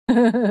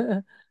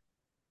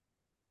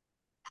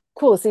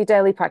Cool. So your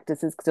daily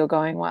practice is still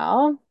going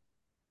well.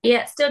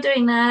 Yeah, still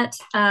doing that.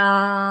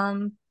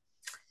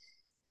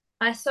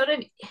 I sort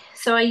of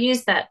so I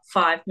use that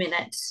 5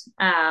 minute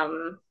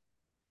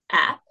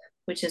app,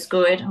 which is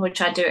good,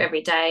 which I do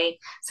every day.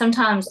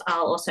 Sometimes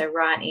I'll also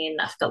write in.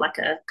 I've got like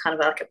a kind of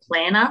like a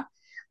planner,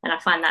 and I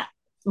find that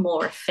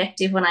more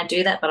effective when I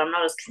do that. But I'm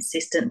not as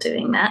consistent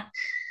doing that.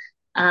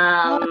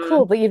 Oh,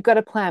 cool. Um, But you've got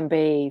a plan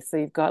B. So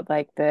you've got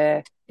like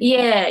the,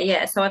 yeah,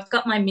 yeah. So I've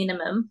got my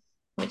minimum,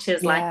 which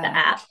is like the yeah.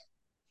 app,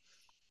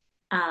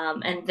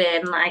 and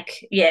then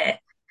like yeah,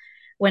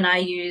 when I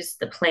use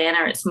the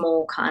planner, it's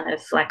more kind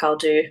of like I'll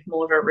do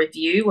more of a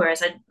review,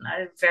 whereas I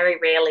very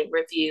rarely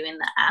review in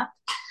the app.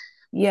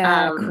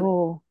 Yeah, Um,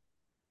 cool.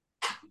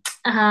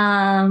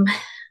 um,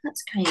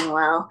 that's going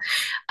well.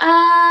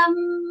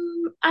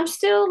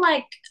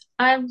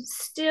 I'm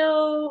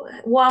still,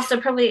 whilst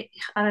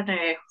I don't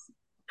know,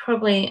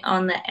 probably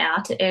on the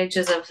outer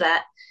edges of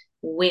that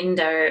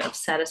window of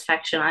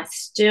satisfaction,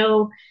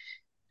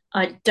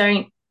 I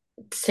don't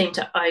seem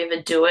to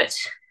overdo it.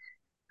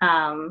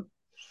 Um,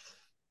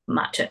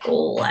 Much at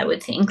all, I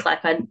would think.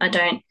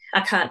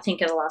 I can't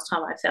think of the last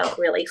time I felt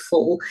really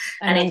full.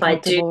 And And if I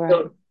do uncomfortable,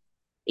 right? feel,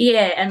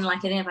 yeah, and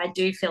if I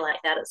do feel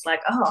like that, it's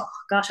like, oh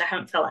gosh, I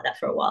haven't felt like that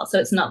for a while. So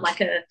it's not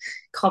like a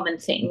common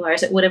thing,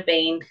 whereas it would have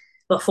been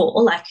before.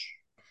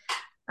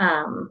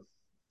 Um,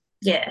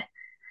 yeah.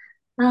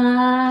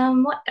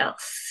 What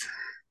else?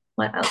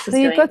 What else So is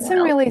you've going got some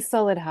well? really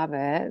solid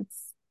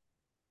habits.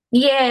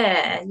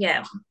 Yeah,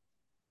 yeah,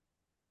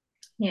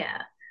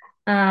 yeah.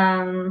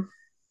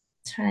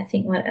 Trying to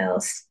think what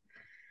else.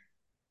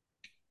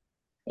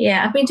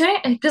 Yeah, I've been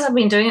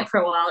doing it for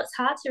a while. It's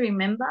hard to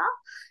remember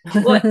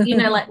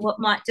like what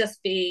might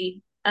just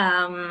be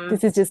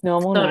This is just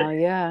normal sort now. of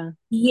Yeah.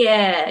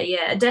 yeah,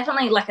 yeah,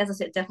 definitely. Like as I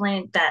said,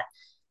 definitely that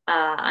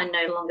I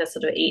no longer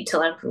sort of eat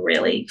till I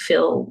really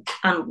feel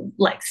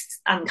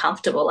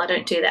uncomfortable. I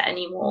don't do that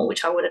anymore,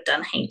 which I would have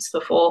done heaps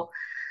before.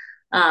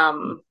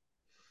 Um,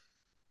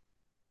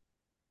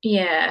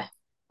 yeah,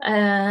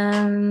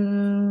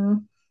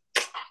 um,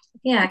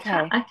 yeah.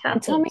 Okay. I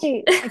And can't tell think.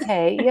 me,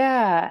 okay,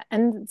 yeah.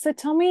 And so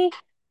tell me,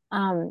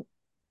 um,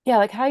 yeah,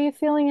 like how are you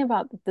feeling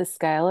about the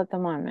scale at the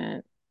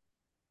moment?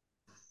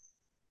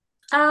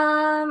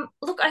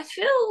 Look,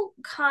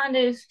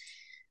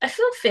 I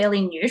feel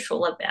fairly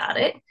neutral about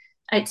it.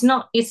 It's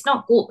not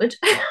good,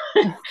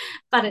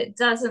 but it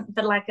doesn't,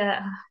 but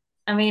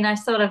I mean, I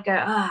sort of go,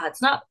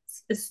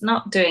 it's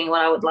not doing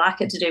what I would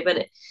like it to do,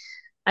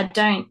 I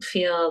don't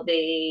feel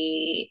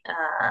it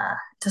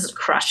doesn't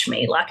crush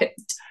me like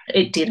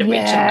it did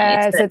originally.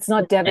 Yeah, so it's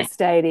not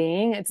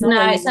devastating. It's not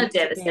where No, you it's want not it to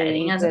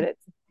devastating. be, but it's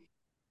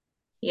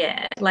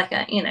Yeah,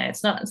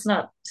 it's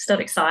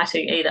not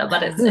exciting either,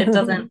 but it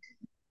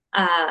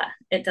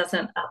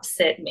doesn't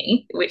upset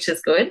me, which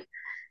is good.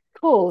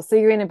 cool. So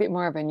you're in a bit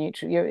more of a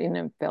neutral, you're in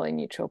a fairly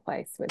neutral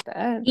place with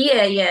it.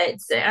 Yeah, yeah.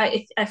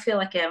 I feel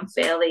like I'm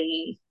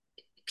fairly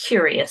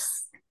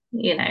curious,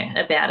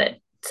 about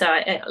it. So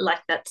like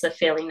that's a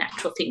fairly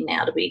natural thing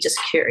now to be just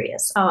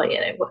curious. Oh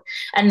yeah,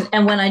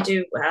 and when I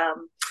do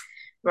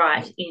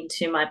write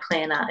into my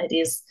planner, it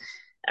is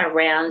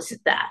around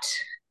that.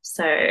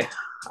 So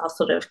I'll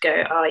sort of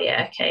go, oh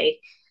yeah, okay,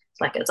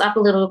 like it's up a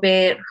little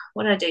bit.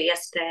 What did I do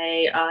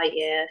yesterday? Oh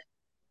yeah,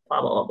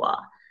 blah blah blah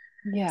blah.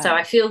 So Yeah.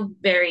 I feel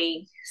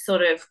very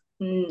sort of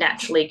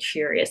naturally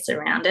curious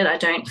around it. I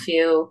don't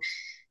feel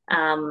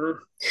um,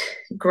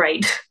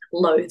 great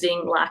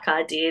loathing like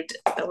I did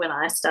when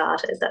I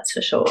started, that's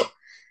for sure.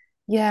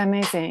 Yeah,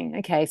 amazing.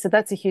 Okay, so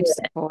that's a huge Yeah.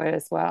 support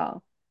as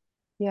well.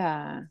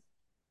 Yeah.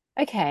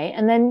 Okay,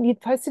 and then you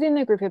posted in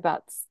the group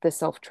about the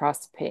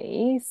self-trust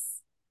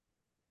piece.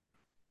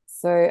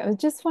 So I'm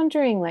just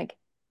wondering, like,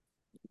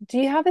 do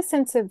you have a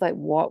sense of like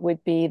what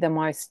would be the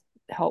most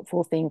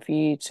helpful thing for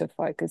you to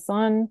focus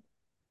on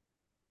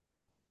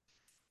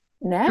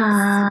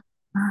next?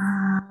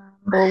 Uh,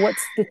 Or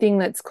what's the thing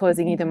that's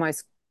causing you the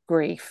most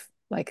grief?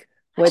 Like,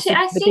 where's Actually,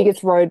 I the think,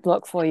 biggest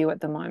roadblock for you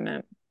at the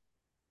moment?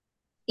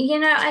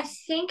 I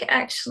think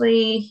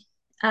actually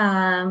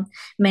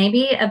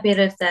maybe a bit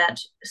of that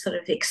sort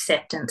of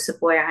acceptance of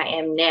where I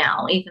am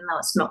now, even though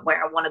it's not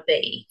where I want to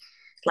be.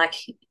 Like,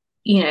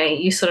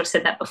 you sort of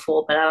said that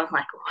before, but I was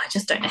like, oh, I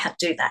just don't know how to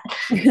do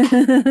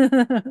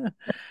that.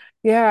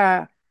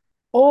 Yeah.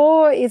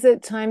 Or is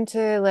it time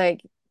to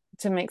like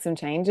to make some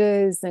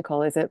changes,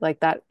 Nicole? Is it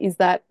like that? Is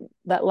that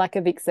lack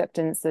of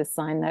acceptance a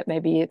sign that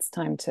maybe it's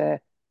time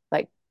to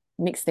like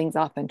mix things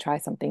up and try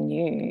something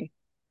new?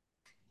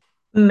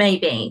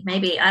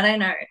 Maybe I don't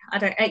know. I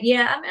don't.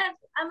 Yeah,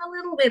 I'm a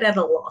little bit at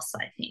a loss,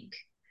 I think,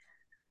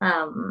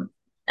 um,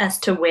 as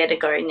to where to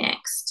go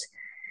next.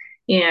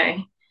 You know,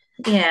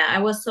 yeah, I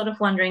was sort of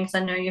wondering because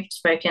I know you've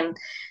spoken,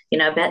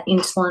 about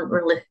insulin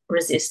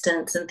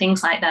resistance and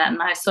things like that,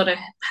 and I sort of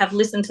have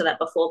listened to that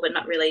before, but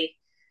not really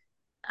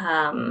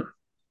um,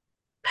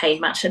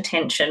 paid much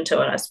attention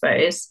to it, I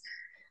suppose.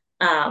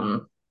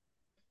 Um,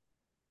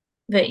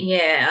 but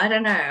yeah, I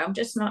don't know. I'm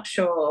just not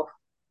sure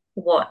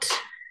what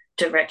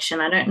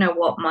direction. I don't know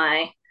what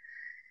my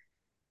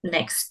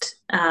next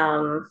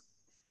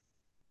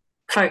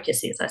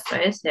focus is, I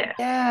suppose. Yeah.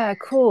 Yeah,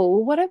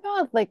 cool. What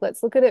about like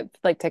let's look at it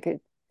like take a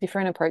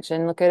different approach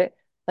and look at it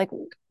like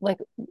like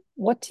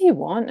what do you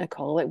want,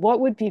 Nicole? Like what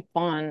would be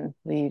fun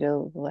for you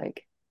to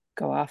like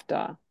go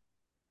after?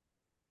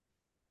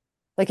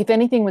 Like if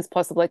anything was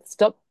possible, like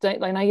stop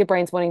don't I know your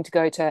brain's wanting to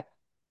go to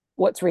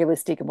what's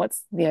realistic and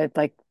what's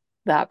like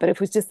that, but if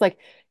it was just like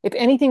if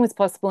anything was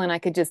possible and I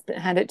could just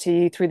hand it to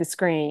you through the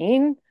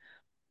screen,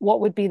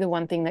 what would be the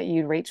one thing that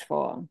you'd reach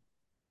for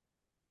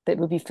that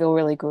would be feel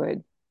really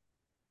good?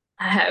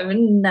 I have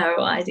no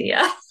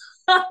idea.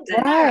 I don't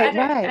know. Right,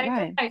 right, I don't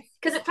right. know.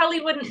 Because it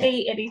probably wouldn't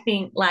be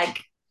anything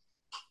like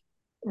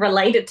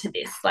related to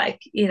this.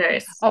 Like,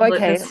 Oh,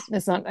 okay. because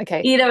It's not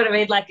okay. you know what I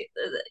mean? Like,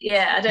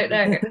 yeah, I don't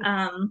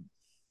know.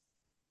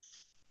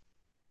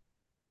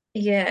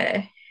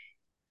 Yeah,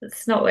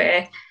 it's not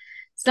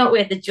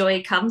where the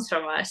joy comes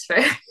from, I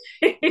suppose.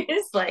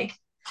 It's like,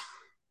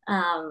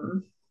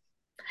 um,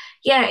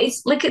 yeah,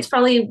 it's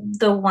probably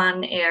the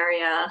one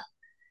area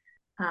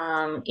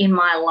in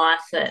my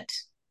life that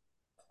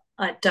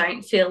I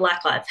don't feel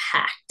like I've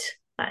hacked,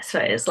 I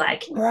suppose.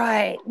 Like,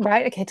 Right,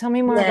 right. Okay, tell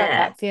me more about yeah.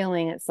 that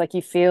feeling. It's like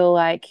you feel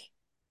like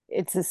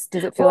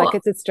does it feel like Well,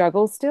 it's a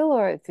struggle still,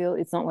 or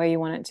it's not where you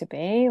want it to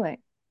be? Like,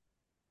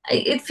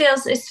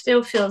 it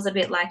still feels a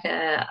bit like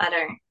I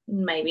don't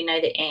maybe know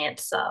the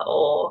answer,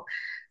 or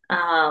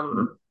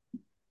um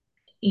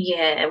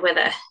yeah,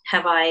 whether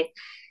have I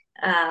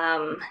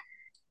um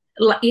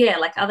yeah,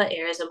 like other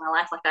areas of my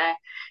life, like I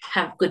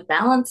have good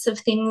balance of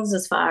things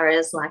as far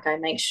as like I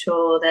make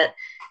sure that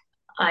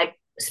I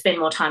spend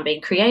more time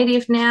being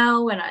creative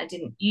now when I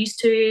didn't used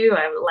to.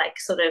 I like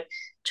sort of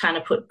trying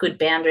to put good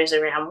boundaries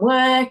around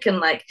work and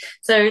like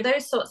so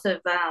those sorts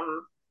of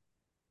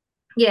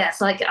yeah,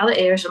 so like other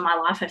areas of my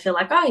life I feel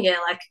like, oh yeah,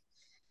 like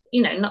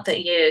not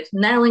that you're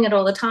nailing it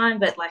all the time,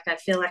 but like I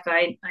feel like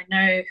I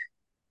know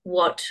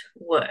what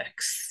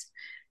works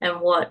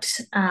and what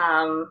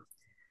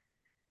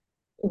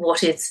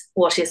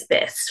is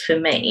best for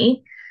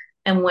me.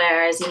 And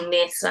whereas in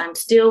this, I'm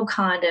still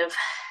kind of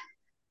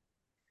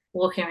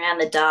walking around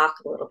the dark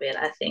a little bit,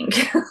 I think.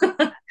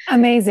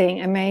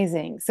 amazing,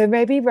 amazing. So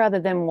maybe rather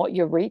than what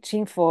you're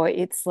reaching for,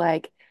 it's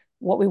like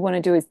what we want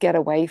to do is get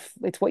away.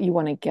 It's what you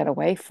want to get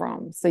away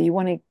from. So you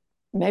want to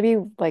maybe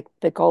like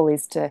the goal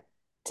is to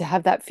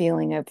have that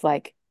feeling of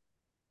like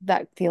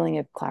that feeling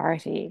of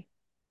clarity.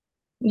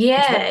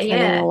 It's like Yeah,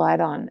 turning the yeah,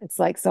 light on. It's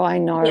like so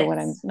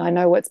yes, I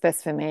know what's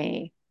best for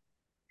me.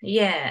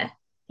 yeah,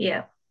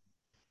 yeah,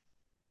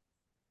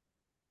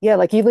 Yeah,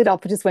 like you lit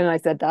up just when I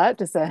said that,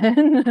 just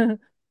saying.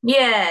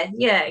 yeah,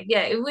 yeah,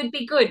 yeah. It would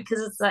be good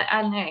because it's like,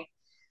 I don't know,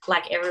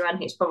 like everyone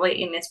who's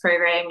probably in this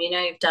program,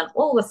 you've done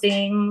all the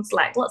things,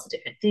 like lots of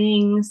different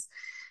things.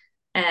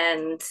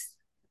 And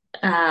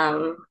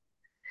um,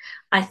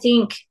 I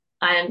think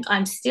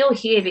I'm still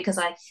here because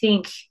I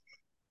think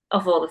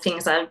of all the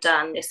things I've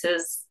done, this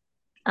is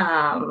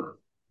um,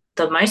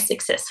 the most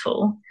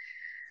successful.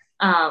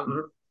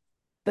 Um,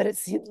 But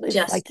it's like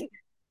just,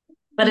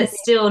 but it's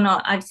still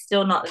not. I'm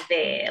still not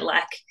there.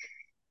 Like,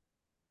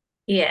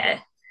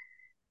 yeah,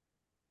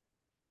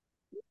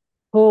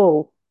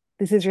 cool.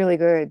 This is really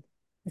good.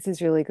 This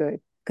is really good.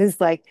 Because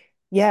like,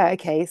 yeah,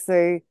 okay.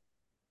 So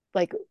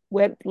like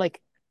we're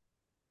like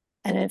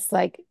and it's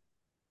like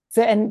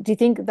so and do you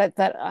think that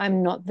that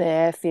I'm not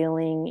there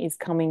feeling is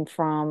coming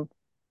from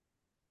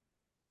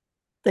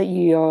that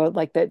you're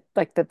like that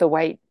the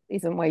weight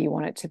isn't where you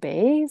want it to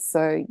be.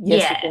 So yes, you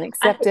yeah. can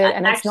I, accept it I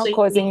and it's not actually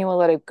causing think, you a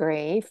lot of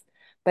grief.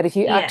 But if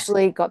you yeah,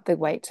 actually got the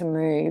weight to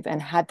move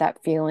and had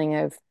that feeling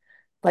of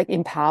like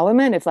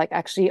empowerment of like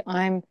actually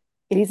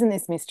it isn't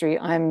this mystery.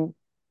 I'm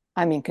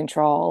in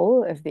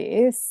control of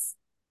this.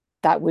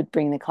 That would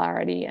bring the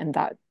clarity and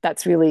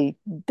that's really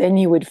then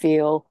you would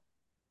feel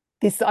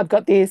this I've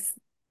got this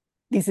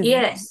is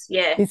yes,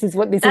 yeah. this is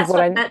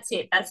what I That's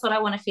it. That's what I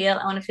want to feel.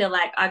 I want to feel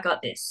like I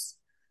got this.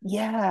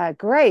 yeah,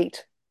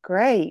 great,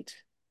 great,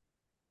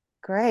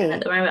 And at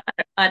great. the moment,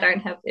 I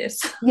don't have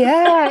this.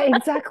 Yeah,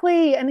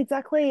 exactly. And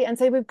exactly. And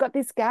so we've got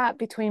this gap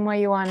between where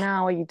you are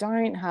now, where you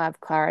don't have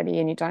clarity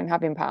and you don't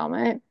have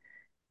empowerment,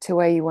 to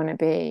where you want to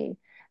be.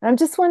 And I'm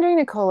just wondering,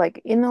 Nicole,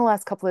 like in the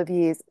last couple of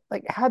years,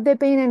 like have there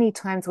been any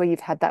times where you've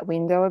had that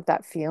window of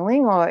that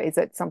feeling, or is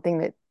it something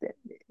that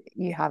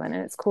you haven't?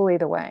 And it's cool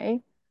either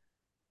way.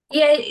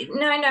 Yeah,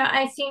 no.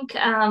 I think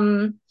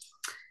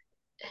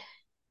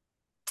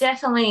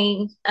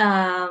definitely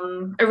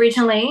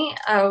originally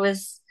I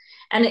was,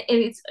 and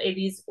it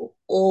is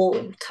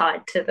all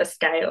tied to the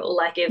scale.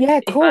 Like Yeah,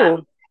 if I'm,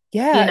 cool.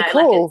 Yeah, like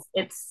cool.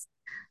 it's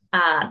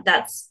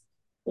that's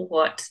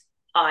what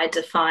I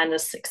define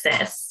as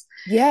success.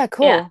 Yeah,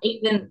 Yeah, cool.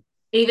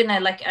 even though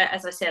like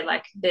as I said,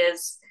 like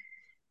there's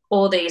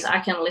all these, I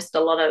can list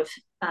a lot of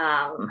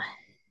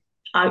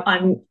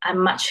I'm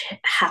much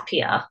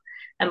happier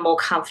and more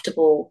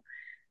comfortable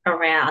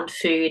around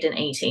food and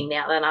eating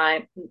now than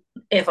I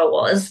ever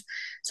was.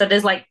 So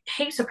there's like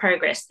heaps of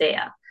progress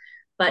there.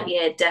 But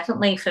yeah,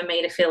 definitely for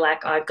me to feel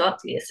like I got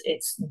this,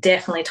 it's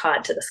definitely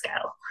tied to the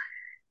scale.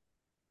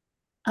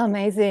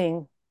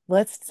 Amazing.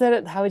 let's set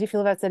it. How would you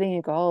feel about setting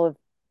a goal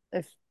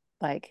of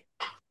like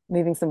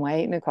moving some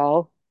weight,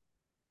 Nicole?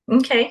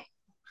 Okay.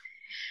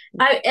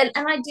 And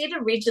I did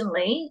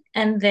originally,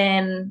 and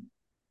then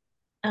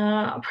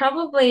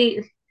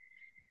probably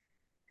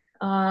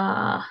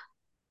uh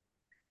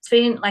it's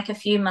been like a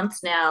few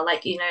months now.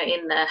 Like in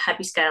the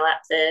Happy Scale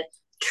app, the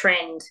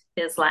trend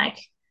is like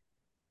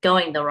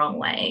going the wrong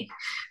way.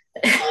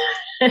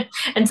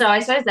 And so I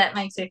suppose that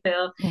makes me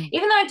feel, Mm.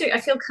 even though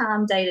I feel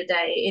calm day to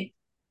day,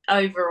 it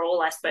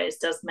overall I suppose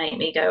does make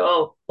me go,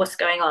 oh, what's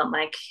going on?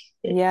 Like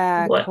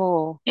Yeah, what?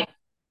 cool.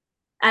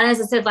 And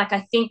as I said, like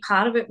I think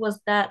part of it was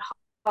that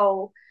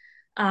whole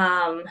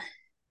um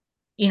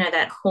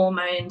that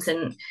hormones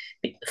and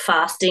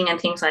fasting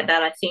and things like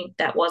that. I think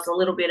that was a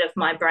little bit of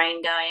my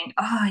brain going,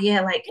 oh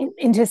yeah, like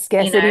Into you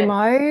scarcity know,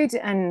 mode,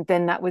 and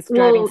then that was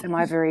driving well, some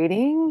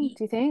overeating,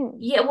 do you think?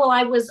 yeah, well,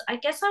 I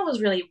guess I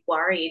was really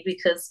worried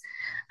because,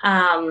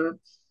 um,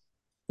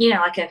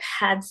 like I've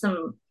had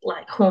some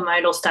like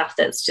hormonal stuff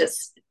that's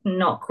just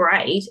not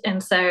great.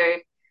 And so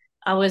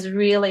I was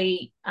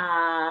really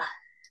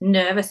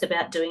nervous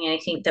about doing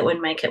anything that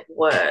would make it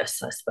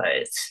worse, I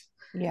suppose.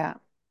 Yeah.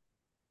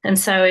 And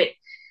so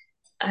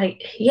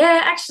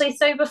yeah, actually,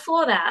 so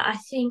before that, I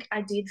think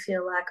I did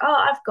feel like,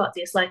 oh, I've got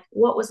this. Like,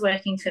 what was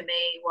working for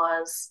me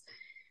was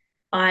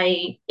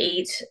I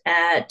eat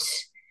at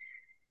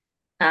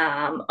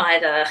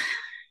either,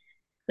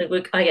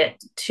 I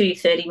get 2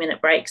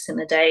 30-minute breaks in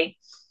the day.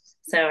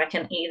 So I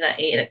can either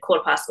eat at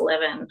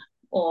 11:15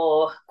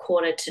 or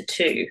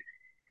 1:45.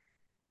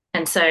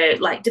 And so,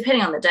 like,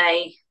 depending on the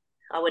day,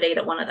 I would eat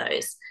at one of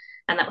those.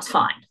 And that was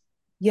fine.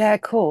 Yeah,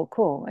 cool,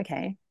 cool.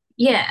 Okay.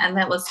 Yeah, and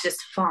that was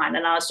just fine.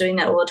 And I was doing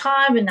that all the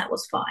time, and that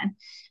was fine.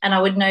 And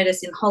I would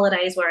notice in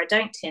holidays where I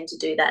don't tend to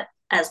do that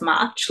as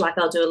much, like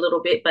I'll do a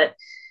little bit, but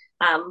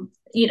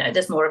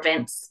there's more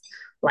events,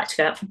 like to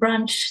go out for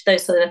brunch,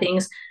 those sort of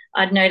things.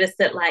 I'd notice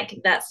that like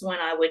that's when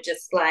I would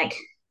just like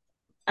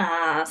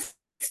uh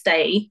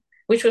stay,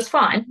 which was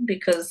fine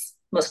because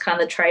it was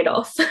kind of the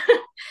trade-off.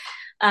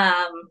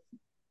 um,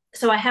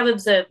 so I have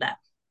observed that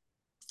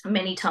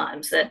many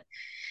times that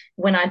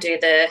when I do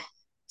the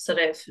sort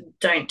of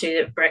don't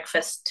do the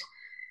breakfast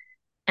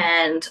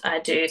and I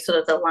do sort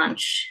of the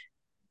lunch,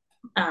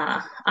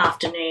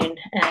 afternoon,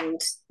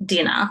 and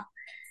dinner,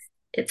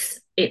 it's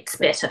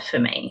better for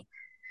me.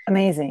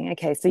 Amazing.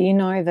 Okay, so so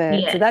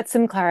Yeah. that's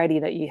some clarity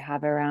that you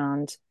have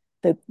around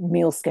the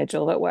meal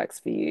schedule that works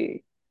for you.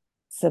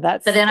 So But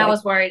that's then I like,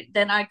 was worried.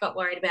 Then I got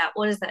worried about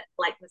what is that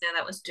like, whether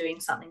that was doing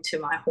something to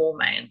my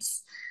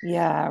hormones,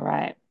 yeah,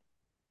 right.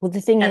 Well,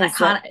 the thing and that is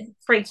that kind of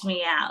freaked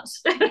me out.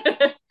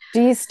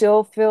 do you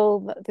still feel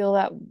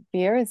that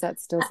fear? Is that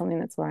still something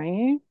that's worrying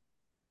you?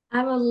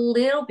 I'm a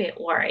little bit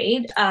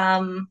worried.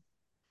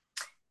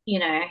 You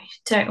know,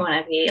 don't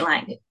want to be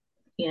like,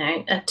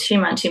 too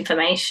much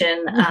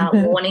information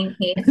warning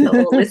here for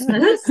all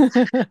listeners,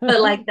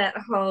 but like that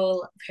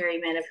whole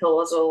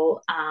perimenopausal,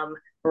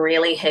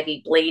 really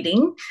heavy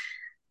bleeding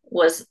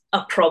was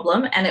a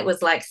problem. And it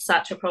was like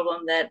such a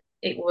problem that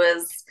it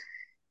was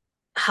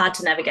hard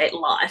to navigate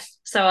life.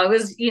 So I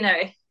was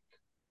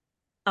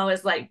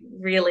like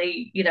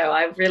really,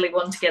 I really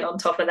wanted to get on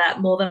top of that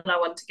more than I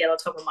wanted to get on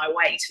top of my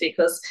weight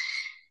because,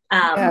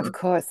 Yeah, of um,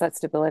 course, that's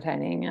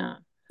debilitating. Yeah.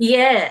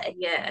 yeah,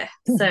 yeah.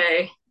 So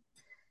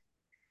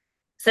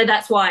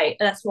that's why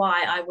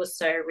I was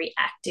so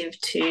reactive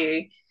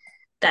to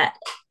that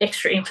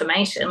extra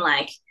information.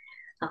 Like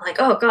I'm like,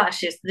 oh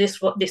gosh, is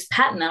this what this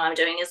pattern that I'm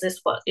doing? Is this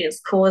what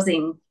is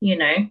causing?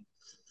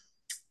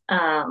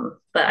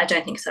 But I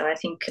don't think so. I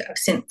think I've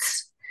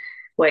since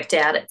worked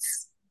out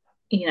it's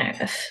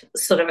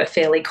sort of a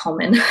fairly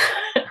common,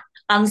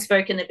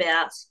 unspoken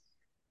about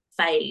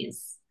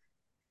phase.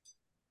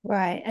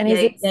 Right. And is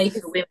Yay, it, yay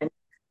for women.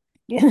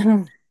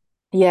 yeah,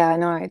 yeah,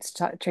 no, it's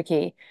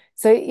tricky.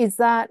 So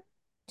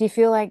do you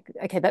feel like,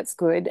 okay, that's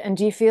good. And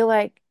do you feel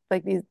like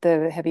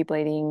the heavy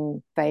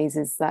bleeding phase,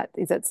 is that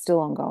still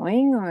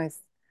ongoing or is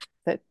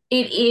that,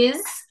 It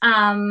is.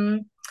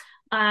 Um,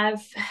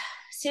 I've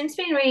since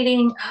been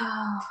reading.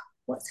 Oh,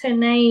 what's her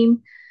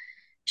name?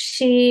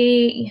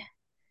 She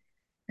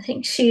I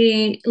think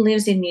she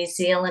lives in New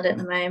Zealand at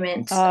the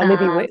moment. oh, She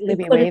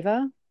Libby put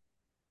Weaver?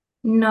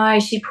 no,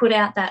 she put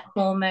out that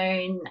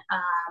hormone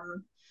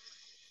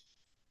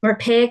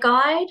repair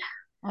guide.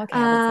 Okay, I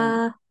haven't seen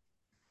that. Uh,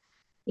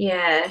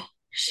 yeah,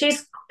 she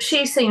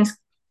seems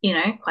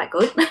quite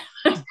good.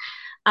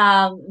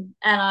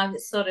 And I've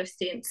sort of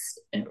since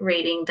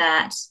reading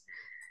that,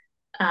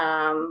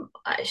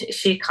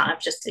 she kind of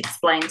just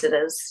explains it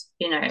as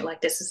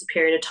like this is a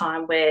period of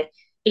time where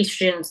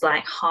estrogen's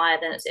like higher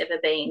than it's ever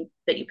been,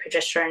 but your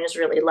progesterone is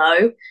really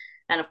low,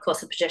 and of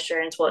course the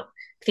progesterone is what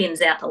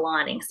thins out the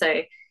lining,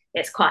 so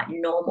it's quite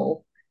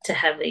normal to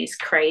have these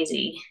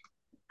crazy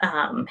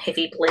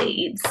heavy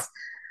bleeds.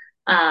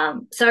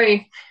 So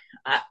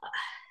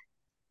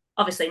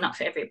obviously not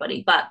for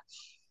everybody, but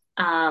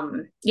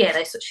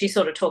yeah, she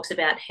sort of talks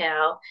about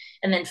how,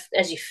 and then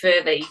as you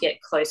further you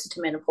get closer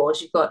to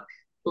menopause, you've got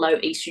low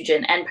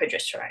estrogen and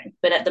progesterone.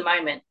 But at the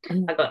moment,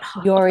 Mm.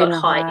 I've You're in got the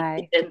high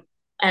high. estrogen.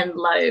 and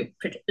low,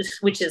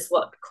 which is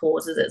what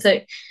causes it. So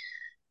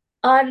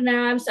I don't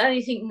know. I'm starting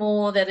to think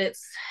more that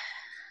it's,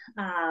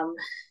 um,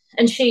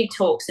 and she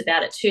talks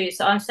about it too.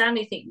 So I'm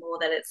starting to think more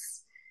that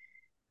it's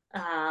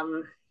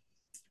um,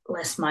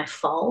 less my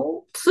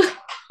fault.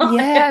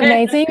 Yeah,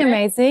 amazing,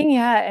 amazing.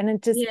 Yeah. And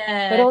it just,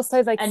 but Yeah,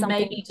 also like and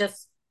something, maybe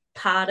just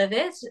part of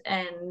it,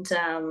 and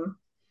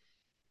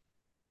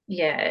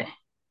yeah,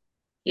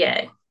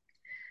 yeah.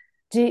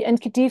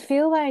 do you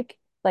feel like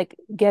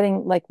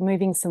getting like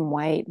moving some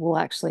weight will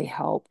actually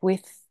help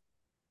with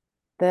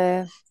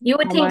the You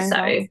would think hormone so.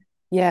 balance?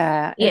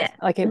 Yeah, Yeah,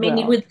 I it mean,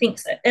 you will. would think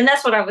so, and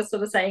that's what I was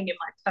sort of saying in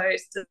my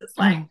post. It's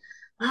like,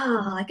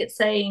 oh, like it's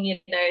saying,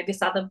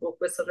 this other book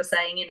was sort of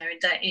saying,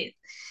 don't it,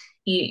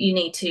 you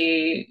need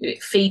to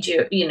feed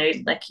your,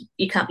 like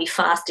you can't be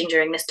fasting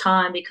during this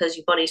time because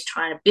your body's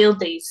trying to build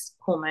these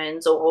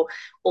hormones, or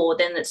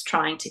then it's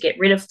trying to get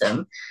rid of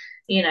them,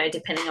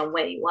 depending on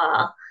where you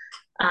are.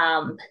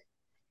 Um,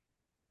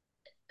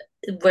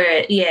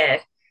 where yeah,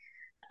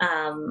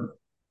 um,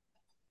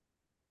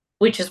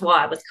 which is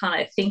why I was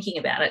kind of thinking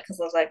about it, because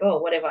I was like, oh,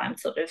 whatever, I'm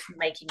sort of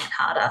making it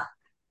harder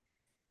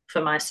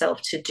for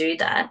myself to do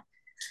that.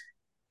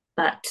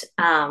 But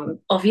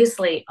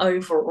obviously,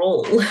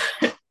 overall,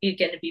 you're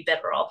going to be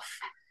better off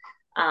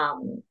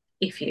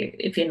if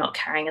you're not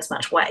carrying as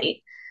much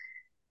weight.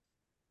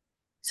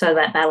 So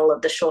that battle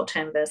of the short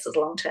term versus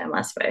long term,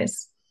 I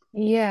suppose.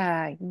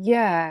 Yeah,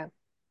 yeah,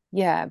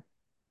 yeah.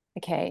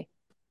 Okay.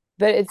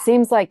 But it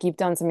seems like you've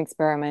done some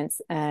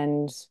experiments,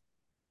 and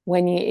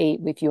when you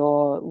eat with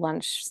your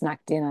lunch,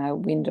 snack, dinner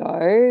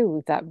window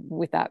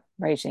with that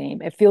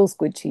regime, it feels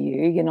good to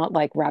you. You're not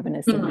like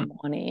ravenous in the Mm.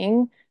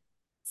 morning.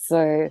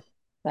 So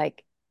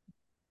like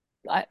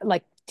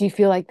do you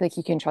feel like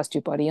you can trust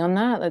your body on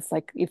that? That's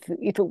like if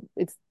it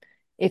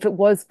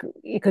was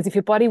because if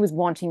your body was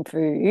wanting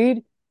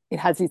food, it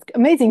has this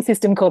amazing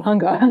system called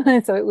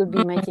hunger. So it would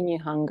be Mm. making you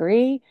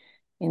hungry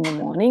in the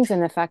mornings,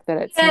 and the fact that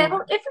it's Yeah, not,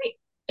 well,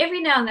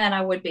 every now and then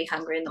I would be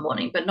hungry in the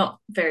morning, but not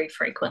very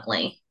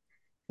frequently.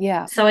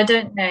 yeah. So I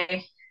don't know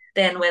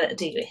then whether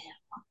do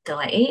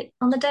I eat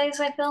on the days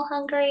I feel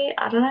hungry?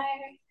 I don't know.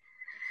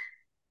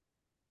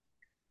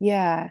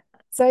 Yeah.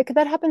 So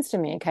that happens to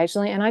me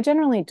occasionally, and I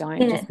generally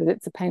don't just Yeah. because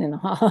it's a pain in the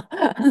heart.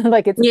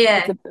 Like it's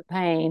Yeah. a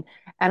pain.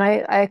 And I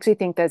actually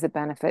think there's a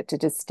benefit to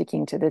just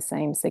sticking to the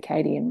same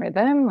circadian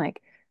rhythm,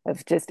 like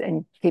of just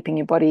and keeping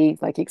your body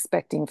like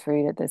expecting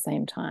food at the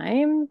same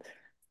time.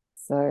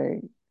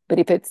 So, but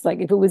if it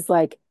was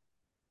like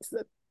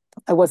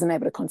I wasn't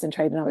able to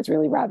concentrate and I was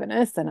really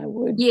ravenous, then I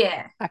would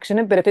Yeah. action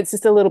it. But if it's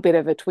just a little bit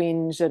of a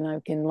twinge and I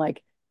can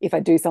like if I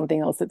do something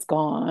else, it's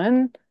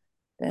gone,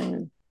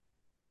 then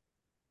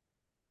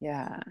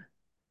yeah.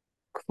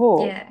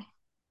 Cool. Yeah.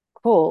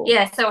 Cool.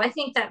 Yeah. So I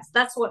think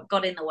that's what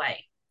got in the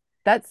way.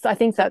 I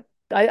think So that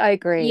I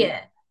agree.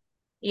 yeah.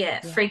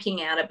 Yeah. Yeah.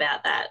 Freaking out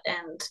about that.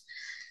 And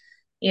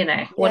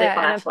what if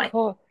Yeah. And I've of like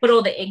course, put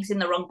all the eggs in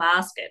the wrong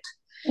basket?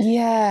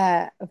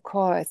 yeah, of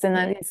course. And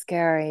Yeah. that is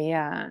scary.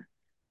 Yeah.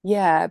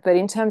 Yeah. But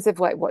in terms of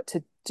like what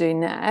to do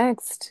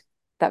next,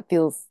 that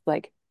feels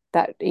like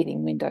that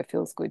eating window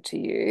feels good to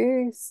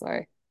you.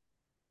 So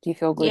do you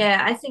feel good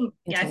Yeah, I think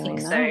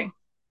continuing that? so.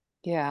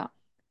 Yeah.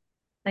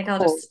 Like I'll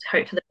Cool. just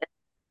hope for the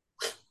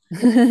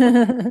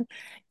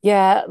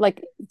Yeah,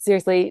 like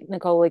seriously,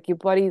 Nicole, like your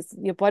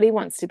body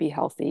wants to be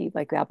healthy.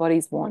 Like our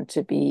bodies want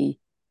to be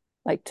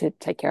like to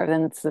take care of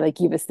them. So they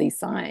give us these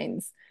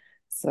signs.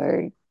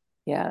 So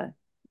yeah,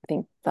 I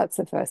think that's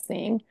the first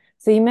thing.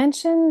 So you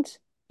mentioned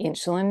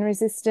insulin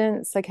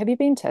resistance. Like, have you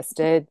been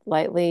tested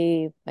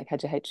lately? Like,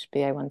 had your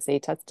HbA1c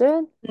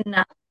tested? best.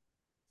 No,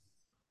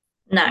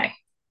 no.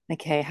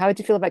 Okay, how would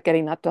you feel about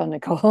getting that done,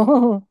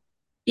 Nicole?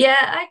 Yeah,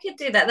 I could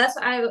do that.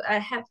 I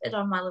have it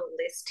on my little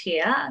list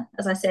here,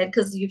 as I said,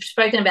 because you've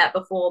spoken about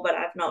before, but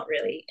I've not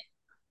really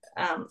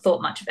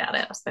thought much about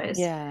it, I suppose.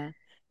 Yeah.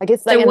 I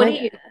guess like So what do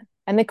you?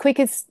 and the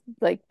quickest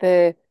like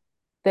the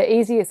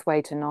easiest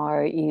way to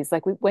know is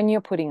like when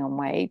you're putting on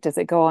weight, does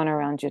it go on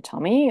around your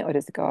tummy or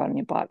does it go on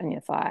your butt and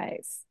your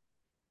thighs?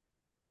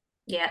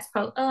 Yeah,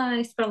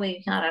 it's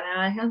probably I don't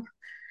know. I have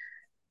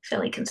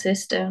fairly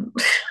consistent.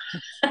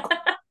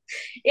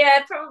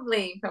 Yeah,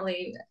 probably.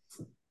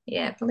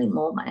 Yeah, probably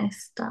more my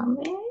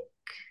stomach.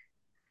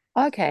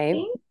 I Okay.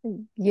 think.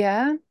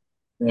 Yeah.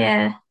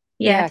 Yeah,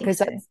 yeah, I Yeah, think because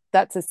so.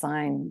 that's a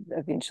sign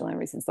of insulin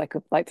resistance.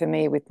 Like for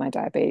me with my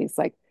diabetes,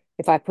 like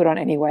if I put on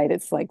any weight,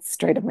 it's like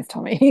straight on my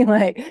tummy.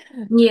 Like,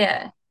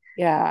 Yeah.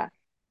 yeah.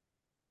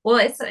 Well,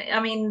 I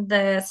mean,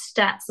 the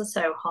stats are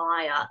so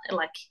high,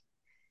 like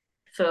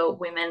for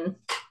women,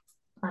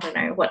 I don't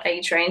know what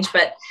age range,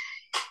 but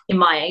in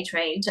my age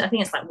range, I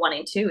think it's like one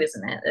in two,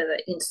 isn't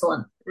it?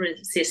 Insulin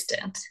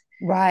resistant.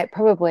 Right.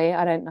 Probably.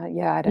 I don't know.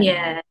 Yeah, I don't know.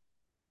 Yeah,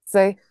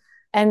 So,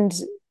 and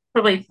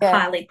probably yeah,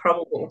 highly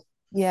probable.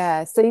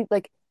 yeah. So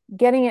like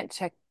getting it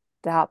checked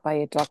out by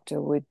your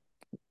doctor would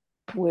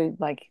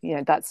like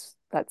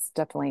that's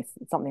definitely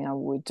something I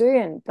would do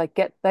and like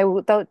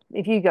they'll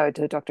if you go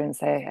to the doctor and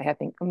say hey, I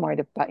think I'm worried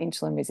about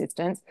insulin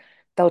resistance,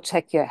 they'll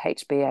check your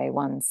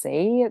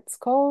HbA1c it's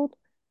called,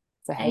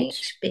 So HbA1c.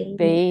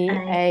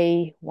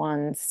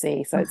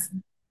 HbA1c. So it's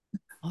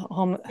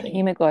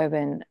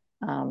hemoglobin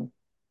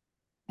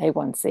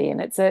A1C,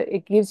 and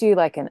it gives you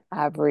like an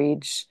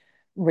average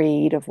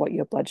read of what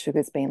your blood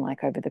sugar's been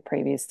like over the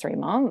previous 3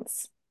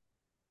 months.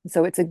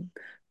 So it's a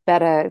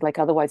better, like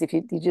otherwise, if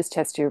you just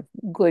test your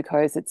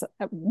glucose, it's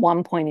at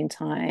one point in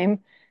time,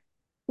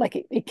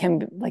 like it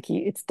can like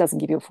it doesn't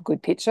give you a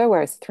good picture,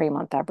 whereas 3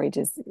 month average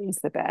is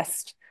the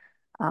best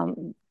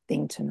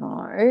thing to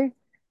know.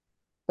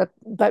 But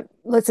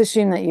let's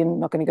assume that you're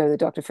not going to go to the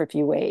doctor for a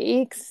few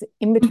weeks.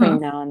 In between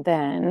Mhm. now and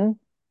then,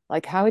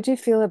 like how would you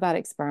feel about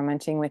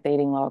experimenting with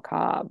eating lower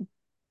carb?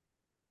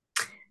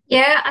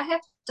 Yeah, I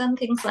have done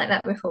things like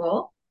that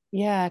before.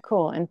 Yeah,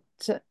 cool. And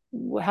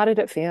how did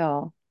it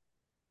feel?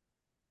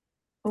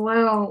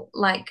 Well,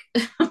 like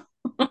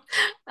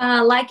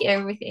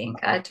everything,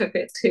 I took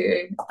it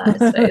to, I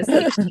suppose,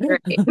 the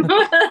extreme.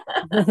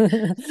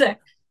 so,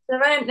 so I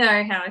don't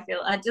know how I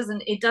feel.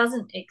 It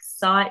doesn't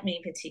excite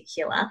me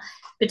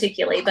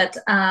particularly, but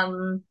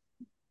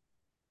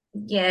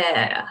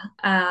yeah,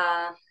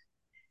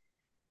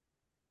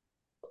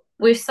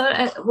 we've sort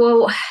of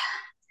well,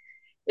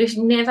 we've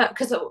never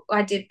because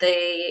I did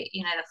the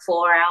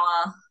 4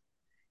 hour,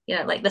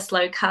 like the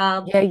slow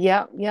carb, Yeah,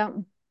 yeah, yeah.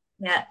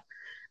 yeah,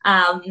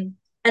 um,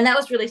 and that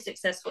was really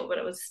successful, but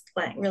it was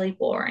like really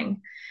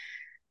boring.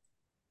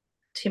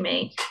 Too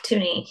many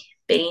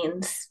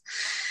beans.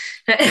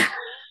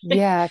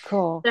 Yeah,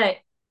 cool. So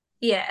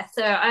yeah,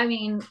 so I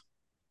mean,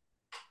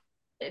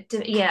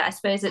 yeah, I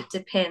suppose it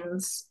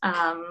depends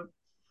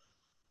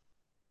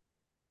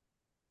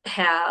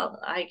how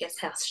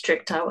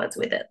strict I was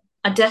with it.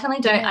 I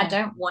Yeah.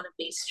 don't want to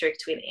be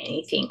strict with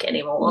anything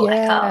anymore.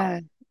 Like Yeah.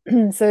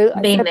 So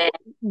I been said there,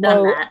 done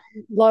low, that.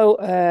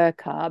 lower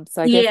carbs.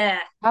 So I guess Yeah.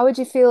 how would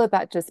you feel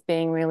about just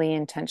being really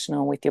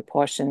intentional with your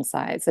portion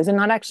size? So you're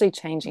not actually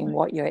changing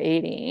what you're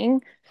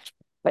eating,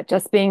 but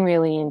just being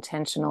really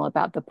intentional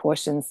about the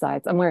portion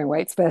size. I'm wearing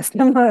weights first.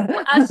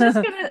 I was just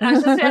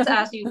about to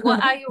ask you,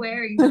 what are you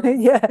wearing, Jules?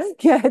 Yeah,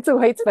 yeah, it's a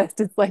weights vest.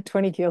 It's like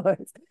 20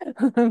 kilos.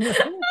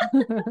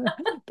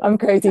 I'm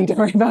crazy. Don't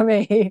worry about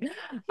me.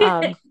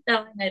 Um, No,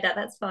 I know that.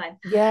 That's fine.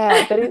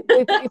 yeah, but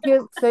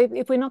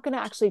if we're not going to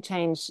actually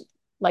change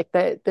like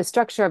the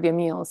structure of your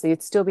meal, so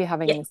you'd still be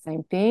having Yeah. the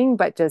same thing,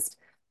 but just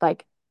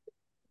like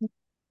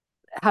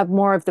have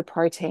more of the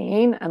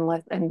protein and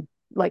less and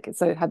like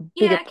so have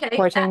bigger Yeah. Okay.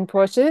 protein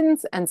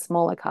portions and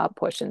smaller carb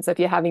portions. So if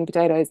you're having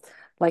potatoes,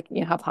 like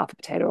you have half a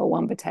potato or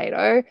one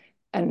potato,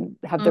 and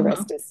have the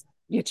rest Mhm. as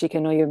your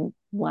chicken or your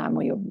lamb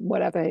or your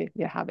whatever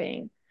you're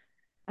having.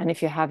 And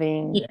if you're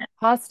having Yeah.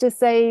 pasta,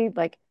 say,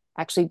 like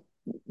actually,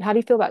 how do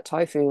you feel about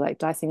tofu? Like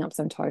dicing up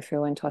some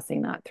tofu and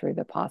tossing that through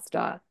the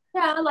pasta.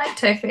 Yeah, I like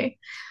tofu.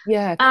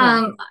 Yeah,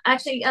 cool.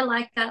 Actually, I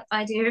like that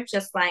idea of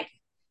just like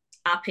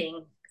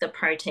upping the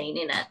protein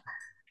in it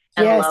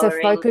and Yeah, so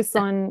lowering focus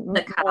the on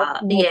carb.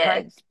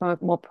 Yeah,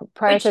 more which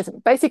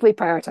prioritizing, basically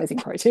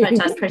prioritizing protein.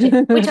 prioritize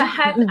protein, which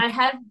I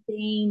have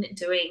been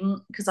doing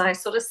because I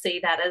sort of see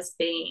that as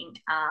being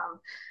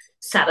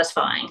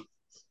satisfying.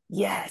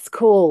 Yes,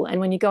 cool. And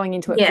when you're going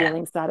into it Yeah,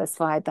 feeling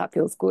satisfied, that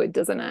feels good,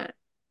 doesn't it?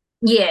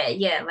 yeah,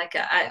 yeah. Like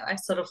I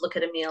sort of look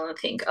at a meal and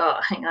think, oh,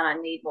 hang on,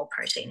 I need more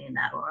protein in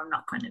that, or I'm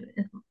not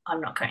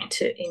going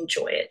to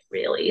enjoy it.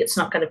 Really, it's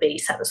not going to be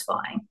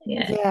satisfying.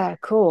 Yeah, Yeah,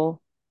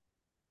 cool.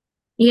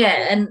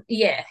 yeah, and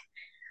yeah,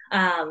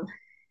 Um,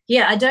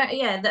 yeah, I don't.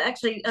 Yeah, the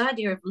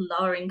idea of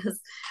lowering because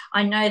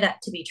I know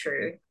that to be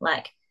true.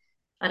 Like,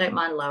 I don't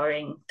mind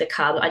lowering the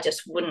carb. I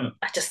just wouldn't.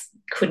 I just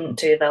couldn't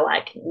do the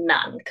like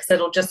none because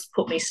it'll just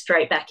put me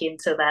straight back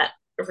into that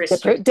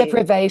restrictive,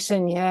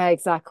 Deprivation. Yeah,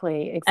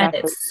 exactly. and Exactly.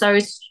 it's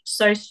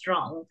so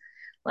strong.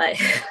 Like,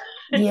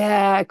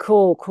 Yeah,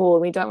 cool, cool.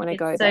 We don't want to it's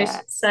go so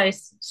there. so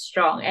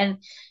strong, and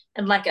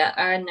like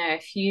I don't know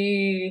if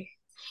you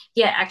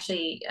yeah,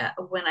 actually,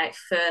 when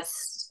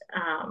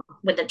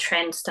the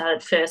trend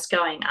started first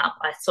going up,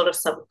 I sort of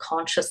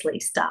subconsciously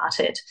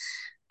started.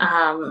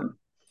 Um,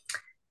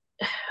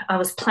 I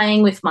was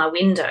playing with my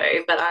window,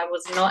 but I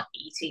was not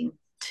eating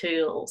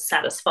till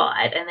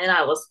satisfied. And then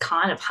I was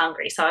kind of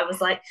hungry. So I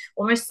was like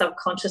almost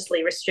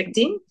subconsciously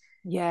restricting.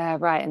 Yeah,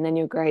 right. And then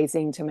you're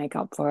grazing to make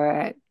up for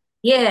it.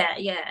 Yeah,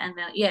 yeah. And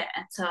then, yeah.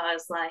 And so I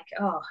was like,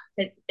 oh,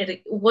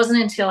 it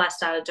wasn't until I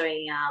started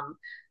doing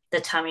the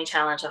tummy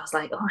challenge, I was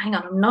like, oh, hang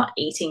on, I'm not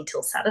eating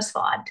till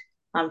satisfied.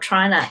 I'm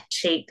trying to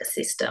cheat the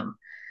system.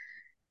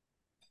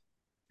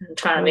 I'm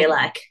trying to be Cool.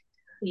 like,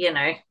 you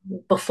know,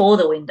 before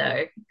the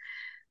window.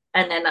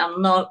 And then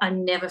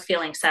I'm never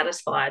feeling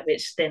satisfied,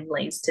 which then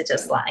leads to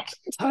just like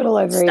Total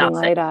overeating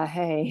stuff it. later.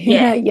 Hey.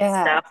 Yeah,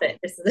 Yeah. stuff it.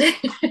 This is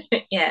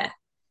it. Yeah,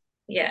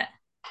 yeah.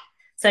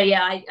 So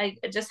yeah, I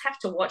just have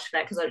to watch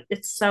that because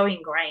it's so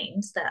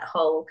ingrained that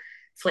whole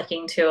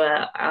flicking to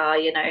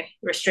a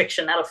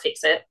restriction that'll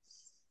fix it.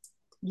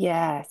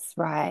 Yes,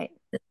 right.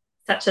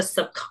 Such a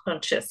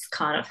subconscious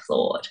kind of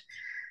thought.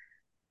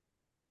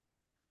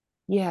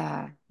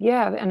 Yeah.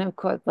 Yeah. And of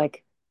course,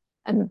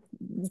 and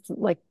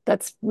like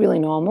that's really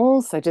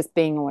normal. So just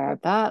being aware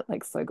of that,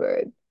 like so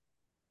good.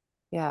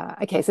 Yeah.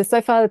 Okay. So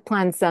far the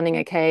plan's sounding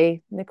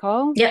okay,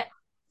 Nicole. Yep.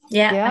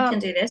 Yeah, I Yeah. can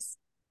do this.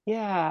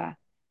 Yeah.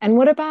 And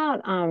what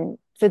about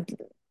for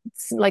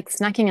like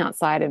snacking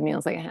outside of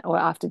meals, like or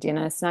after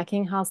dinner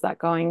snacking? How's that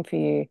going for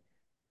you?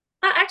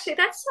 Actually,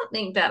 that's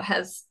something that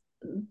has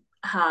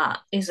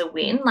is a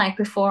win. Like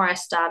before I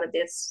started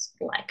this,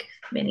 like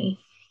many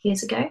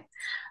years ago,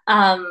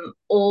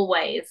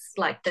 always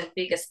like the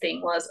biggest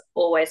thing was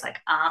always like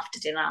after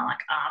dinner, like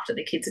after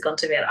the kids had gone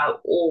to bed, I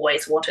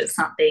always wanted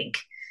something,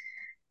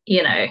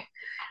 you know,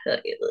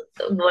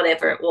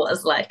 whatever it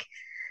was like.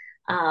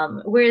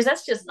 Whereas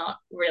that's just not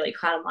really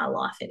part of my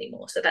life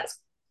anymore. So that's,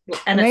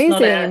 and it's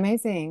not Amazing, a,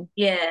 amazing.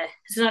 yeah,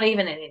 it's not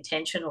even an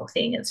intentional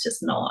thing. It's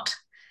just not.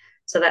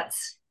 So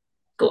that's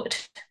good.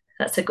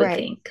 That's a good Great.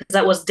 thing because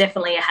that was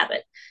definitely a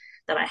habit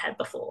that I had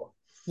before,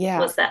 Yeah.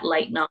 was that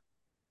late night.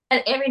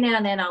 And every now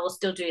and then I will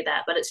still do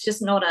that, but it's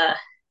just not a,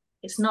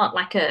 it's not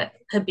like a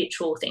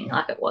habitual thing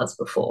like it was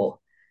before.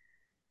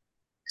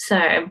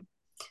 So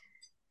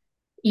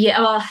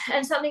yeah,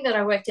 and something that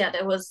I worked out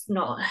that was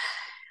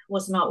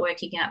not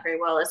working out very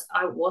well is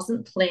I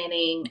wasn't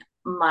planning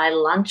my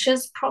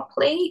lunches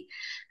properly,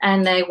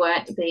 and they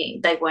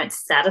weren't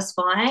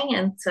satisfying,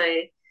 and so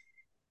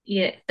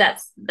yeah,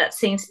 that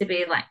seems to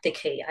be like the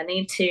key. I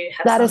need to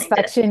have something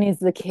that, Satisfaction is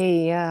the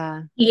key.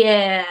 Yeah.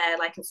 yeah,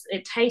 like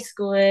it tastes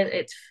good,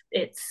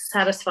 it's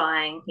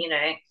satisfying,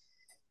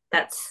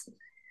 that's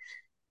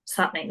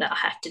something that I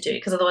have to do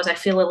because otherwise I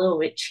feel a little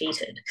bit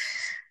cheated.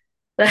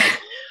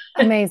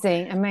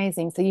 Amazing,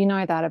 amazing. So you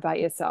know that about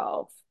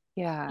yourself.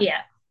 Yeah.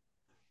 Yeah.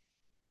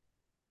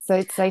 So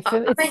it's safe. I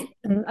It's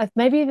mean,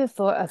 maybe the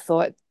thought a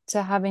thought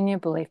to have in your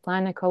belief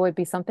plan, Nicole, would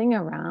be something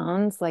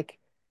around like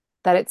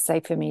that it's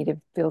safe for me to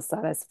feel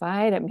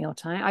satisfied at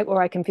mealtime,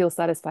 or I can feel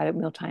satisfied at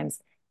meal times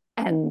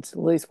and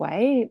lose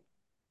weight,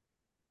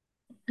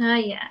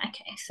 yeah,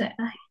 okay. So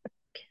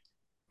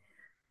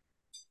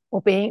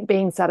or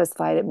being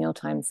satisfied at meal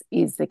times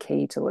is the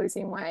key to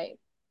losing weight.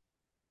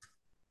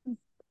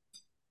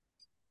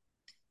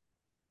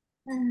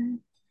 uh,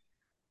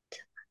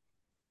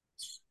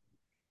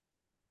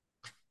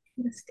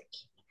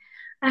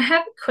 I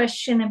have a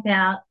question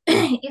about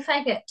if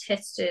I get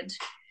tested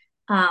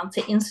for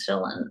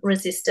insulin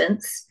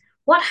resistance,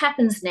 what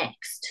happens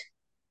next?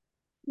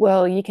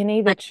 Well, Like, you can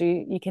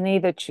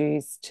either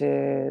choose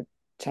to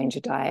change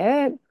your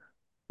diet,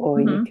 or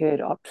you mm-hmm.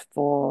 could opt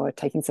for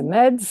taking some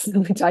meds,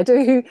 which I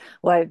do.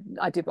 Well,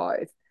 I do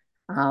both.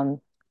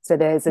 Um, so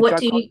there's What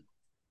do you?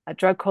 a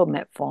drug called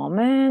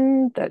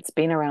metformin that's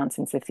been around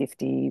since the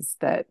 50s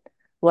that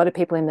a lot of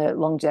people in the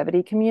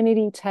longevity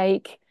community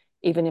take,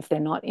 even if they're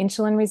not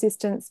insulin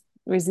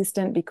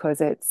resistant,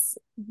 because it's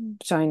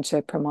shown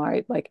to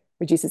promote like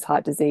reduces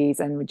heart disease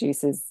and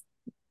reduces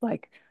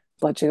like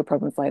blood sugar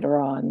problems later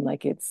on.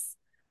 Like it's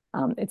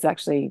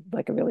actually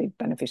like a really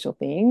beneficial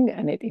thing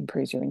and it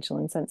improves your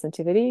insulin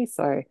sensitivity.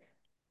 So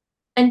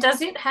And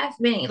does it have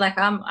many? Like,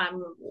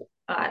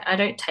 I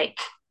don't take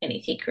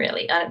anything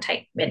really. I don't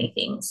take many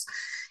things.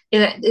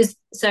 Is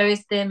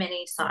there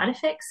many side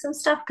effects and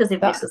stuff? Because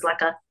if this the is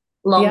like a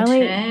long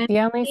term the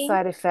only thing,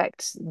 side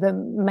effect, the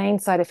main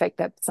side effect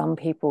that some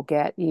people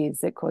get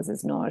is it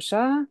causes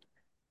nausea.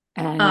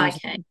 oh, And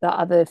okay, the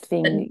other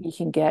but thing that you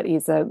can get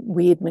is a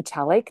weird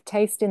metallic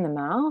taste in the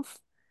mouth.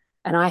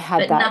 And I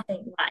had but that.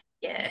 nothing like,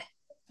 yeah,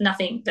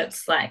 nothing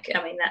that's like,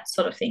 I mean, that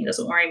sort of thing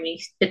doesn't worry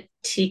me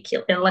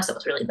particularly unless it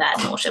was really bad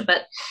nausea.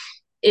 But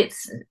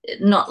it's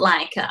not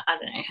like I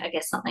don't know. I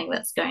guess something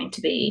that's going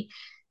to be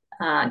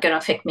going to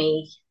affect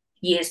me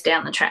years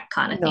down the track,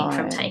 kind of thing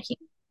from No, taking.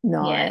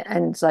 no. Yeah,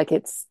 And like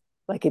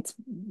it's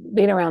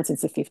been around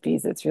since the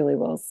 50s. It's really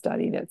well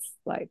studied. It's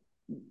like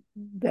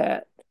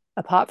that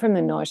apart from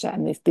the nausea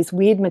and this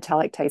weird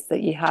metallic taste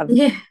that you have,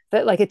 yeah,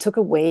 that like it took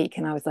a week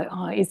and I was like,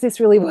 oh, is this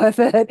really worth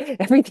it?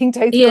 Everything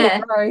tastes really yeah.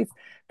 gross.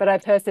 But I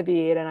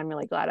persevered and I'm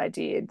really glad I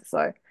did.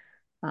 So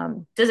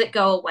um Does it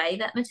go away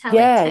that metallic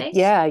yeah, taste?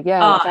 yeah,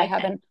 yeah. Like Oh,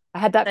 okay. I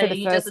had that So for the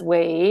you just, first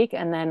week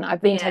and then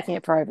I've been yeah, taking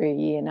it for over a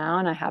year now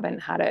and I haven't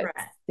had it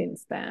right.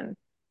 since then.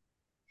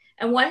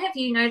 And what have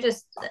you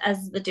noticed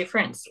as the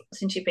difference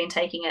since you've been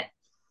taking it?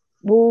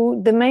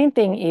 Well, the main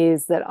thing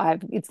is that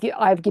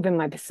I've given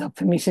myself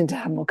permission to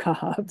have more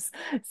carbs.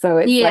 So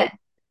it's like, Yeah,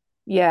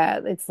 yeah,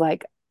 it's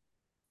like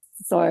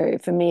so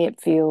for me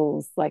it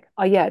feels like,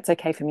 oh yeah, it's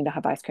okay for me to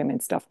have ice cream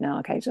and stuff now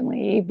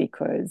occasionally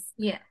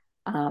yeah,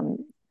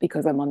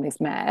 because I'm on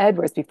this med,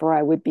 whereas before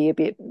I would be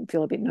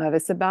feel a bit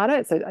nervous about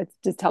it. So it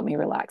just helped me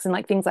relax. And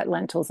like things like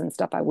lentils and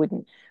stuff, I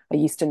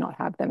used to not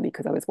have them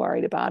because I was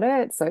worried about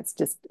it. So it's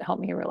just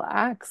helped me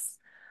relax.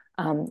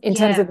 In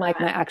terms yeah, of like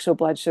right. my actual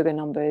blood sugar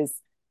numbers,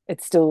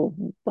 it's still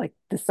like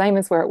the same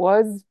as where it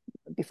was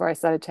before I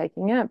started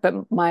taking it,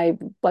 but my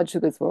blood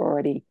sugars were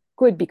already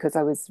good because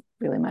I was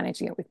really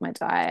managing it with my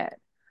diet.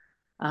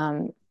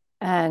 Um,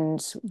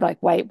 and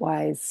like weight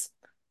wise,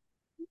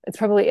 it's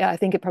probably, I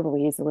think it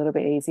probably is a little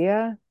bit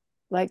easier,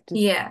 like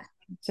just Yeah,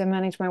 to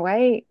manage my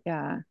weight.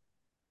 Yeah.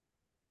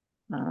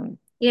 Um,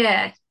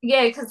 yeah,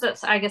 yeah. Because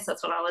that's, I guess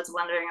that's what I was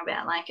wondering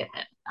about. Like,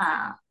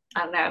 I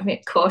don't know, I'm a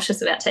bit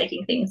cautious about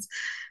taking things,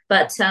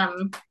 but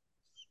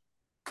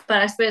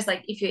But I suppose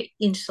like if you're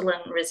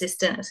insulin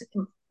resistant,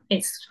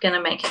 it's going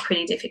to make it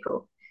pretty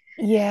difficult.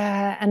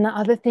 Yeah, and the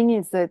other thing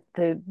is that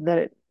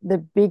the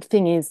big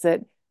thing is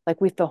that like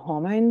with the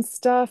hormone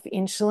stuff,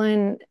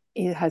 insulin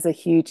it has a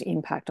huge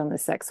impact on the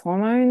sex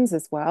hormones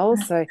as well.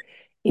 So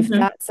if Mm-hmm.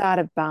 that's out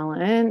of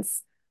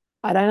balance,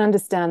 I don't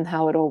understand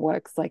how it all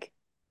works. Like,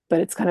 but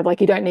it's kind of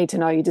like you don't need to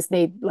know. You just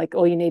need like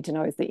all you need to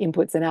know is the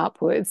inputs and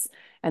outputs.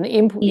 And the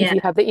input, if Yeah,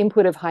 you have the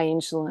input of high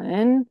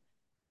insulin,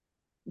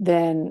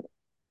 then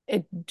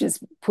it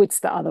just puts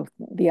the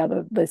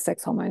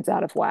sex hormones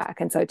out of whack,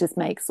 and so it just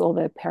makes all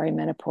the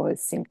perimenopause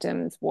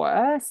symptoms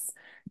worse.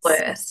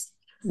 worse.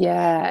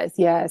 Yeah,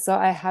 yeah. So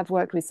I have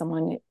worked with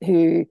someone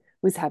who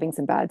was having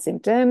some bad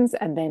symptoms,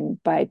 and then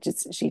by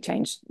just she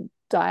changed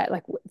diet,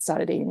 like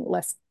started eating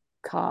less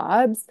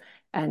carbs,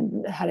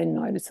 and had a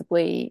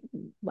noticeably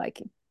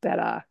like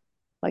better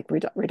like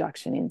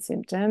reduction in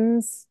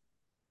symptoms.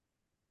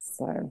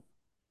 So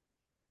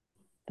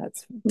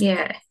that's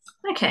Yeah.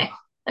 Okay.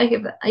 I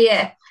give that.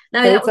 Yeah.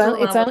 No, but that was all I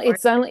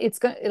was worried. it's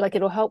going like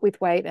it'll help with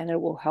weight and it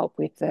will help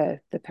with the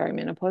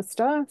perimenopause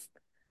stuff.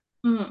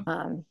 Mm.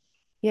 Um,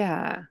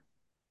 yeah.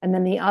 And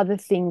then the other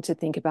thing to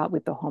think about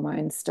with the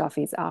hormone stuff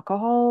is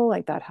alcohol.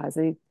 Like that has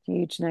a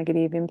huge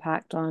negative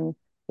impact on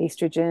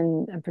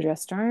estrogen and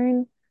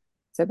progesterone.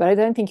 So, but I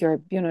don't think you're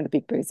not a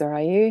big boozer,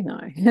 are you? No.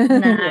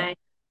 Yeah.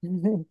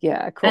 No,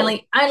 Yeah, cool.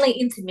 only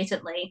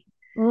intermittently,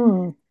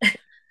 Mm, but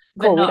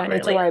cool. We not don't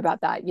need to really. worry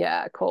about that.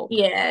 Yeah, cool.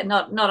 Yeah,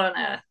 not on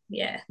a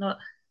yeah, not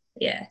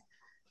yeah.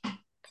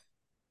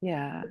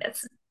 Yeah.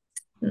 That's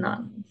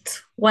not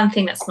one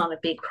thing that's not a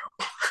big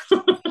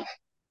problem.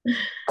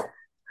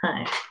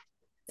 Hi.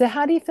 So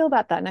how do you feel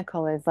about that,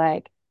 Nicole? Is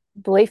like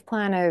belief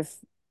plan of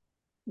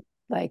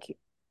like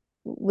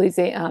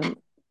losing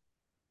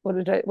what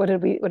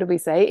did we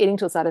say? Eating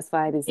till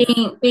satisfied is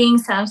Being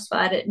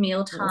satisfied at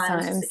meal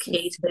times is the times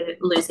key is to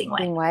losing weight.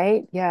 losing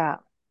weight. Yeah.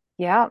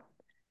 Yeah.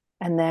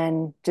 And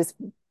then just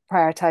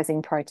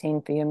prioritizing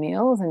protein for your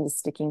meals and just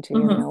sticking to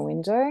your Hmm. meal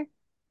window.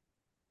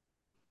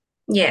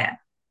 Yeah,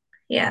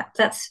 yeah,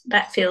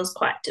 that feels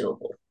quite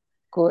doable.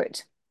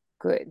 Good.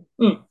 Good.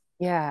 Mm.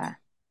 Yeah.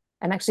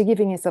 And actually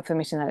giving yourself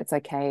permission that it's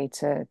okay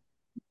to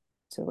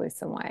lose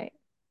some weight.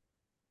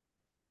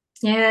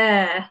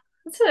 Yeah,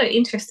 that's so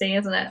interesting,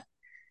 isn't it?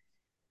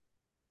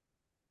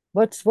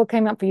 What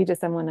came up for you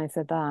just then when I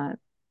said that?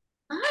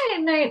 I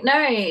don't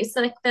know. It's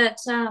like that.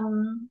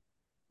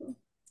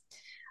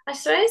 I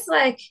suppose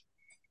like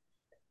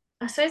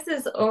I suppose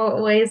there's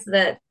always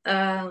that.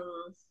 I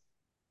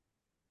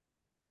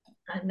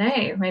don't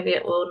know. Maybe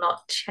it will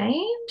not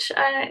change.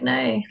 I don't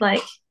know.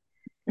 Like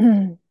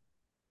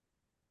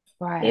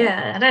Right.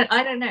 yeah,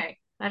 I don't know.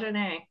 I don't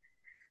know.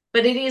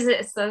 But it is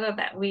it's sort of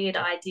that weird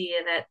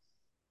idea that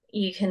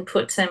you can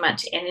put so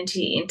much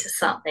energy into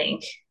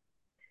something,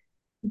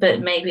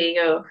 but maybe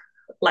you're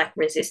like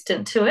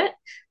resistant to it.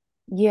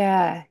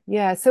 Yeah.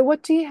 Yeah. So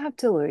what do you have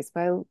to lose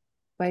by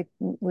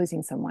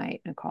losing some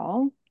weight,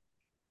 Nicole?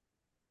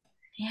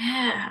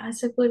 Yeah,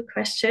 that's a good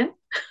question.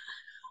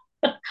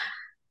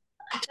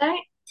 I don't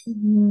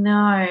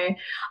know.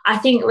 I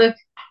think look,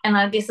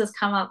 and this has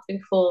come up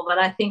before, but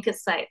I think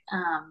it's like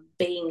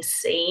being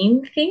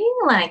seen thing.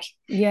 Like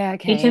Yeah,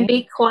 okay. you can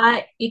be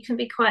quite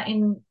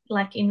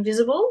like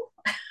invisible,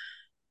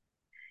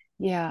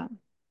 Yeah.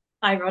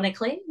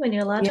 ironically, when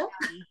you're Yeah. larger.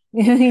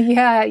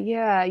 Yeah,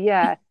 yeah,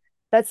 yeah.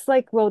 That's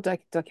like well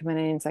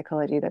documented in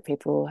psychology that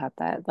people have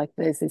that. Like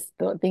there's this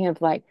thing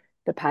of like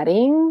the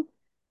padding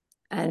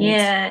and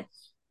Yeah.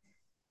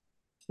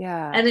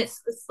 yeah. And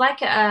it's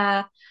like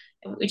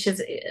which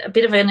is a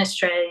bit of an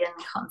Australian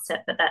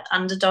concept, but that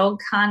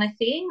underdog kind of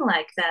thing,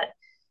 like that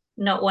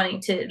not wanting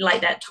to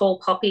like that tall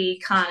poppy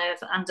kind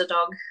of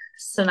underdog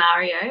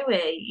scenario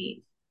where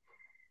you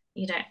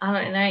don't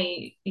I don't know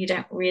you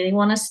don't really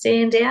want to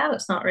stand out.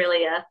 It's not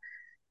really a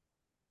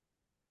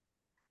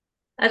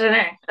I don't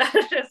know.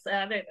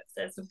 I know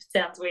that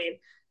sounds weird.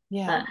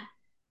 Yeah.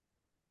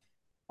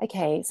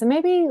 Okay. So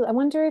maybe I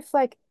wonder if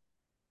like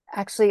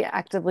actually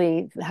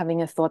actively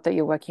having a thought that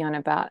you're working on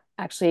about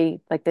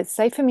actually like it's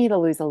safe for me to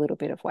lose a little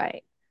bit of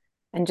weight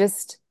and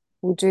just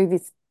we'll do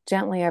this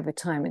gently over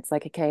time. It's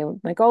like, okay,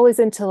 my goal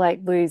isn't to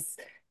like lose,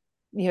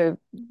 you know,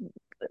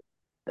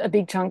 a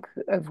big chunk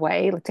of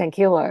weight, like 10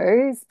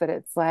 kilos, but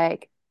it's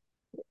like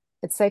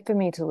it's safe for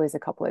me to lose a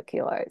couple of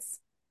kilos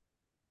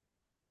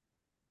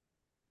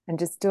and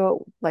just do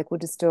it like we'll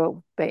just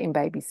do it in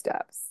baby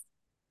steps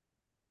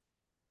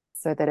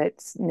so that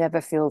it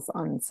never feels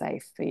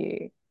unsafe for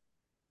you.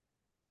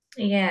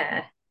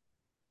 Yeah,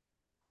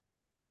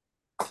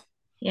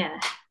 yeah.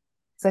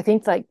 So I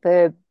think like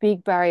the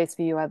big barriers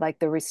for you are like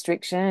the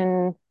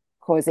restriction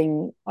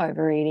causing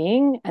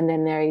overeating. And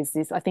then there is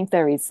this, I think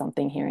there is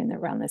something here in the,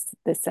 around this,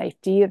 the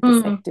safety of the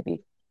Mm,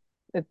 safety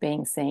of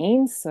being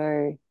seen.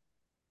 So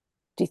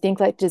do you think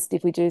like just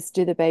if we just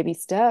do the baby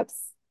steps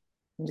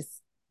and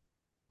just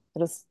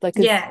it'll like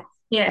cause yeah,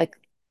 yeah, like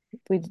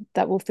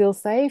that will feel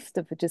safe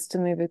just to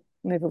move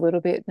a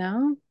little bit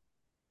now?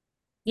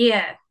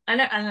 yeah.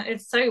 I know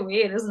it's so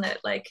weird, isn't it?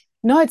 Like,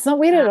 No, it's not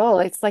weird at uh, all.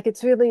 It's like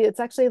it's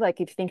actually like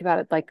if you think about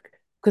it, like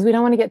because we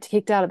don't want to get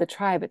kicked out of the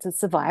tribe, it's a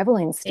survival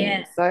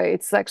yeah. instinct. So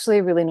it's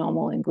actually really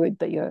normal and good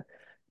that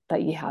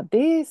you have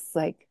this.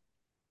 Like,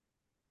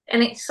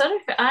 And it's sort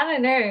of, I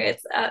don't know,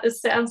 it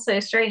sounds so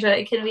strange, but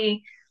it can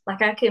be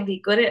like I can be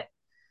good at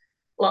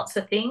lots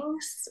of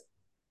things,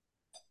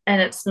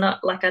 and it's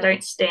not like I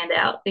don't stand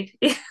out.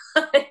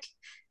 Like,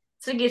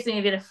 so it gives me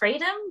a bit of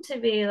freedom to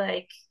be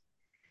like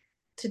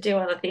to do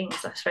other things.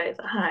 I suppose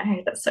I don't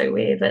know, that's so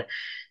weird, but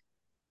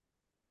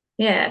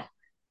yeah,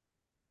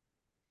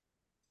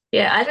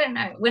 yeah. I don't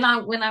know. When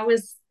I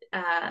was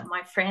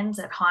my friends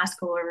at high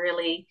school were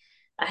really.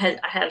 I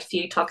had a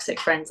few toxic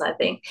friends, I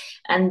think,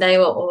 and they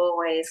were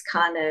always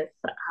kind of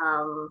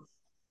um,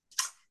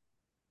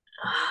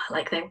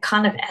 like they were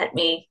kind of at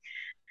me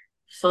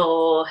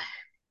for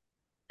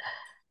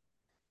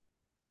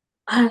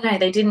I don't know.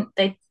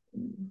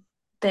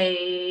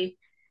 They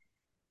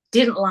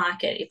didn't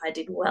like it if I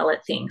did well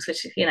at things,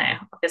 which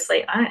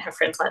obviously I don't have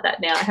friends like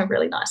that now. I have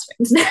really nice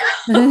friends now.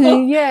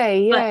 yay,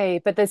 but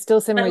yay. But there's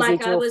still some but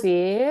like I residual was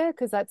fear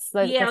because that's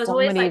like yeah, the I was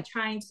always formative. like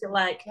trying to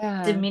like Yeah,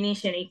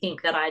 diminish anything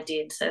that I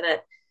did so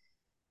that,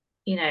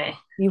 you know,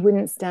 you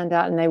wouldn't stand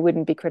out and they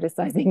wouldn't be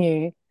criticizing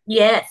you.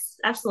 yes,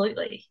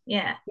 absolutely.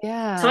 Yeah.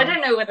 So I Yeah,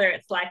 don't know whether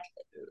it's like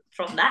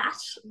from that,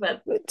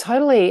 but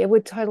totally. It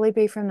would totally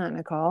be from that,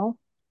 Nicole.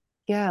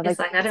 Yeah, like it's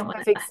like that makes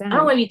perfect I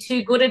don't sense. want to be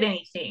too good at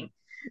anything.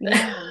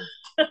 Yeah.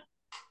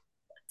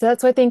 So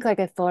that's why I think like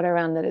I thought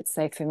around that it's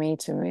safe for me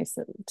to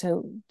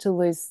to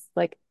lose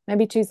like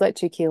maybe choose like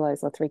 2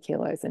 kilos or 3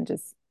 kilos and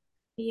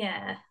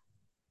Yeah.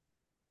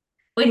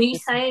 When you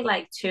just say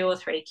like 2 or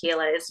 3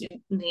 kilos,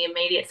 the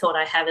immediate thought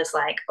I have is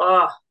like,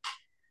 oh,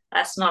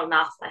 that's not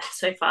enough. I have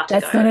so far to that's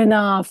go. not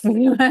enough.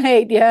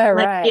 Right. Yeah,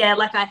 Like, right. yeah,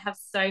 like I have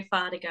so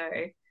far to go.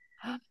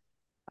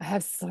 I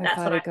have so That's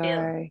far what to I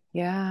feel. go.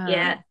 Yeah.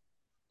 Yeah.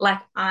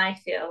 Like I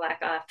feel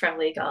like I've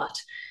probably got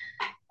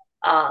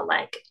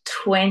like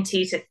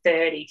 20 to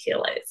 30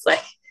 kilos.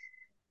 Like,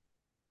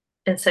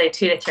 and so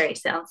 2 to 3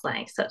 sounds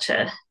like such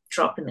a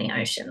drop in the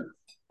ocean.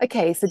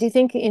 Okay, so do you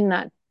think in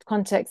that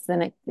context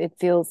then it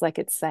feels like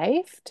it's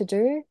safe to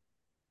do?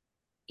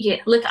 Yeah,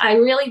 look, I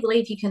really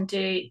believe you can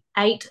do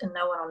 8 and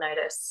no one will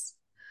notice.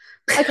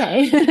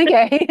 Okay,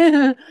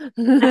 okay.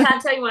 I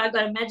can't tell you why I've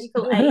got a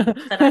magical 8,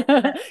 but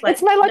that's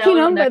It's like my no lucky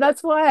one will number, notice.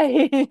 that's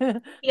why.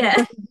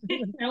 Yeah,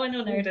 no one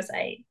will notice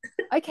 8.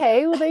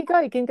 Okay, well there you go.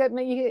 You can go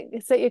you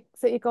can set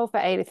your goal for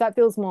 8. If that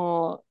feels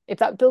more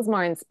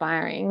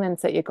inspiring, then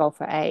set your goal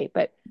for 8.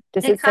 But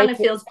does It it say kind of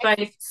feels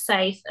both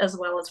safe as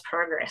well as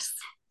progress.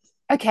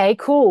 okay,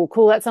 cool,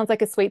 cool. That sounds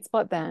like a sweet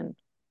spot then.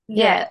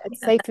 Yeah, Yeah,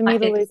 it's that safe for me might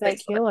to be the lose sweet eight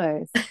spot.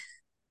 kilos.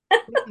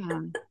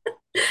 Yeah.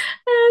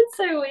 It's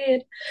so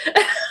weird.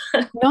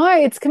 No,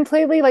 it's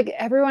completely like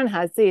everyone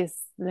has this,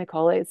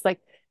 Nicole. It's like,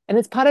 and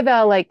it's part of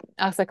our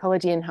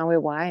psychology and how we're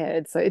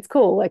wired. So it's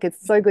cool. Like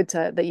it's so good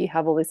to that you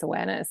have all this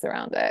awareness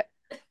around it.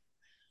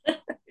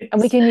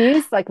 And we can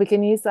use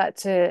that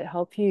to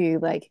help you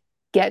like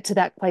get to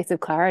that place of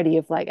clarity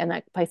of like and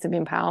that place of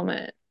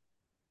empowerment.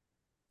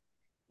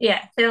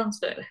 Yeah, sounds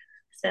good.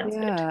 Sounds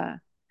good. Yeah.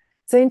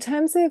 So in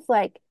terms of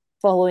like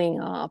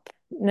following up,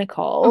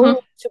 Mhm.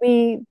 Nicole, should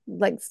we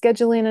like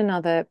schedule in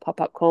another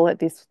pop-up call at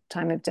this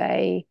time of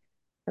day?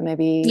 Or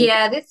maybe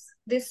Yeah,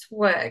 this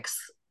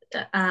works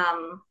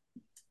um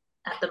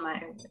at the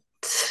moment.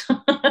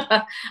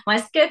 My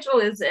schedule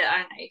is I don't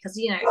know because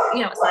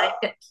it's like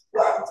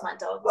it's my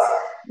dog's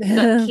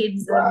got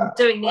kids and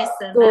doing this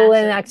and school that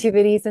and and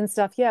activities and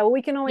stuff. Yeah, well,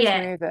 we can always yeah,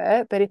 move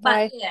it. But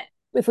but yeah,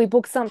 if we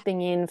book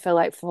something in for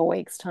like 4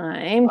 weeks'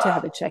 time to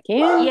have a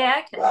check-in,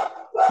 yeah, okay.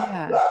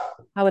 yeah,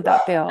 how would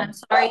that I'm feel?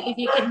 sorry if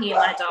you can hear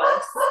my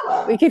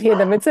dogs. We could hear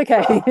them. It's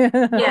okay.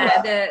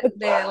 Yeah,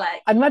 they're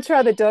like I'd much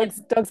rather they're,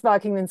 dogs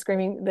barking than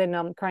screaming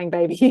than crying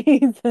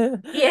babies.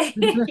 yeah,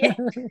 yeah,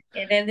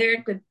 yeah.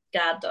 They're good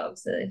guard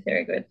dogs. So they're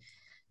very good.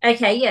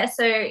 Okay, yeah,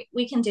 so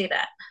we can do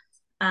that.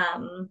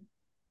 Um,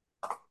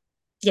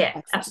 yeah,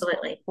 Excellent.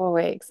 absolutely. 4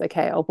 weeks.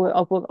 Okay, I'll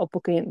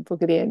book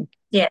it in.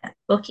 Yeah,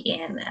 book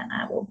in and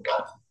I will.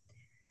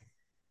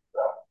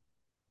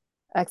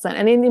 Excellent.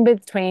 And in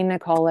between,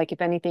 Nicole, like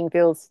if anything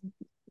feels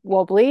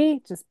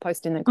wobbly, just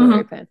post in the Mhm.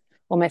 group and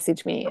or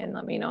message me and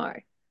let me know.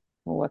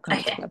 We'll work on it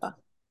Okay. together.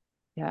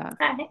 Yeah.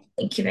 All right.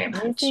 Thank you very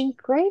much. Amazing.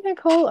 Great,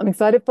 Nicole. I'm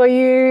excited for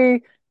you.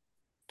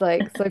 It's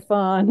like so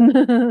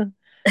fun.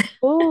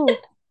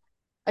 Cool.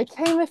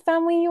 Okay, my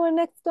family, you are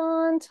next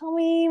on. Tell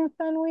me, my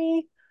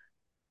family.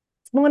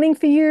 It's morning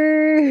for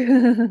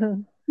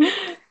you.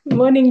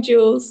 Morning,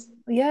 Jules.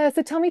 Yeah,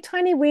 so tell me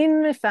tiny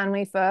win, my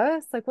family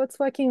first. Like what's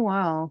working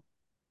well?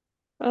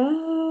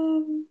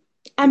 Um,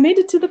 I made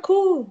it to the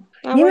call.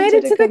 I You made wanted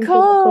it to to the come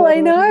to the call. call.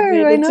 I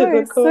made I it to know.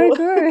 the It's so call.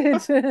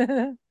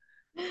 good.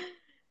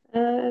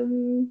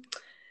 Um,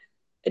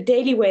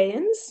 Daily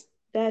weigh-ins.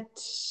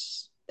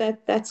 That's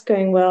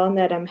going well, and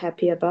that I'm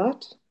happy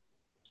about.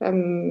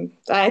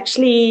 I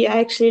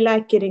actually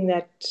like getting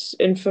that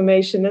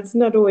information. It's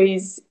not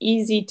always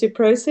easy to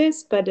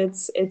process, but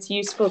it's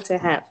useful to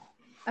have.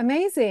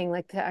 amazing.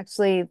 Like to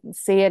actually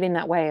see it in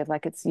that way of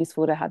like it's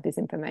useful to have this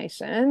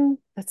information.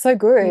 That's so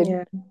good.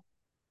 Yeah.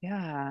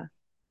 Yeah.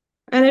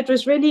 And it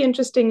was really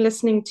interesting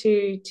listening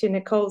to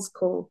Nicole's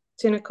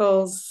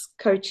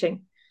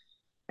coaching.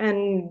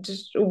 And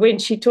when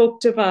she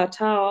talked about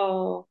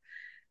how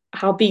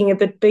being a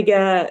bit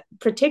bigger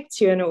protects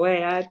you in a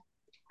way,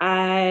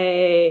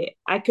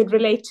 I could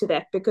relate to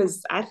that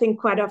because I think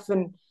quite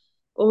often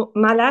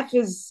my life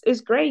is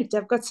great.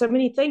 I've got so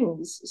many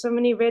things, so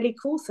many really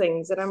cool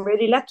things, and I'm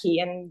really lucky.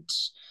 And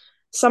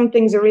some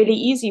things are really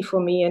easy for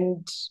me,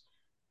 and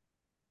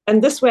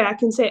this way I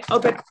can say, oh,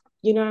 but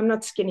I'm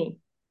not skinny.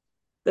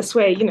 This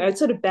way, it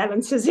sort of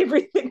balances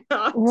everything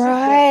out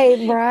Right,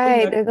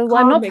 in right. a Well,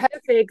 I'm not karmic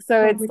perfect,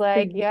 so it's karmic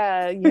like, thing.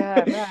 yeah,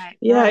 yeah, right,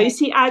 Yeah, you right.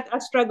 see, I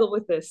struggle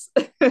with this.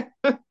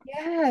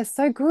 Yeah,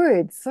 so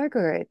good, so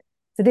good.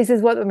 So this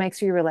is what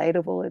makes you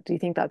relatable. Do you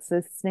think that's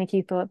the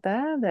sneaky thought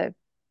there that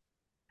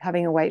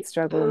having a weight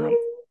struggle Um,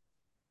 makes?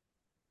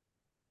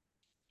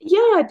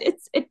 yeah,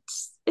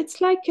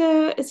 it's like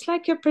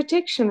a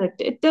protection.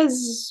 It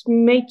does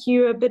make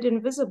you a bit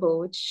invisible,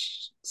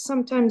 which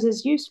sometimes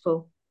is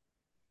useful.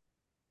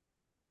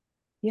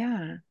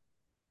 Yeah.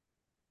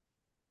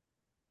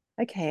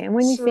 Okay. And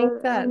when you think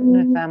So that in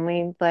a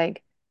family,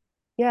 like,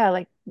 yeah,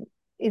 like,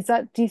 is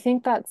that, do you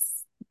think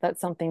that's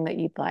something that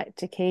you'd like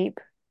to keep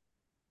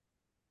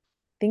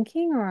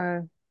thinking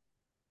or?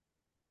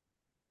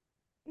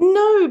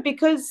 no,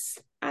 because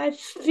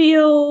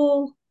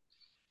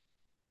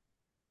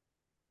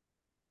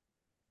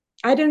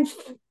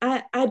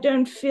I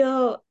don't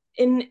feel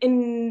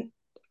in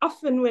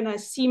often when I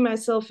see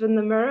myself in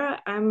the mirror,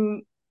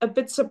 I'm a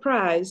bit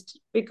surprised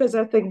because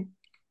I think,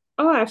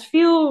 oh, I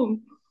feel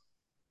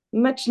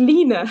much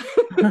leaner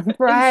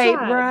Right,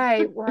 inside.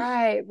 right,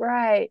 right,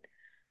 right,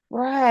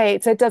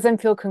 right. So it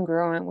doesn't feel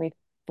congruent with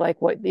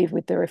like what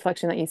with the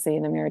reflection that you see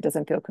in the mirror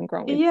doesn't feel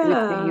congruent with who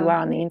you Yeah. are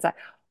on the inside.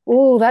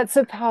 Oh, that's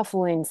a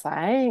powerful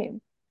insight.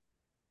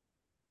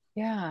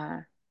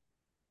 Yeah.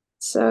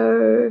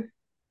 So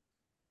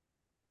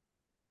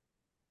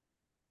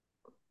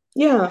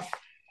yeah.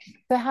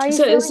 So how are you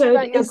So feeling so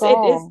it about your is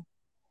it is goal?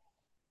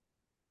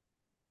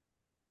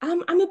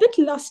 I'm a bit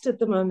lost at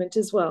the moment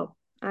as well.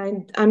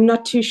 I'm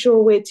not too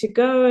sure where to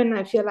go, and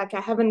I feel like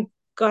I haven't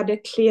got a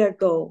clear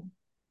goal.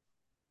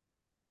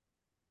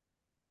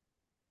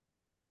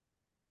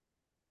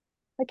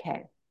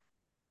 Okay.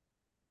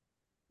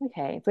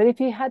 Okay. But if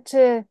you had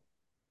to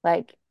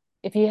like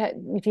if you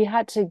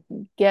had to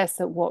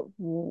guess at what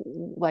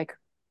like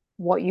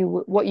what you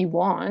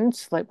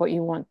want, like what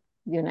you want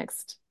your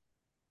next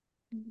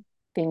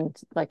thing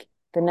like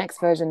the next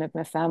version of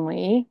my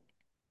family,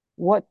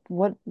 what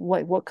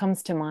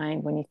comes to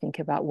mind when you think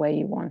about where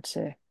you want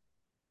to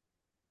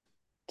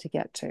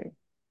get to?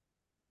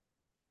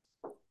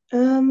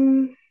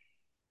 Um,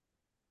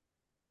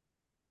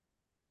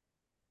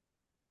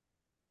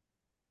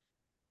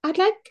 I'd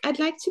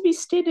like to be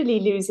steadily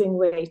losing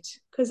weight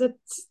because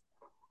it's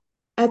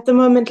at the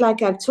moment,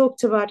 like I've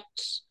talked about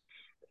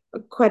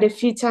quite a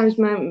few times,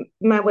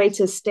 my weight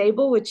is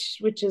stable, which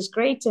is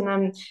great,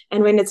 and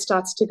when it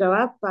starts to go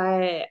up,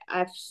 I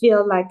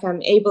feel like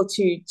I'm able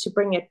to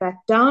bring it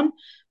back down,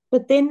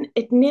 but then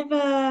it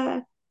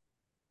never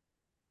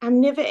I'm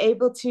never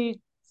able to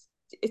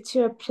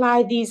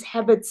apply these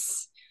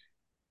habits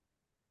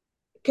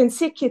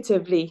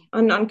consecutively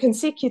on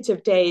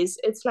consecutive days.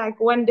 It's like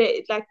one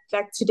day, like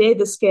today,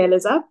 the scale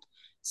is up,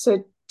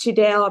 so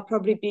today I'll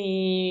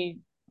probably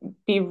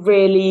be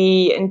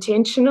really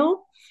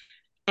intentional,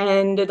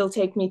 and it'll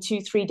take me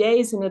 2 3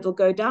 days, and it'll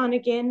go down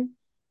again,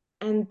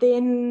 and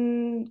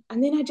then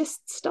I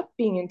just stop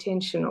being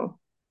intentional,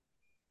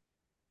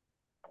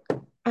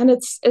 and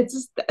it's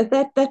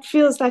that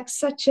feels like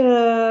such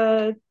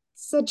a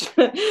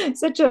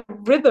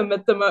rhythm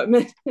at the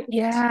moment.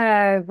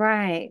 Yeah,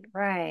 right,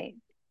 right,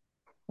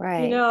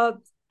 you right. know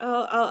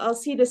I'll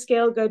see the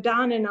scale go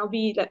down, and I'll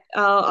be like,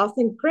 I'll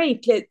think,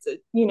 great,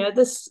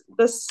 let's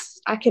this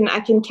I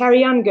can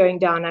carry on going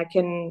down, I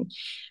can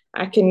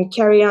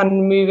carry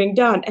on moving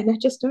down, and I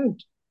just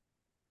don't.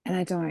 And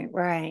I don't,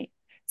 right.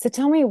 So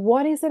tell me,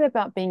 what is it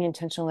about being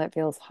intentional that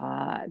feels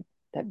hard,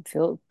 that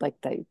feel like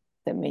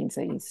that means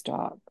that you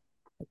stop?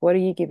 Like, what are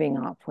you giving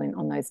up when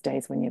on those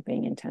days when you're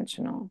being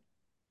intentional?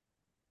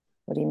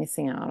 What are you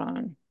missing out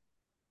on?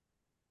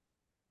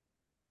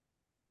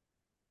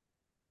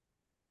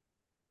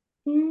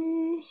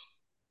 mm,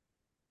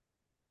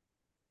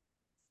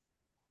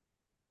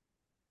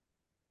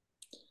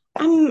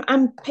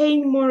 I'm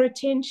paying more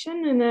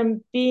attention,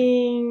 and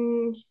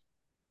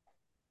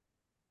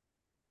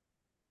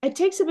it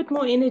takes a bit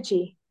more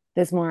energy.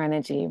 There's more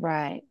energy,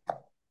 right?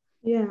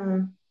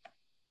 Yeah,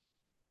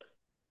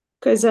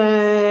 because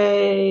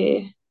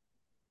I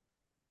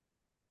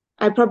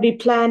probably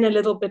plan a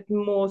little bit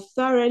more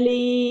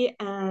thoroughly,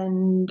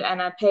 and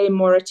I pay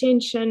more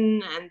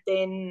attention, and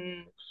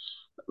then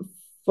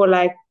for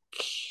like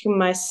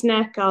my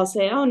snack, I'll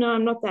say, oh no,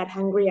 I'm not that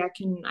hungry, I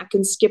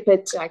can skip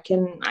it, I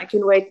can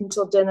wait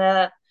until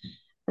dinner,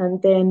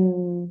 and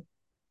then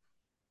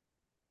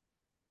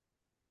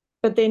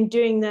but then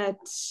doing that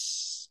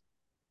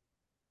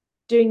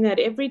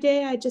every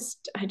day, I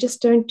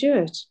just don't do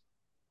it.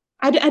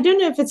 I don't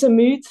know if it's a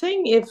mood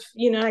thing. If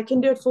I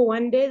can do it for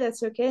one day,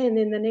 that's okay, and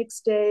then the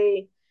next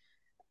day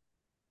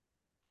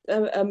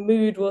a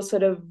mood will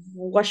sort of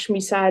wash me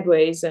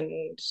sideways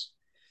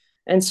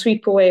and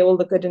sweep away all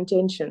the good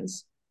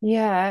intentions.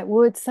 Yeah,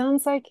 well, it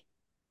sounds like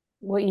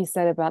what you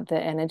said about the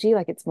energy,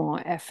 like it's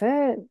more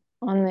effort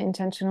on the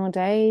intentional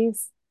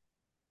days.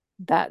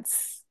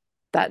 That's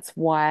that's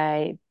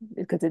why,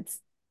 because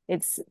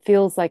it's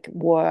feels like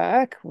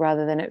work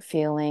rather than it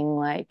feeling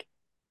like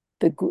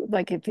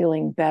like it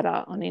feeling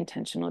better on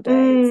intentional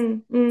days.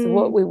 Mm, So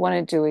what mm, we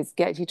want to do is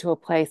get you to a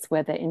place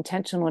where the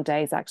intentional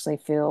days actually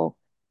feel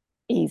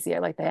easier,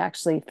 like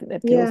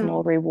it feels yeah.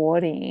 more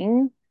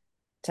rewarding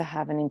to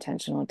have an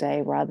intentional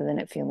day rather than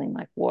it feeling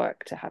like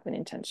work to have an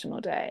intentional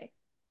day.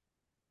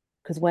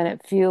 Because when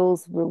it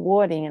feels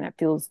rewarding and it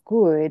feels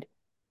good,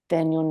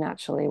 then you'll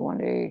naturally want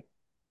to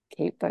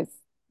keep those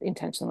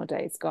intentional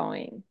days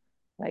going.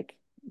 Like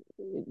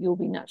you'll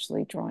be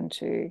naturally drawn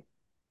to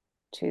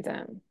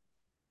them.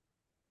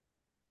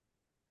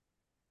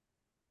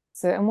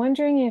 So I'm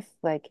wondering if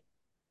like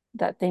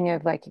that thing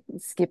of like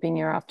skipping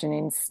your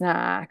afternoon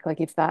snack, like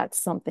if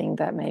that's something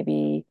that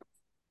maybe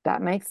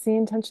that makes the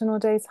intentional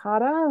days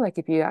harder, like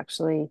if you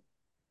actually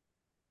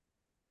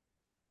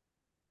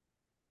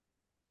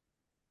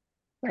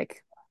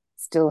like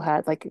still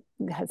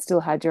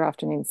had your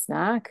afternoon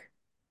snack,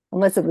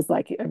 unless it was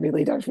like I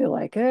really don't feel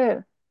like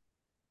it.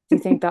 Do you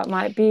think that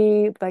might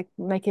be like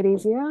make it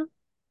easier?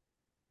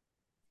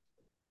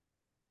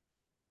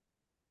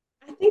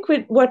 I think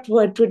what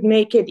would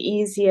make it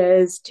easier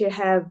is to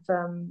have,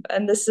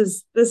 and this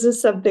is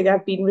something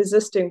I've been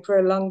resisting for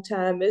a long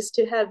time, is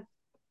to have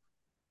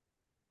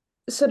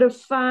sort of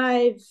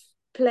 5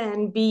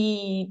 plan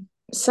B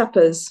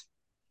suppers.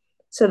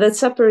 So that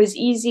supper is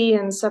easy,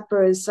 and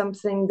supper is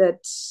something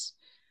that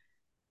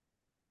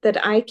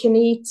I can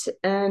eat,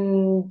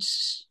 and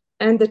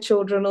the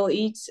children will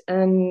eat,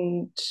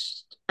 and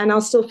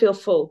I'll still feel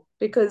full,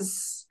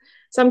 because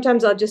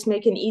sometimes I'll just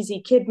make an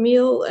easy kid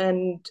meal,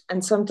 and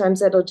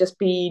sometimes that'll just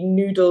be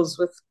noodles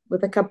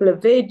with a couple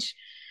of veg,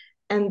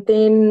 and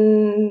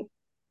then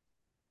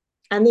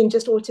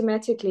just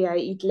automatically I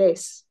eat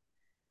less,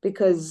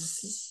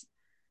 because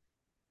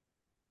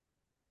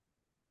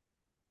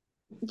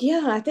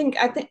yeah, I think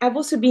I've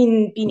also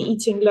been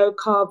eating low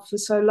carb for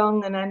so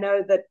long, and I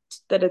know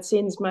that it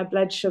sends my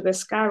blood sugar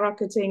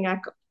skyrocketing.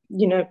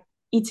 You know,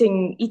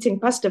 eating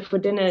pasta for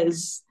dinner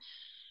is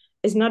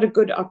not a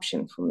good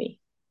option for me.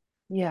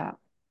 Yeah,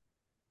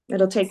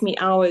 It'll take me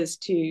hours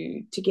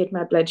to get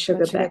my blood sugar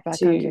blood sugar back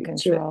back under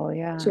control. to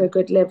Yeah. a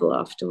good level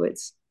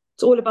afterwards.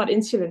 It's all about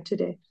insulin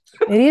today.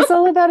 It is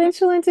all about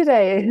insulin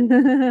today.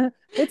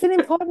 It's an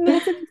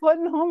important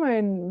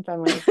hormone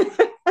family.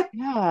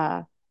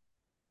 Yeah.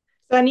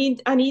 So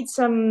I need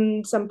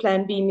some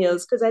plan B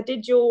meals, because I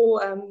did your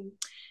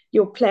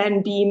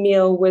plan B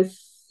meal with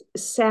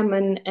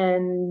salmon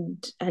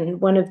and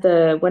one of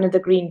the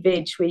green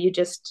veg, where you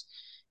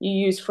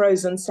use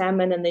frozen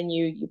salmon, and then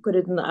you put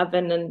it in the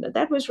oven, and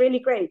that was really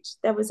great.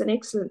 That was an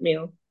excellent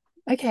meal.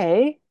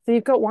 Okay. So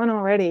you've got one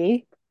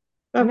already.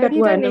 I've Maybe got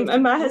you don't one, need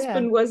and to, my yeah.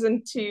 husband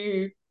wasn't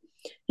too.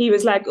 He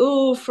was like,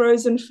 "Oh,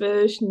 frozen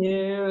fish,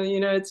 no,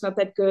 it's not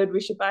that good.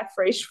 We should buy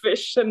fresh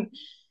fish." And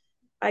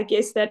I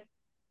guess that,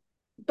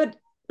 but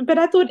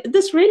I thought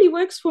this really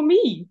works for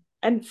me.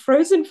 And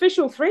frozen fish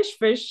or fresh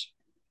fish,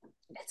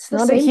 it's the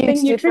Not a same huge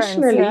thing difference.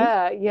 nutritionally.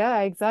 Yeah. Yeah,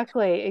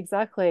 exactly.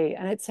 Exactly.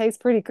 And it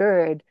tastes pretty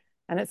good.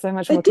 And it's so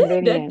much more It did.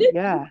 It convenient. did.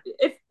 Yeah.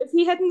 If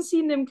he hadn't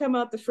seen them come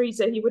out the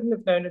freezer, he wouldn't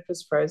have known it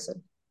was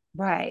frozen.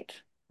 Right.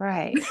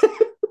 Right.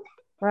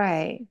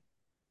 Right.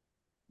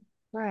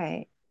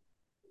 Right.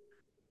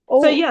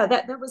 So Oh, yeah,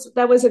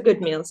 that was a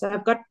good meal. So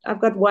I've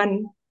got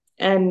one,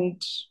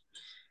 and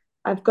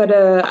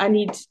I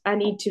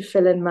need to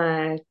fill in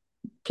my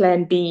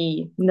plan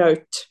B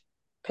note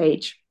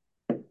page.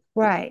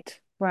 right.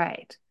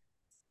 Right.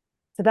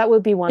 So that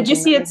would be one But you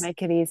thing see, that would it's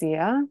make it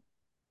easier.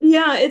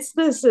 yeah, it's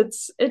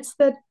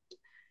that,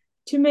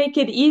 to make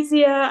it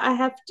easier, I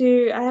have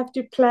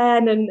to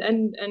plan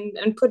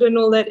and put in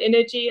all that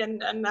energy,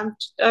 and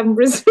I'm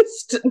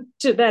resistant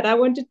to that. I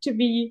want it to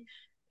be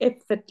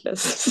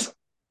effortless.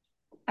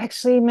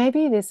 Actually,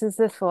 maybe this is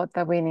the thought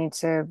that we need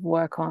to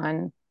work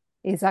on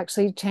is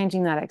actually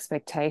changing that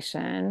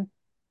expectation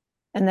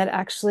and that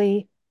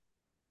actually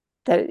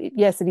that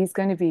yes, it is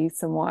going to be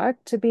some work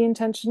to be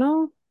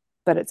intentional,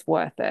 but it's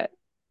worth it.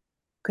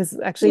 Because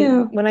actually,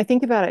 Yeah. when I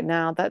think about it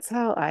now, that's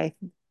how I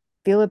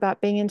feel about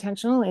being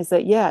intentional is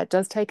that yeah, it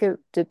does take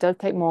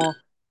more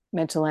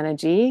mental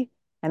energy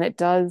and it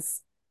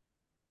does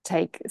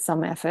take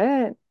some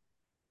effort,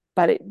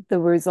 but the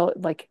result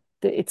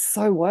it's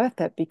so worth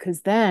it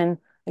because then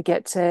I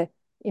get to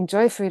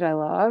enjoy food I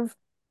love.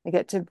 I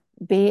get to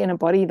be in a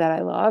body that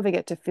I love. I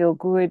get to feel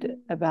good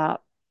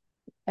about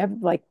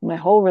like my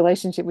whole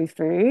relationship with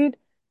food,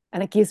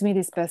 and it gives me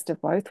this best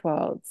of both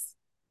worlds.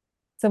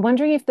 So I'm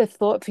wondering if the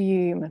thought for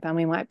you, my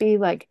family, might be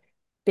like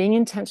being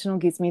intentional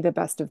gives me the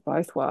best of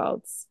both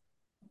worlds.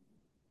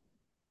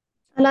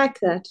 like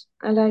that.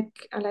 I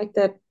like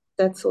that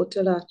thought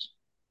a lot.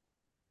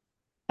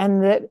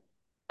 And that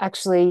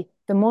actually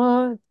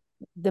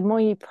the more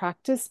you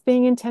practice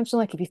being intentional,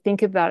 like if you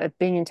think about it,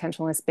 being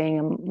intentional as being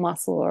a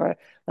muscle or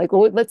like,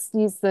 or let's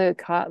use the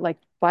car like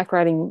bike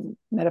riding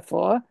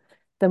metaphor.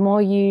 The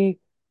more you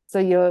so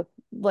you're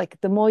like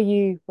the more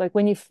you like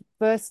when you're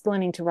first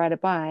learning to ride a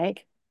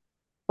bike,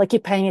 like you're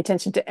paying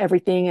attention to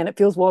everything and it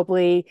feels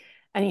wobbly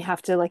and you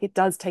have to like it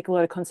does take a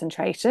lot of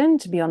concentration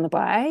to be on the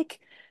bike,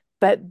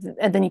 but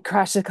and then you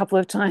crash a couple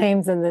of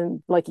times and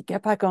then like you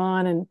get back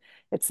on and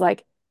it's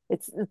like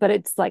it's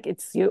like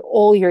it's your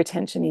all your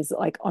attention is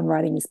like on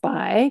riding this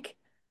bike.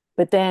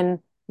 But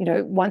then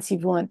once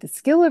you've learned the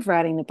skill of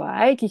riding the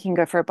bike, you can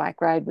go for a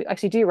bike ride.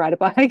 Actually, do you ride a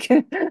bike?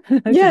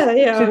 Yeah,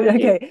 yeah, yeah.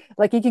 Okay,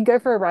 like you can go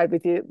for a ride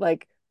with you,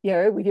 like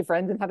with your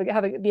friends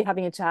and be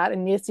having a chat.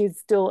 And yes,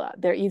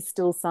 there is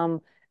still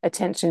some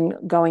attention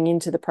going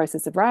into the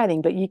process of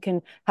writing, but you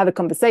can have a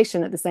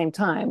conversation at the same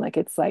time. Like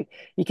it's like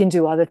you can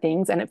do other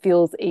things and it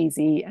feels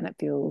easy and it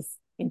feels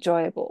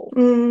enjoyable.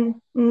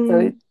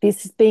 So Mm.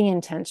 this is being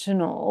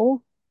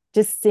intentional,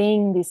 just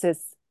seeing this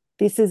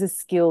is a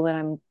skill that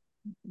I'm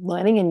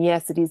learning. And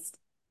yes,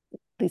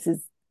 this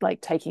is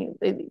like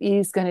it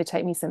is going to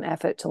take me some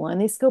effort to learn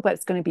this skill, but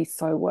it's going to be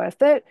so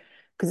worth it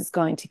because it's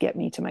going to get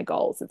me to my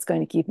goals. It's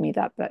going to give me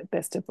that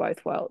best of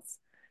both worlds.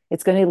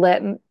 It's going to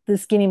let the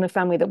skinny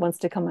family that wants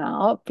to come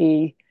out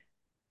be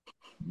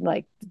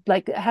like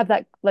have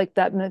that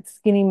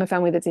skinny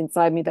family that's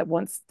inside me that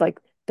wants like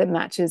that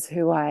matches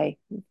who I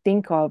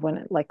think of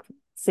when like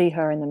see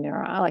her in the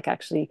mirror. Like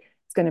actually,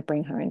 it's going to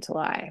bring her into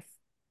life.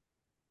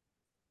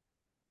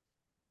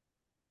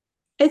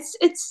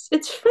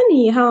 It's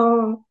funny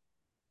how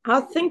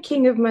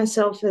thinking of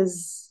myself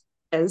as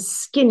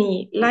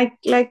skinny, like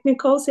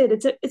Nicole said,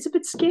 it's a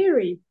bit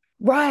scary.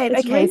 Right.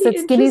 It's Okay. So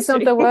really skinny's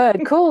not interesting. the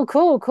word. Cool,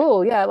 cool,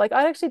 cool. Yeah. Like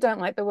I actually don't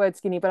like the word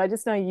skinny, but I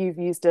just know you've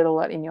used it a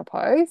lot in your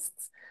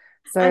posts.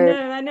 So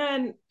I know,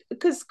 and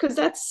because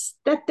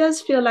that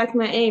does feel like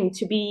my aim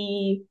to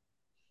be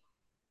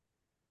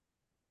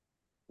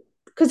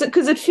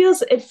because it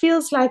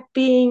feels like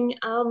being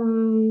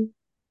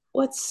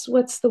what's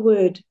the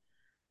word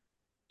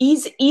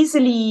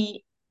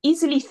easily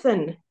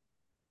thin.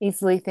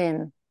 easily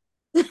thin.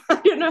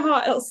 I don't know how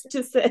else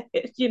to say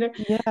it.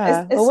 As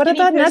Yeah. a Well, what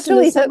skinny about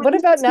person is someone what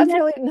who's about just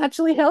not.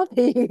 naturally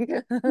healthy?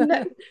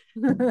 No,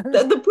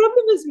 the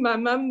problem is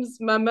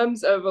my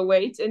mum's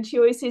overweight, and she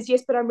always says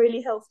yes, but I'm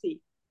really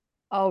healthy.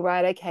 Oh,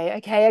 right. Okay.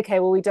 Okay. Okay.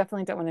 Well, we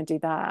definitely don't want to do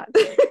that.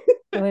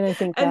 We don't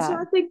think And so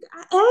that. I think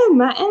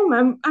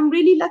I'm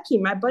really lucky.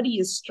 My body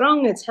is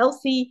strong, it's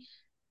healthy.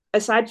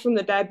 Aside from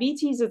the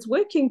diabetes, it's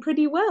working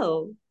pretty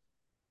well,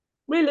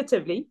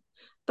 relatively.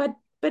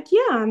 But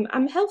yeah,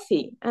 I'm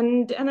healthy,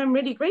 and I'm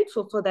really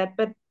grateful for that.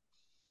 But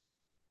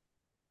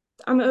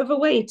I'm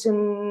overweight,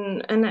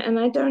 and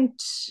I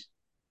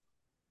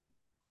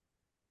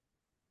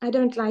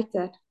don't like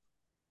that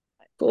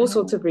for I all don't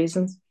sorts know. of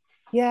reasons.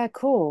 Yeah.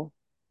 Cool.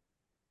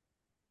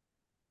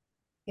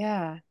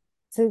 Yeah.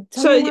 So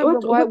tell me So more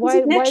about what was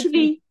it why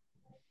naturally?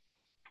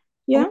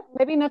 Yeah,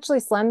 maybe naturally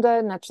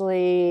slender,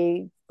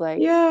 naturally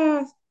like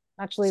yeah,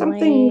 naturally something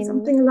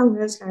lean. along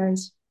those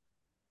lines.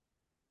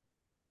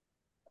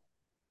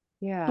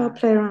 I'll Yeah.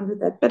 play around with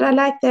that. But I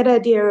like that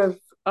idea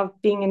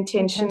of being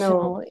intentional.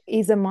 Intentional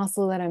is a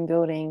muscle that I'm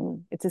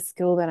building. It's a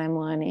skill that I'm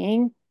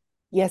learning.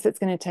 Yes, it's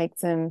going to take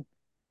some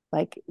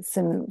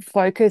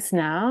focus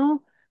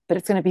now, but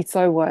it's going to be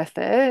so worth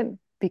it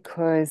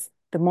because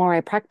the more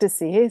I practice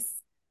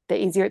this,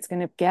 the easier it's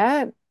going to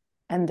get.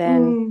 And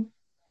then Mm,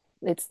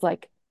 it's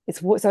like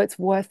so it's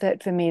worth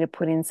it for me to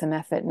put in some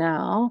effort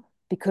now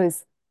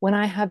because when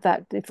I have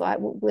that, if I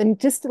and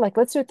just like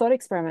let's do a thought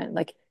experiment,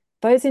 like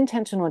those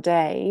intentional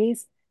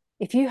days,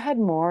 if you had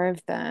more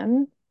of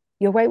them,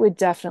 your weight would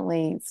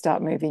definitely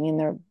start moving in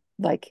the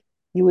like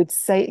you would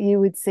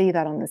see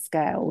that on the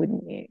scale,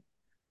 wouldn't you?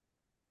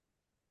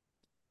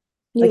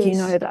 Like yes.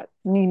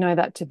 you know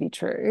that to be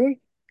true.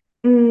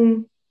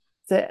 Mm,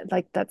 So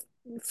like that's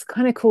it's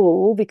kind of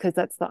cool because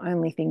that's the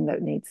only thing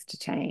that needs to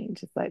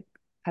change. It's like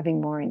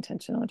having more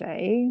intentional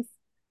days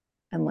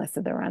and less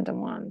of the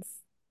random ones.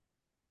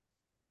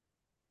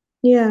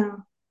 yeah.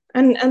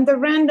 And the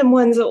random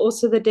ones are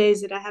also the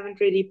days that I haven't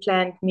really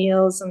planned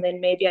meals, and then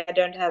maybe I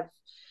don't have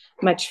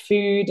much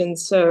food, and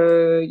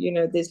so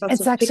there's lots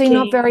It's of actually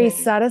not picking, very and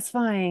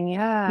satisfying.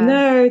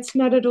 Yeah. no, it's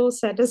not at all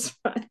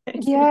satisfying.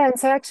 Yeah. And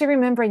so actually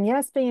remembering,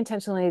 yes, being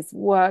intentional is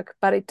work,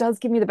 but it does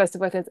give me the best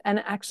of both worlds. And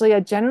actually, I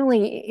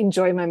generally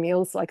enjoy my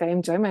meals. Like I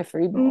enjoy my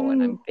food more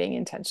when I'm Mm, being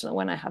intentional,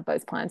 when I have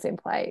those plans in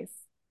place.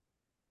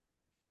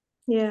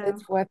 yeah,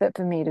 It's worth it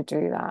for me to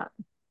do that.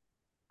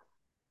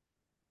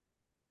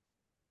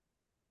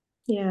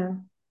 yeah.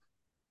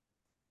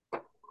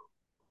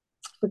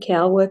 Okay,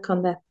 I'll work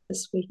on that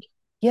this week.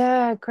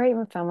 Yeah, great,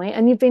 my family.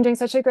 And you've been doing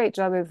such a great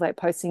job of like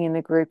posting in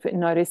the group and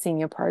noticing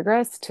your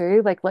progress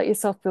too. Like let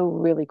yourself feel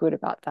really good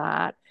about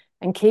that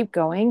and keep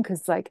going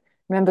because like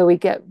remember we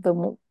get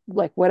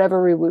like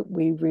whatever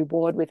we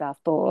reward with our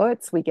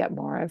thoughts, we get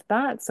more of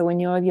that. So when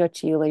you're your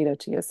cheerleader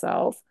to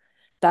yourself,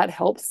 that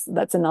helps.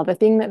 That's another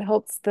thing that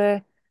helps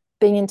the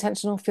being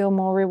intentional feel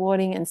more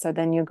rewarding. And so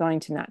then you're going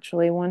to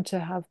naturally want to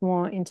have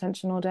more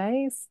intentional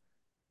days.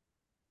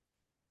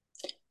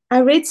 I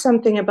read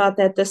something about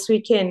that this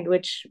weekend,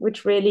 which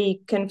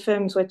really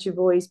confirms what you've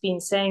always been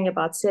saying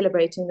about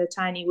celebrating the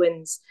tiny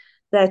wins.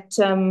 That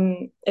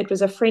it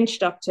was a French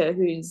doctor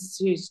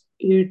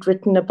who'd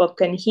written a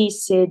book, and he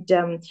said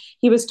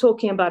he was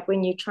talking about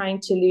when you're trying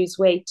to lose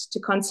weight, to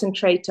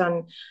concentrate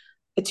on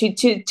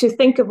to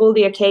think of all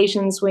the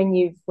occasions when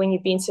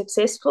you've been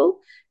successful,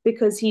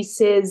 because he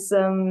says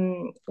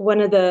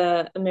one of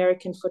the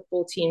American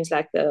football teams,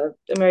 like the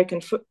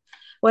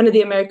one of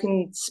the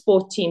American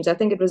sport teams, I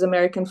think it was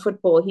American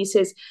football, he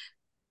says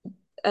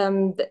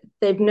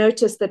they've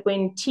noticed that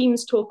when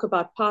teams talk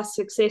about past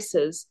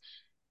successes,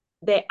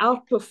 they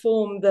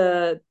outperform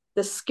the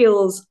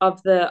skills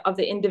of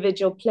the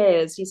individual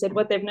players. He said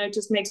what they've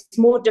noticed makes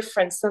more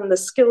difference than the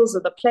skills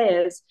of the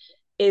players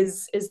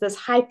is this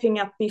hyping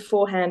up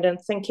beforehand and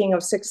thinking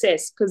of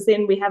success, because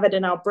then we have it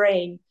in our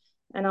brain,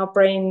 and our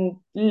brain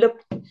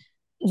look.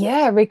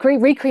 Yeah,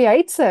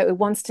 recreates it. It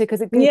wants to,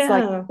 because it's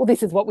like, Yeah. well,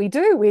 this is what we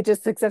do. We're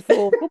just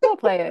successful football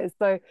players.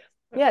 So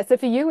yeah, so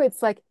for you,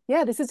 it's like,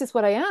 yeah, this is just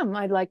what I am.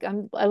 I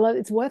love,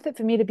 it's worth it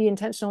for me to be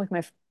intentional with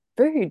my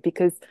food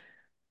because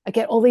I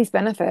get all these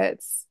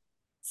benefits.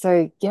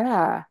 So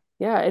yeah,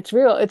 yeah, it's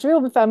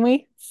real,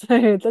 family.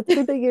 So that's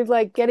good that you're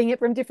like getting it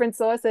from different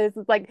sources.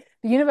 It's like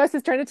the universe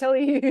is trying to tell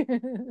you.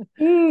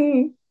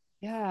 Mm, it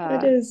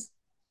Yeah. is.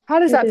 How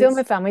does It that feel,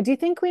 my is. family? Do you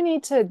think we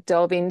need to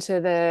delve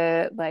into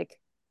the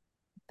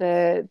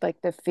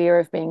fear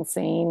of being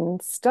seen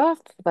stuff?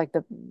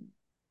 Do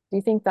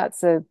you think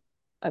that's a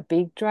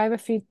big driver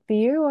for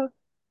you?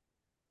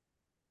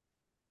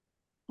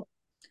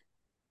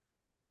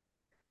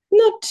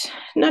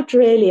 Not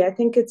really. I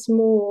think it's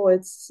more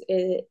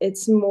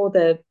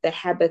the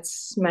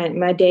habits,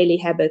 my daily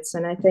habits,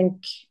 and I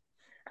think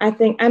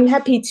I'm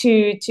happy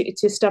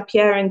to stop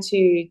here and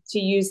to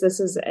use this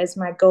as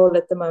my goal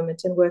at the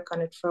moment and work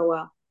on it for a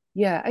while.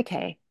 Yeah,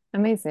 okay.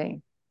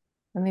 Amazing.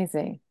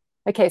 Amazing.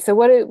 Okay, so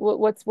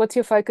what's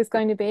your focus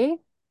going to be?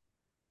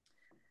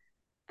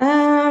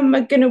 I'm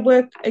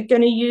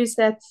gonna use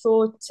that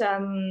thought.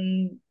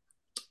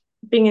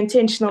 Being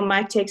intentional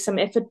might take some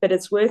effort, but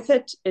it's worth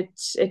it.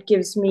 It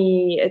gives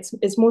me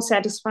it's more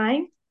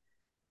satisfying,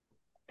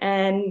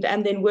 and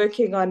then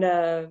working on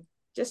a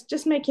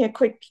just making a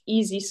quick,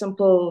 easy,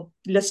 simple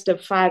list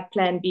of 5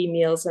 Plan B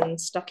meals and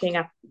stocking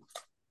up.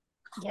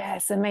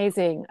 Yes,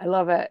 amazing. I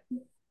love it.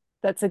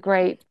 That's a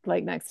great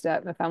like next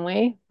step, my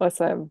family.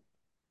 Awesome.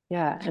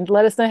 Yeah, and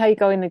let us know how you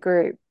go in the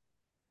group.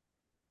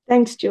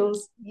 Thanks,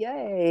 Jules.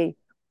 Yay.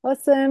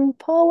 Awesome.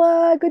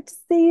 Paula, good to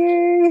see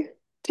you.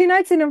 2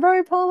 nights in a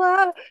row,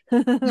 Paula.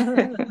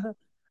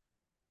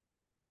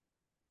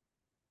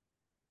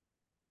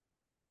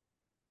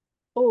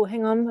 Oh,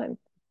 hang on.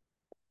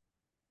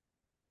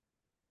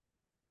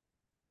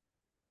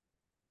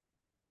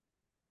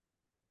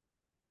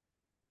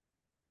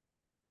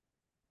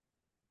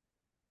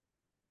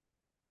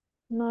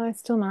 No,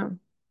 still not.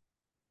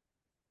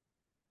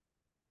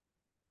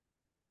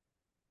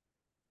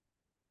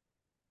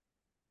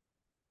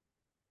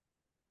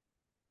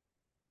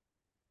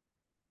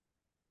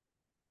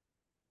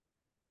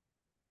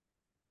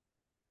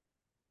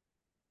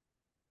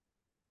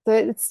 So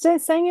it's still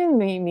saying you're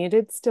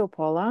muted still,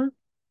 Paula.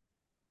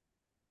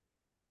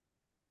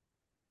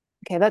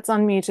 Okay, that's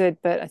unmuted,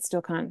 but I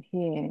still can't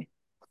hear.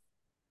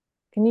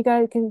 Can you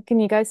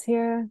guys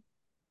hear?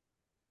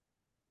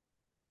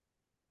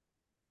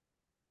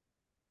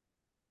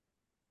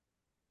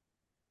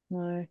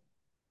 No.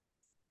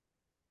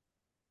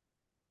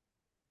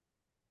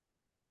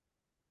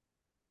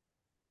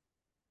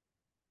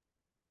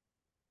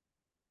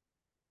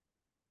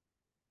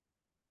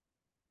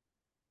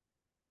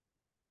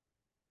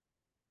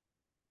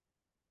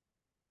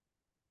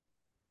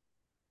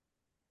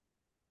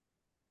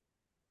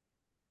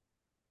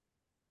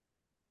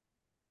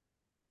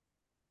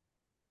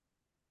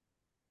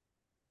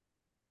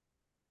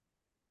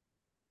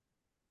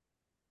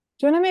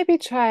 Do you want to maybe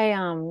try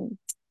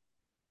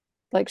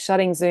like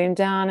shutting Zoom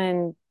down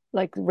and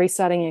like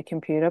restarting your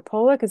computer,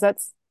 Paula? Because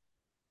that's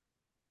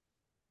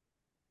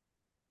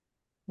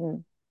hmm.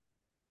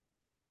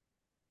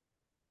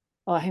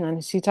 Oh, hang on.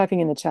 Is she typing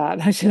in the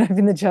chat? I should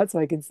open the chat so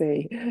I can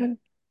see.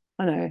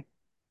 I know.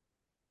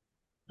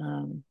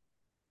 Um,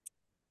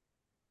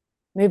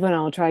 Move on,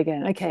 I'll try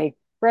again. Okay,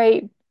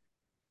 great.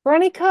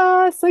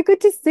 Veronica, so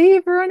good to see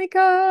you,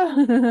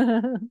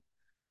 Veronica.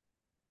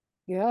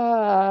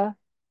 Yeah,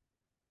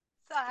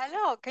 So,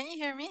 hello, can you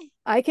hear me?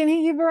 I can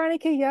hear you,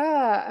 Veronica.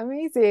 Yeah,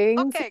 amazing.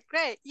 Okay,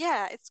 great.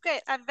 Yeah, it's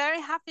great. I'm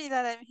very happy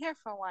that I'm here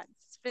for once.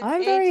 It's been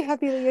I'm very ages.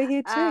 happy that you're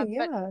here too.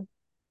 But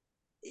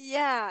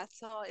Yeah, yeah,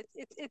 so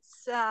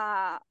it's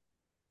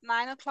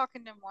 9 o'clock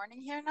in the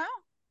morning here now.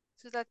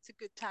 So that's a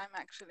good time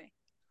actually.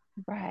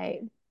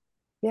 right.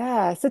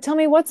 Yeah. So tell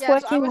me what's Yeah,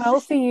 so I working was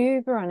well for listening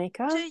you,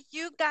 Veronica? to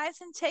you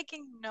guys and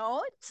taking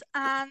notes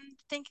and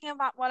thinking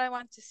about what I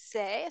want to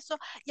say. So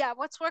yeah,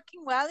 what's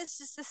working well is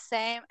just the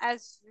same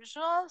as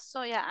usual.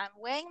 So yeah, I'm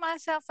weighing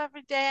myself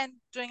every day and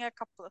doing a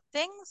couple of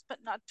things, but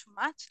not too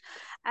much.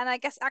 And I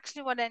guess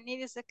actually what I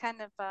need is a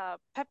kind of a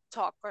pep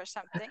talk or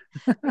something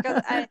because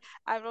I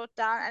wrote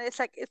down and it's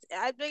like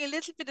I'm doing a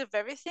little bit of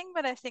everything,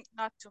 but I think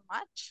not too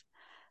much.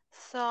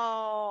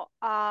 So,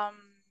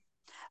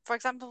 for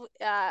example,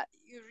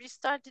 you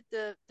restarted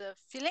the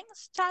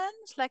feelings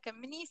challenge, like a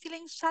mini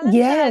feelings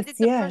challenge, and I Yes, did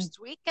the yeah. first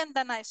week and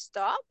then I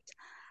stopped.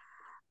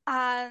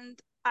 And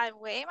I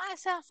weigh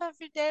myself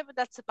every day, but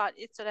that's about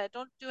it. So I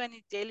don't do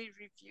any daily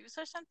reviews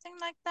or something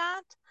like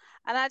that.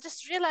 And I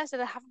just realized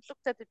that I haven't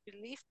looked at the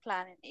belief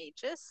plan in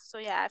ages. So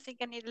yeah, I think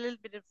I need a little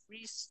bit of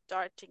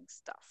restarting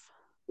stuff,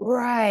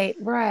 Right,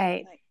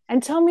 right. like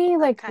And tell me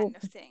that like kind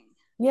of thing.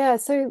 yeah,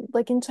 so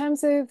like in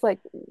terms of like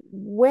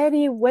where do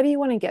you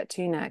want to get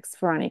to next,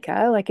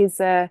 Veronica? Like is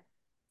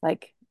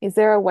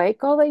there a weight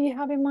goal that you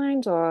have in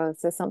mind or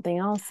is there something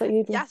else that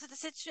you'd Yeah, so the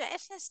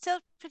situation is still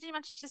pretty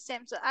much the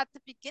same. So at the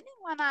beginning,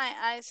 when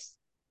I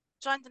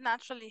joined the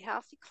Naturally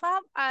Healthy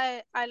Club,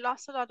 I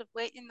lost a lot of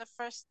weight in the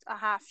first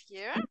half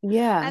year.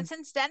 yeah, And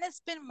since then, it's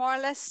been more or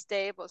less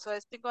stable. So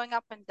it's been going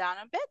up and down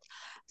a bit.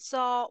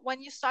 So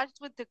when you started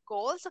with the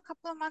goals a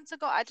couple of months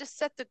ago, I just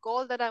set the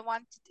goal that I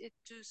wanted it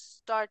to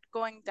start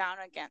going down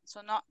again.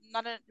 So not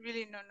a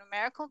really no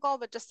numerical goal,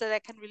 but just that I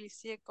can really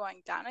see it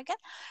going down again.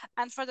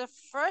 And for the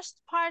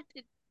first part,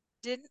 it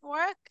didn't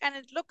work and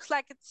it looks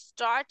like it's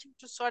starting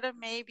to sort of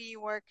maybe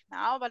work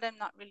now, but I'm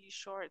not really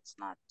sure. It's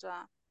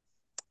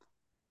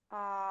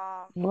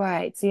uh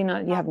right. So you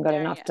not haven't got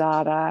there enough yet.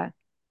 data.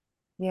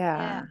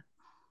 Yeah. Yeah.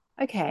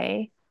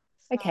 Okay.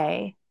 So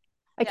Okay.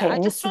 yeah, Okay. I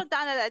And just this wrote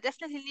down that I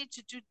definitely need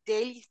to do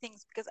daily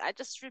things because I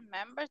just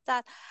remembered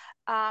that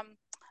um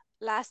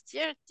last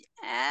year at the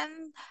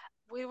end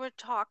we were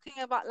talking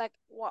about like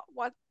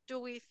what do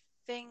we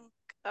think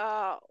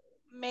uh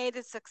made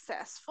it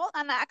successful,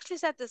 and I actually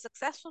said the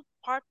successful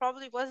part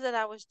probably was that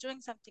I was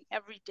doing something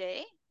every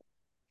day,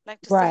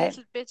 like just a right.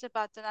 little bit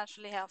about the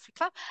Naturally Healthy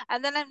Club,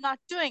 and then I'm not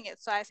doing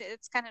it, so I said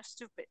it's kind of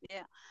stupid.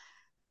 Yeah.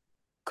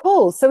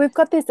 Cool. So we've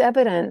got this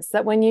evidence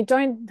that when you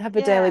don't have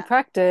a daily Yeah.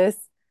 practice,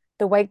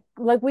 the weight,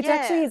 like, which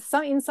actually Yes. is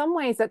so, in some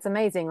ways that's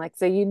amazing. Like,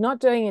 so you're not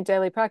doing a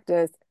daily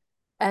practice,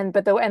 and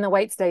the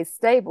weight stays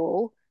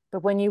stable.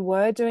 But when you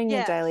were doing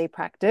your Yes. daily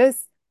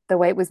practice, the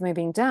weight was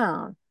moving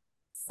down.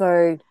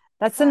 So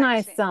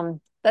Exactly.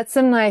 that's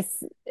some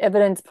nice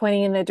evidence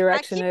pointing in the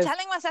I direction keep of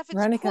telling myself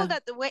it's cool Veronica.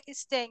 that the weight is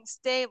staying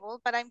stable,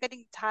 but I'm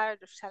getting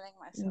tired of telling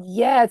myself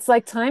that. Yeah, it's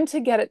like time to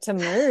get it to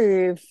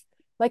move.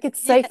 Like it's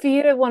Yeah. safe for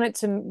you to want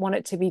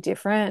it to be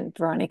different,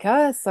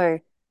 Veronica. So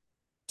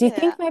do you Yeah.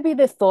 think maybe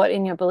the thought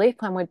in your belief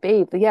plan would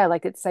be, yeah,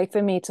 like it's safe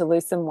for me to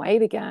lose some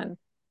weight again?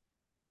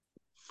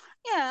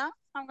 Yeah.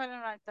 I'm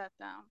gonna write that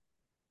down.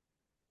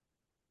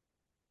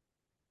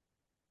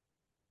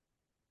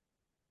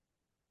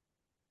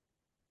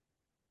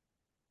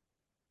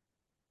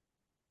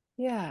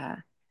 Yeah.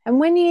 And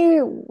when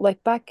you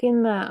like back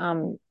in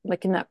the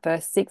like in that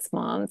first 6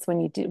 months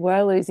when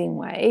were losing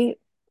weight,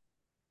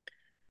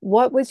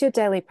 what was your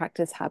daily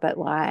practice habit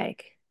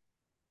like?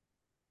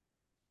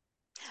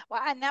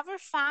 Well, I never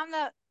found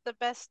the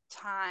best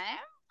time,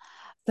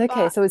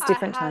 Okay, but so it's I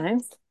different had,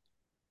 times.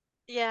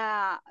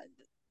 yeah,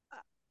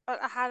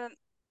 but I had an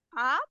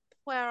app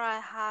where I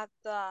had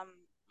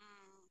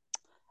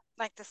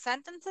like the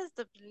sentences,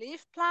 the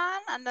belief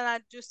plan, and then I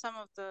do some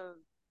of the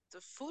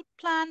food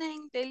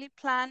planning, daily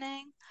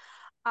planning,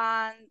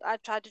 and I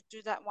try to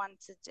do that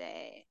once a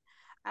day.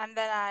 And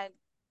then I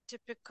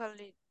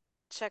typically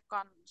check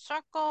on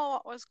Circle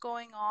what was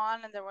going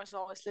on, and there was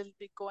always a little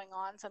bit going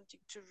on, something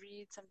to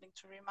read, something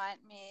to remind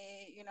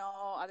me,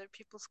 other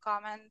people's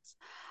comments,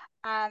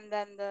 and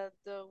then the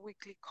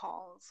weekly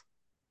calls.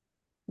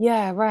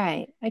 Yeah,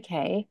 right.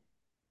 Okay.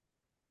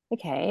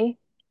 Okay.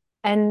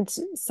 And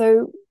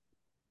so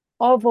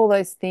of all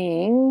those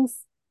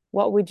things,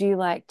 what would you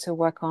like to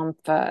work on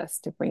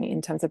first to bring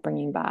in terms of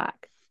bringing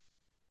back?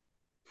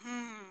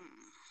 Hmm.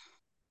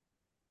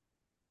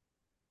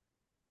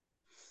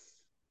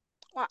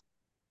 Well,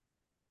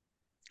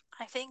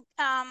 I think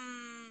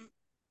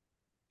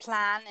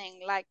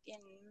planning, like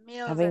in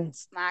meals Having and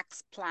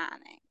snacks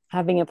planning.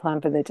 having a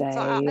plan for the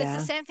So day, it's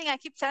the yeah. same thing I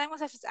keep telling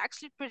myself. It's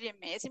actually pretty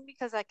amazing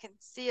because I can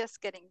see us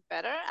getting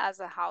better as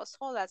a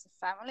household, as a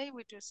family.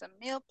 We do some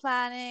meal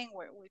planning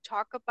where we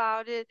talk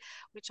about it.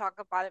 We talk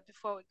about it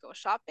before we go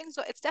shopping.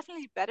 So it's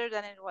definitely better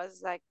than it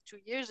was like 2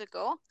 years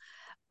ago,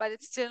 but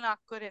it's still not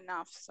good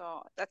enough.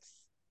 So that's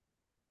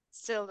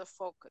still the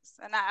focus.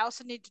 And I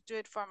also need to do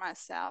it for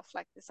myself,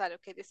 like decide,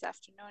 okay, this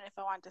afternoon, if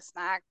I want a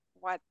snack,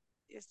 what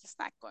is the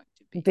snack going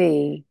to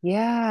be?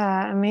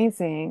 Yeah,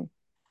 amazing.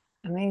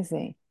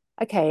 Amazing.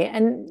 Okay,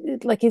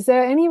 and like, is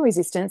there any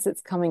resistance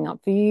that's coming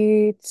up for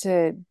you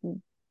to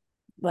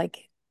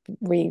like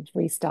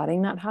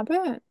restarting that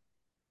habit?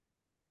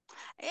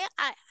 Yeah,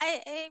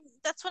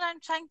 that's what I'm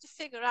trying to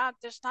figure out.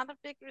 There's not a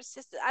big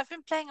resistance. I've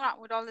been playing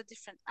around with all the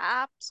different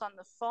apps on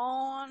the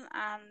phone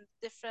and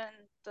different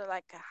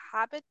like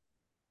habit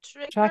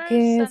triggers,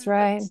 Trackers, and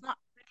right? it's not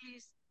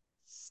really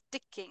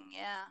sticking.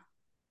 Yeah.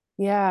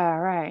 Yeah,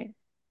 right.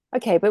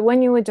 Okay, but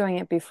when you were doing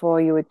it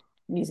before, you were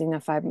were you using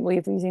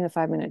the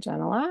 5 minute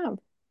journal app?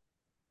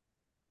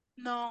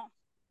 No,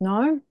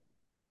 No?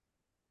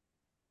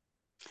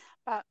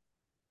 but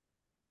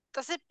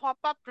does it pop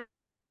up?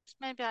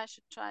 Maybe I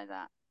should try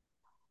that.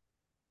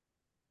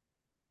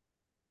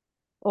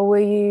 Or were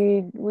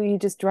you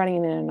just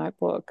writing it in a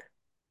notebook?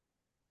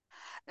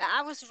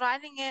 I was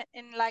writing it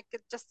in like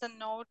just a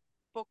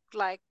notebook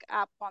like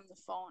app on the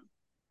phone,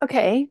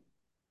 Okay.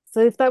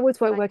 So if that was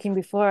what like working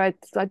before,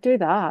 I'd do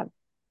that.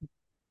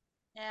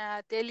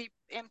 yeah, daily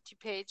empty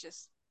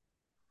pages.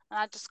 And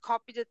I just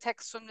copy the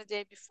text from the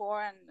day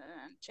before and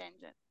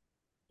change it.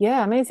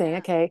 Yeah, amazing. Yeah.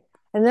 Okay.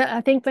 And then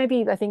I think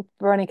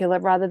Veronica,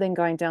 like, rather than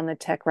going down the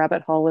tech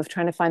rabbit hole of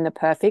trying to find the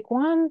perfect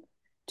one,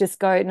 just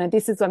go, no, I'm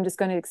just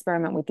going to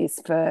experiment with this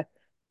for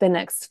the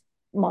next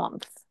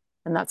month.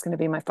 And that's going to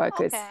be my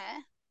focus.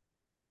 Okay.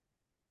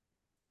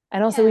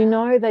 And also, we Yeah,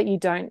 know that you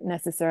don't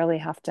necessarily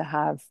have to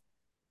have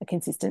a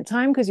consistent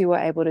time because you were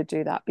able to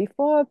do that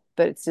before,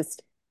 but it's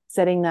just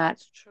setting that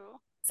that's true.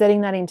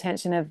 setting that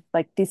intention of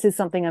like, this is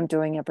something I'm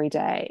doing every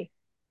day.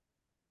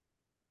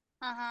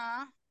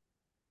 Uh-huh.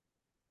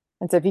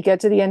 And so if you get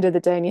to the end of the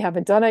day and you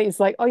haven't done it, it's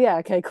like, oh yeah,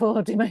 okay, cool,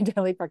 I'll do my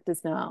daily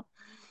practice now.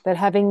 But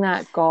having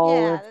that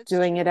goal Yeah, of that's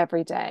doing it true.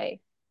 every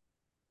day,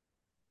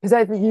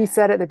 because you Yeah.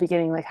 said at the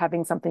beginning, like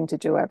having something to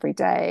do every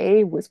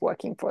day was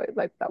working for it,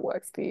 like that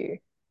works for you.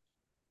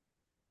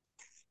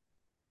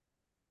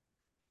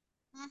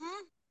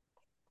 Mm-hmm.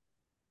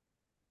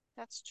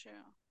 That's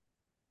true.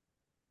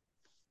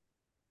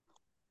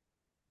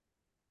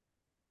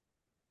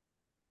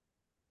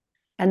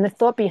 And the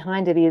thought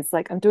behind it is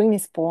like, I'm doing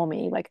this for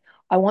me. Like,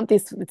 I want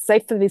this, it's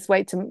safe for this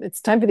weight to,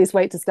 it's time for this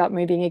weight to start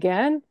moving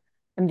again.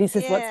 And this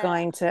is what's Yeah.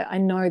 going to, I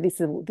know this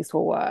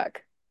will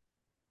work.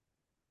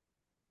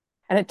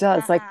 And it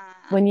does. Like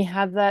Uh-huh. when you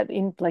have that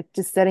in, like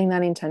just setting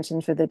that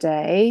intention for the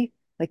day,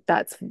 like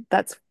that's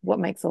what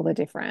makes all the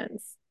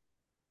difference.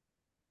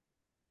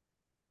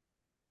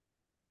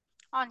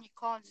 On your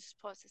call, just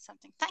posted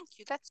something. Thank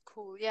you. That's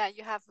cool. Yeah,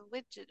 you have a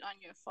widget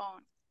on your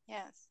phone.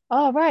 Yes.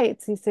 Oh,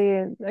 right. So you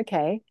see,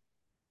 okay.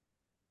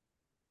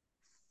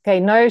 Okay,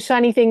 no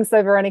shiny things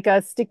though,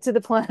 Veronica. Stick to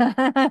the plan.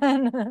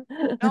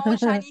 No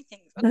shiny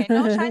things. Okay,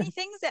 no shiny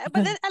things.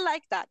 But I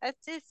like that.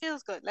 It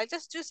feels good. Like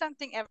just do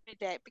something every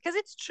day because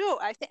it's true.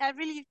 I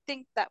really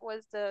think that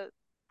was the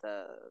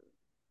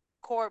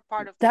core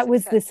part of the That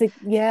was success.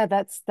 yeah,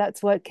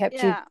 that's what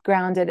kept you Yeah.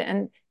 grounded.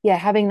 And yeah,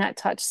 having that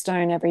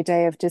touchstone every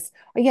day of just,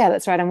 oh yeah,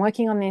 that's right. I'm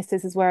working on this.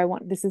 This is where I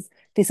want, this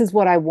is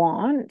what I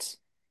want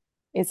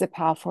is a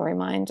powerful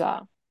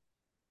reminder.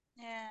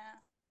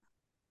 Yeah.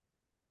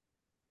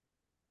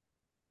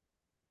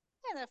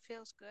 Yeah, that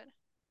feels good.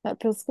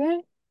 That feels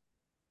good.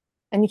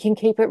 And you can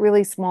keep it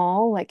really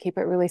small, like keep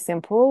it really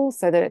simple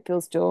so that it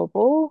feels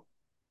doable.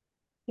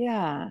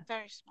 Yeah,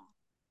 Very small.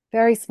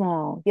 very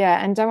small.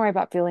 Yeah, and don't worry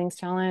about feelings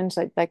challenge.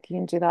 Like you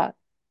can do that.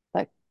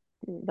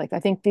 Like I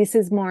think this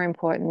is more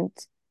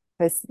important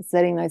for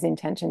setting those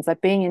intentions.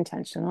 Like being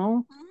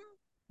intentional Mhm.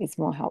 is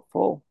more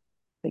helpful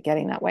for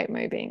getting that weight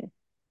moving.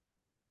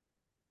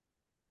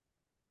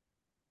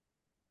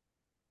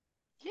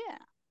 Yeah.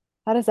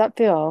 How does that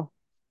feel?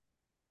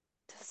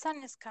 The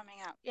sun is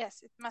coming out.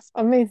 Yes, it must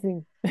be good.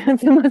 Amazing.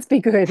 It must be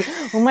good.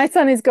 Well, my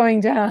sun is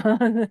going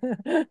down.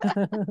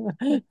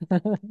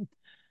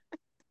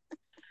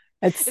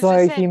 It's It's the so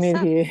same humid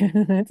sun. here.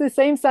 It's the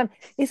same sun.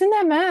 Isn't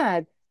that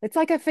mad? It's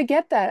like I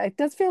forget that. It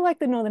does feel like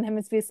the Northern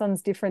Hemisphere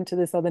sun's different to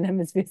the Southern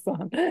Hemisphere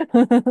sun.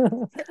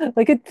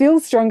 Like it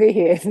feels stronger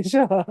here for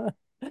sure.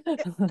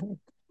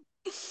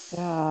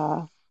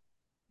 Yeah.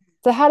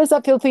 So how does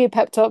that feel for your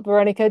pep talk,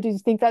 Veronica? Do you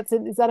think that's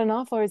it? Is that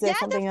enough or is there Yeah,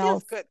 that something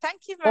feels else good.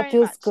 Thank you that very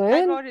feels much.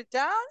 I good? wrote it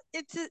down.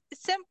 It's a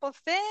simple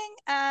thing,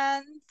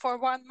 and for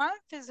 1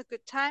 month is a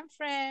good time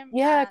frame.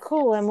 Yeah, And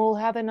cool. And yes. we'll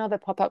have another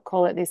pop-up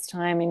call at this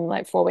time in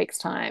like 4 weeks'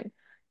 time.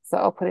 So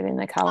I'll put it in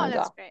the Oh, calendar.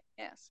 that's great.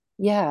 Yes.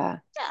 Yeah,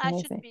 Yeah, I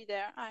should amazing. be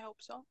there. I hope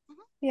so.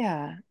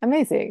 Yeah,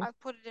 amazing. I'll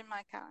put it in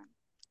my calendar.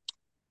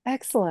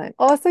 Excellent.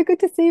 Oh, so good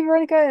to see you,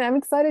 Veronica. And I'm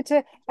excited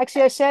to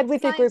actually, I shared It's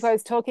with the group, I nice.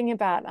 was talking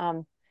about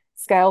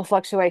scale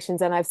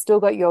fluctuations, and I've still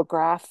got your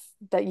graph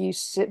that you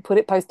should put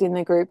it post in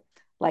the group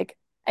like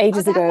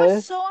Oh, ages that was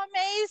ago. so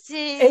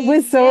It amazing.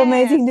 was so Yes,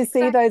 amazing to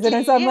see those.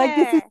 And so exactly. I'm like,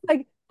 this is Yeah.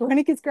 like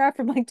Veronica's graph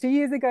from like 2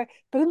 years ago.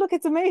 But look,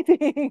 it's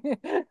amazing.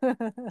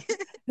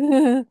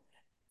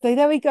 So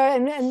there we go.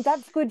 And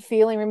that's good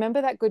feeling.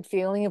 Remember that good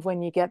feeling of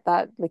when you get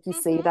that, like you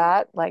see Mm-hmm.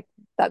 that, like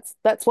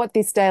that's what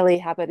this daily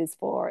habit is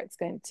for. It's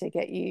going to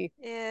get you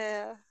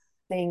Yeah,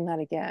 seeing that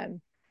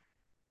again.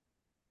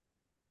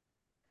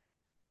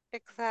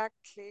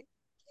 exactly.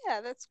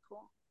 Yeah, that's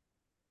cool.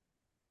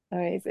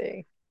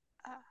 Amazing.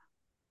 Uh,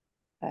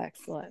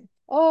 Excellent.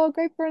 Oh,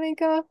 great,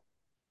 Veronica.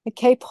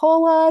 Okay,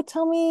 Paula,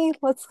 tell me,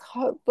 let's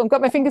hope I've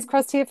got my fingers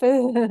crossed here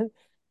for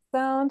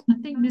sound? I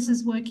think this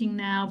is working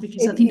now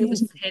because I think it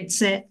was my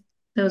headset.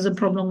 There was a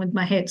problem with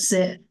my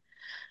headset.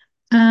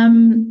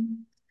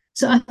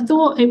 So I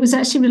thought it was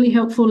actually really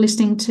helpful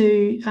listening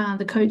to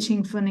the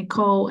coaching for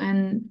Nicole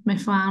and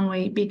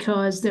Mefanwi,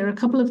 because there are a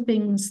couple of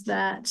things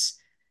that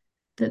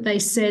they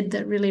said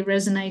that really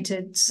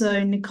resonated.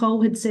 So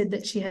Nicole had said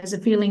that she has a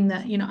feeling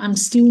that, I'm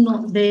still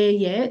not there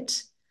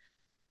yet,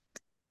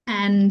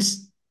 and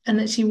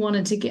that she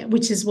wanted to get,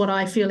 which is what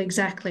I feel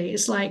exactly.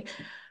 It's like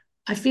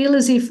I feel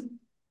as if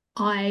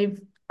I've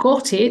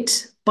got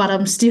it, but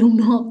I'm still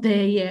not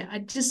there yet.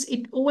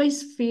 It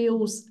always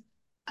feels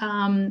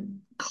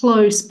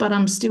close, but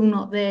I'm still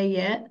not there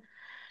yet.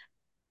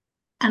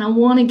 And I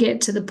want to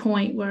get to the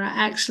point where I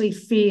actually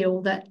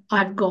feel that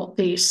I've got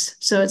this.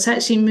 So it's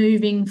actually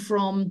moving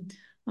from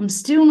I'm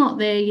still not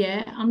there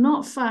yet, I'm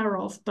not far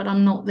off, but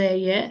I'm not there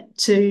yet,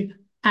 to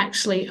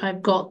actually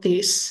I've got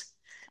this.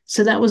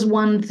 So that was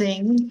one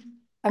thing.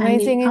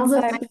 Amazing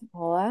insight,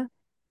 Paula.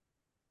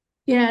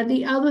 Yeah,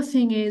 the other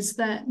thing is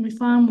that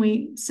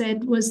we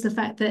said was the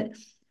fact that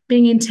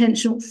being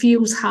intentional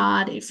feels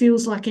hard. It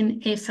feels like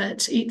an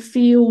effort. It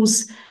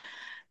feels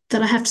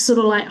that I have to sort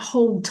of like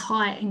hold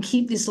tight and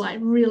keep this like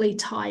really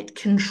tight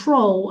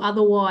control.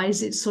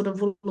 Otherwise, it sort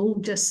of will all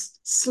just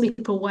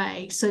slip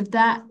away. So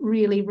that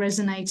really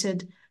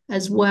resonated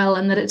as well,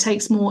 and that it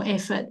takes more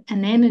effort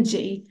and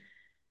energy.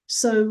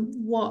 So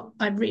what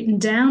I've written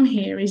down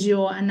here is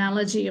your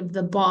analogy of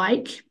the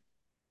bike.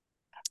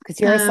 Because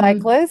you're a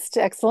cyclist.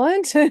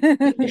 Excellent.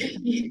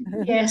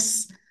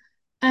 Yes.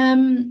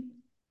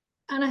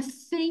 And I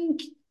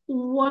think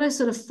what I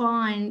sort of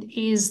find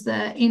is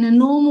that in a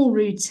normal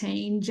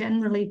routine,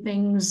 generally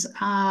things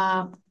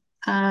are,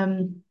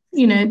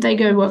 they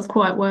go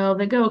quite well.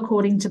 They go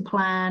according to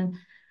plan.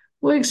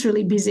 Work's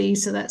really busy,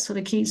 so that sort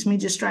of keeps me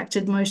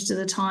distracted most of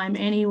the time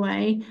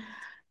anyway.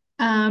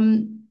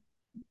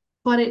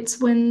 But it's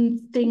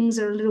when things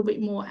are a little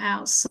bit more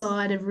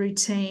outside of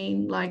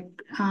routine, like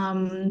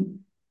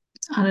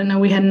I don't know,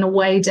 we had an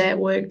away day at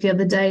work the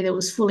other day that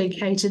was fully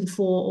catered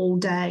for all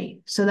day.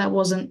 So that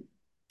wasn't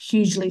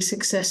hugely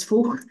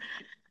successful.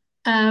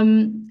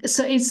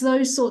 So it's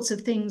those sorts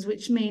of things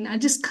which mean I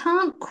just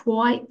can't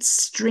quite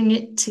string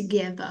it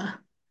together.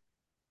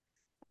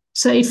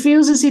 So it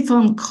feels as if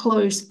I'm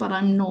close, but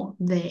I'm not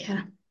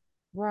there.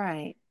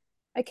 Right.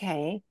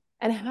 Okay.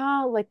 And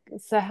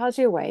how's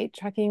your weight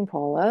tracking,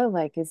 Paula?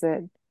 Like, is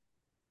it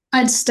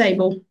It's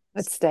stable.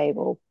 it's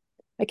stable?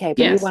 Okay, but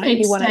Yes,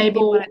 it's you want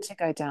stable. it to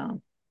go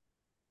down.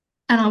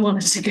 And I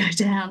want it to go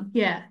down.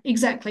 Yeah,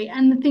 exactly.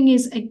 And the thing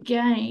is,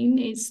 again,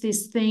 it's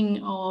this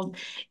thing of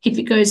if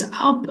it goes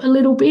up a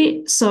little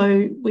bit.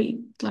 So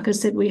like I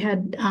said, we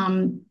had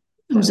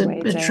it was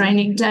a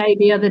training day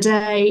the other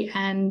day,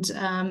 and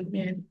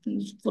it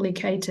was fully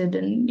catered,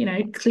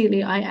 and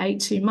clearly I ate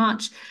too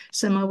much,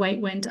 so my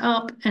weight went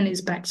up and it's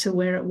back to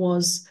where it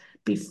was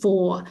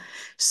before.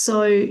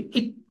 So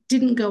it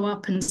didn't go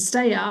up and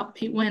stay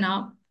up, it went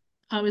up.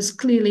 I was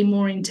clearly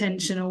more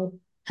intentional,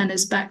 and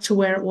it's back to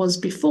where it was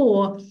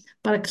before,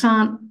 but I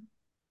can't,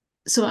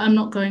 so I'm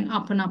not going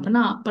up and up and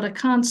up, but I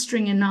can't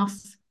string enough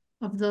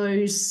of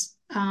those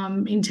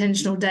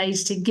intentional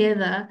days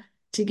together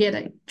to get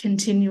it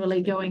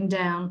continually going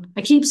down.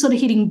 I keep sort of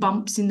hitting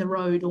bumps in the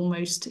road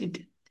almost.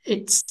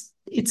 It's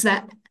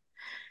that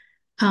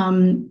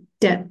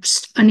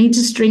depth. I need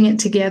to string it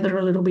together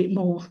a little bit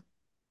more.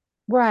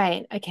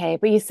 Right. Okay.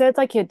 But you said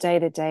like your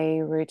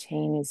day-to-day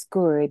routine is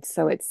good.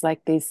 So it's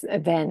like these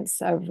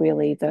events are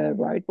really the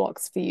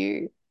roadblocks for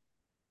you.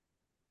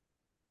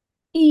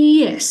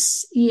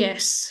 Yes,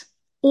 yes.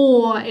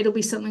 Or it'll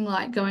be something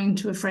like going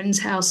to a friend's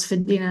house for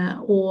dinner.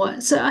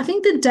 So I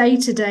think the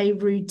day-to-day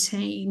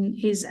routine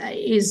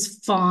is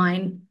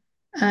fine.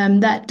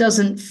 That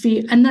doesn't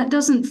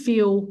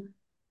feel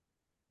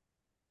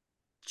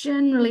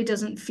generally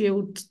doesn't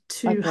feel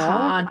too Like work?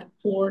 hard,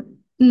 or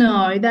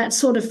no, that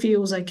sort of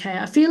feels okay.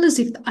 I feel as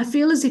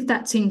if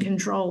that's in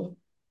control.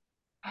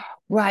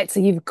 Right.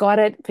 So you've got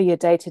it for your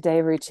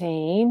day-to-day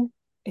routine.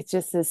 It's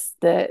just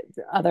the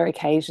other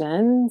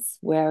occasions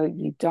where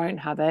you don't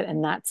have it,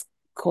 and that's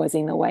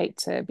causing the weight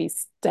to be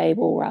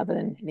stable rather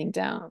than heading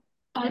down.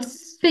 I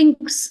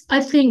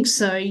think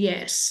so,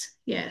 yes.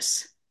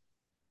 Yes.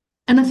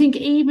 And I think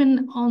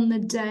even on the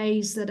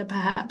days that are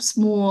perhaps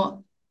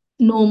more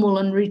normal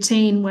and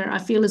routine, where I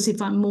feel as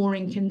if I'm more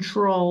in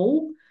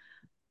control,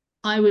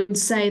 I would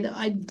say that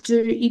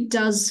it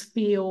does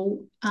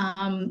feel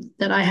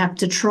that I have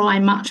to try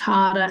much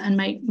harder and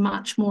make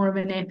much more of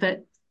an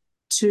effort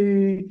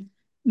to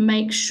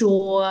make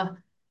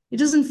sure it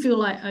doesn't feel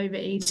like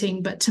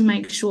overeating, but to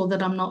make sure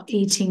that I'm not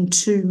eating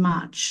too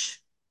much.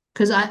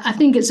 Because I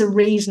think it's a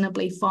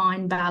reasonably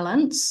fine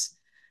balance.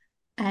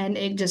 And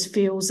it just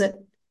feels that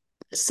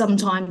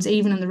sometimes,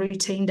 even in the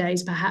routine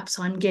days, perhaps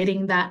I'm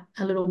getting that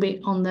a little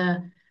bit on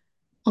the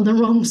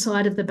wrong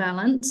side of the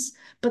balance.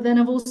 But then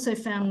I've also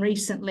found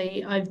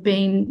recently I've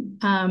been,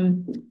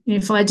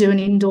 if I do an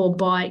indoor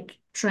bike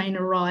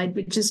trainer ride,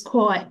 which is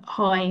quite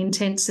high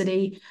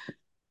intensity,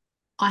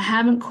 I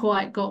haven't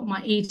quite got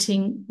my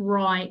eating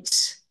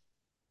right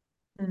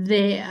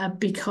there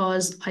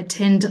because I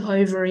tend to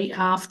overeat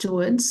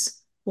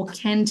afterwards, or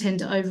can tend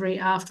to overeat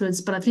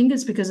afterwards. But I think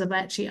it's because I've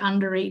actually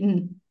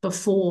undereaten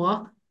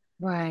before,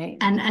 Right.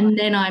 and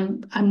then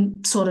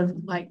I'm sort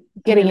of like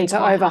Getting really into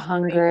quite over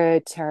hungry.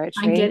 hunger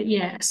I get territory. it,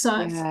 yeah.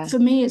 So Yeah. for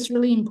me, it's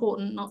really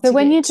important not So to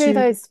when you get do too.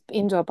 those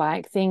indoor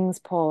bike things,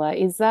 Paula,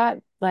 is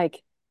that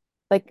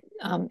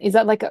is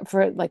that like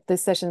for like the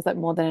sessions like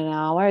more than an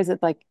hour? Is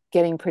it like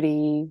getting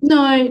pretty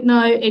No,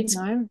 no, it's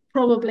no?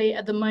 probably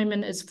at the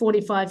moment it's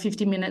 45,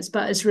 50 minutes,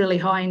 but it's really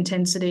high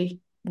intensity.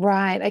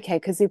 Right. Okay.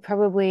 Because you're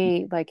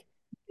probably like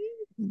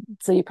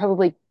so you're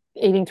probably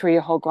eating through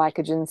your whole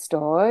glycogen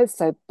stores.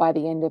 So by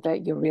the end of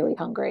it, you're really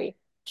hungry.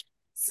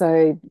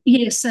 So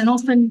Yes, and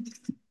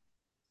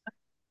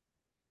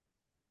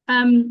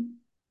um,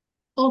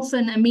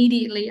 often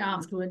immediately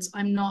afterwards,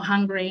 I'm not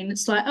hungry, and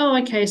it's like, oh,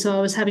 okay, so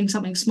I was having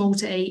something small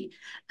to eat,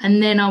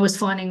 and then I was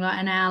finding like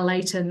an hour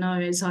later, no,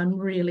 is I'm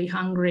really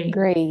hungry.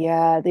 agree.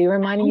 Yeah. You're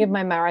reminding me of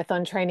my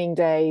marathon training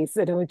days.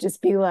 And it would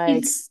just be like,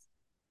 It's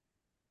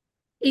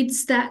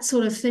it's that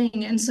sort of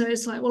thing. And so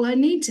it's like, well, I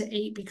need to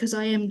eat because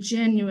I am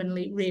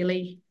genuinely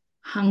really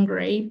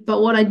hungry.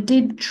 But what I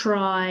did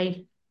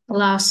try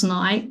last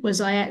night was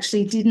I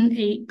actually didn't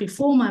eat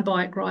before my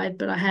bike ride,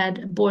 but I had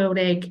a boiled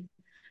egg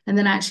and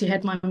then I actually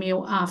had my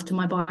meal after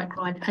my bike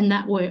ride. And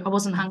that worked. I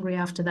wasn't hungry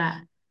after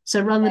that.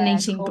 So rather than yeah,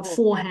 eating cool.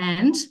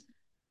 beforehand,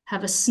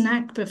 have a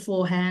snack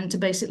beforehand to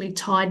basically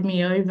tide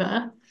me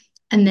over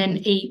and then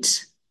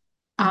eat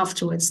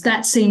afterwards.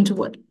 That seemed to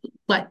what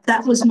like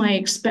that was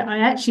my I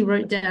actually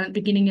wrote down at the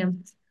beginning of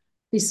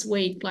this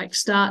week, like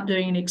start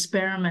doing an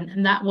experiment,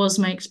 and that was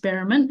my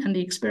experiment, and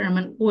the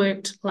experiment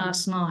worked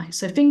last night.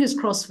 So fingers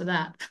crossed for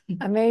that.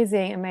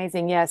 Amazing,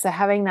 amazing. Yeah. So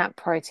having that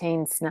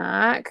protein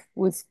snack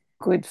was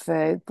good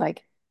for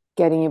like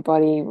getting your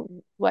body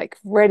like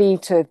ready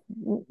to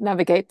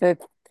navigate the,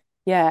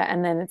 yeah.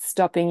 And then it's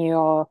stopping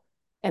your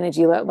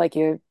energy, like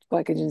your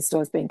glycogen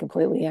stores being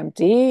completely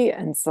empty.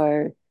 And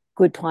so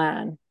good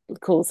plan.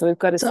 Cool. So we've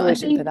got a So I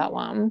solution for think, that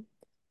one.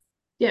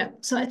 yeah,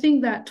 so I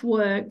think that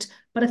worked.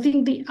 But I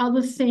think the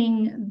other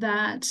thing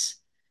that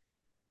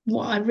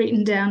what I've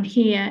written down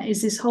here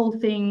is this whole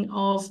thing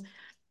of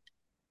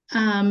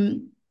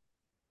um,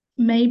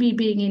 maybe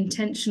being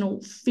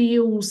intentional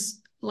feels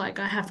like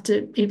I have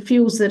to, it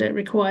feels that it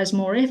requires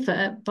more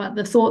effort, but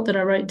the thought that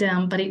I wrote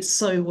down, but it's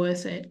so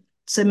worth it.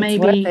 So It's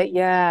worth maybe it.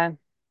 Yeah.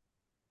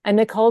 And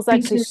Nicole's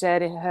actually because,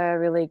 shared her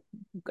really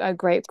a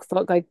great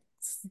thought, like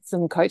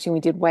some coaching we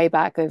did way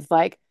back of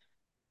like,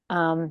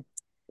 um,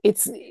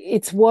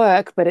 it's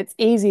work, but it's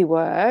easy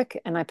work,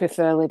 and I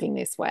prefer living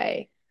this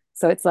way.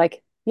 So it's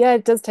like, yeah,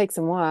 it does take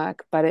some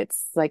work, but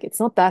it's like it's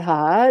not that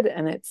hard,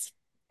 and it's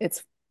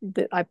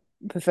that I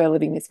prefer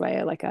living this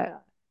way. Like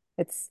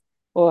it's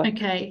or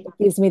okay, it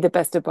gives me the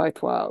best of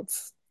both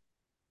worlds.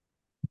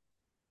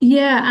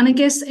 yeah. And I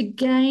guess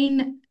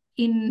again,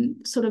 in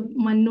sort of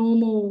my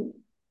normal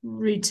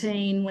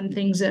routine when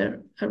things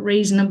are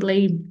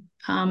reasonably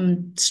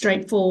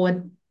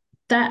straightforward,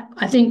 that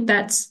I think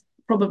that's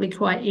probably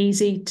quite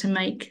easy to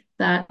make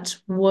that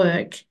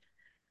work.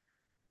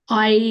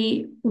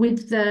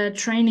 With the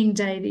training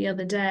day the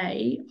other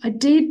day, I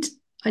did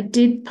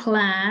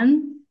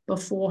plan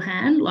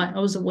beforehand. Like I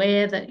was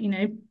aware that,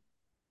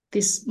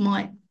 this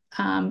might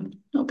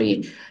not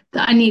be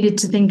that I needed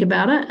to think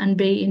about it and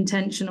be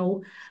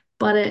intentional,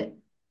 but it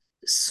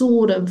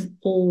sort of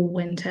all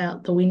went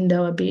out the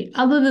window a bit,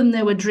 other than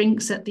there were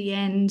drinks at the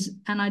end.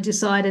 And I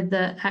decided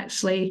that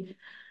actually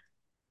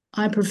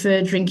I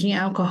prefer drinking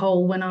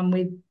alcohol when I'm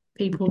with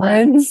people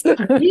that Friends.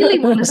 I really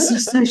want to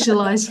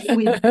socialize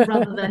with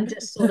rather than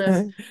just sort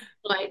of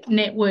like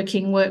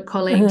networking work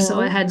colleagues. So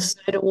I had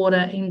soda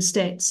water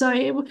instead. So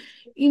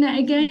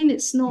again,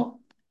 it's not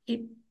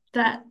it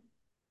that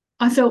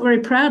I felt very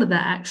proud of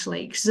that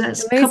actually, because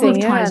that's a couple Amazing, of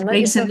yeah, times and let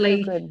yourself feel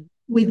recently good.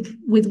 with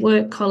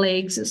work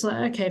colleagues. It's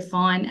like, okay,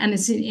 fine, and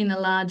it's in a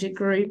larger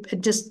group.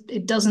 It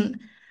doesn't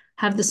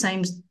have the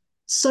same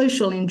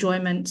social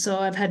enjoyment. So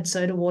I've had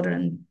soda water,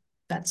 and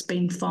that's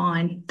been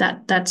fine.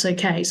 That's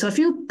okay. So I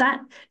feel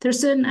that there are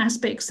certain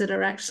aspects that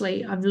are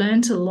actually I've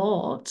learned a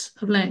lot.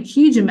 I've learned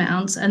huge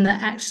amounts, and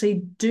that actually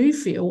do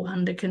feel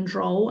under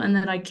control, and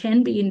that I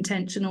can be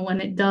intentional,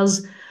 and it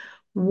does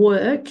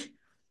work.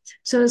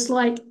 So it's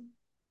like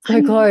So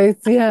I'm close,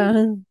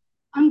 yeah.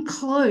 I'm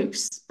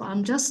close, but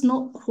I'm just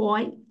not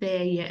quite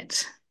there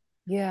yet.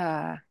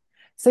 Yeah.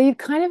 So you've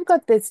kind of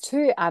got there's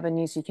two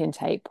avenues you can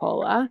take,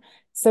 Paula.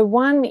 So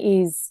one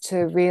is to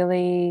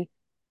really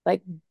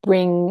like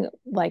bring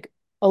like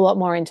a lot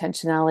more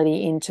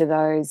intentionality into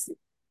those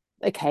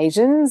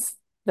occasions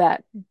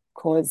that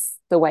cause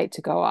the weight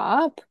to go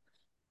up.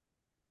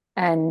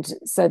 And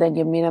so then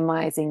you're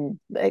minimizing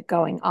it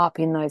going up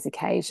in those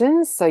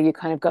occasions. So you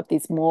kind of got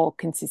this more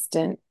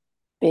consistent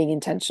being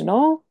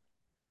intentional.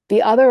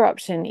 The other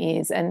option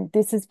is, and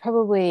this is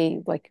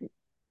probably like,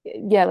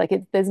 yeah, like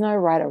there's no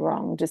right or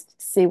wrong,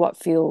 just see what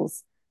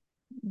feels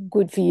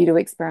good for you to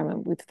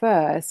experiment with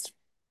first.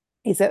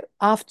 Is that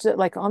after,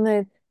 like, on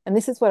the, and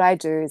this is what I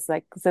do is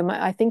like, so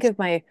I think of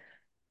my,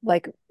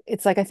 like,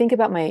 it's like I think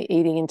about my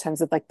eating in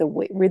terms of like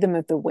the rhythm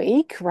of the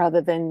week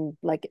rather than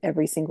like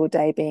every single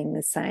day being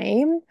the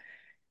same.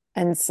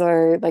 And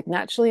so like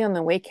naturally on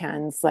the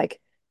weekends, like,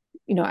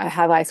 I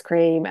have ice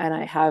cream and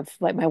I have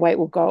like my weight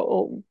will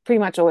go pretty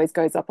much always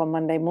goes up on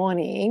Monday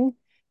morning.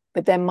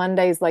 But then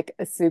Monday's like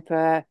a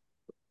super,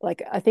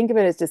 like I think of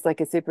it as just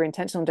like a super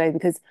intentional day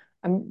because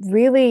I'm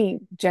really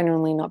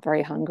generally not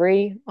very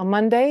hungry on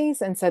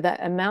Mondays. And so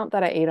that amount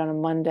that I eat on a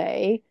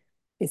Monday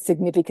is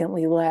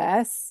significantly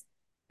less.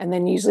 And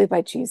then usually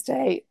by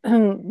Tuesday,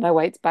 my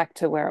weight's back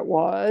to where it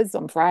was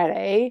on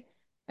Friday.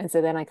 And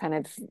so then I kind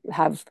of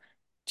have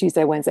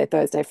Tuesday, Wednesday,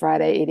 Thursday,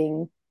 Friday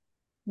eating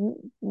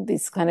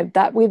this kind of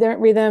that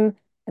rhythm,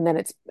 and then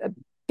it's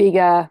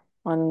bigger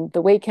on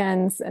the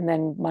weekends, and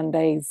then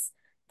Mondays,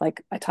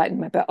 like I tighten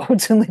my belt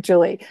to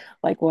literally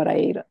like what I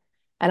eat.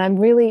 And I'm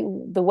really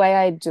the way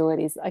I do it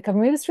is like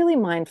I'm just really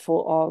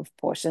mindful of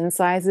portion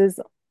sizes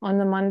on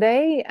the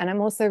Monday, and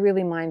I'm also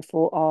really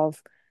mindful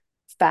of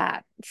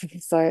fat.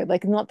 So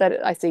like not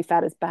that I see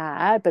fat as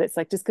bad, but it's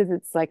like just because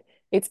it's like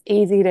it's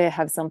easy to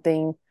have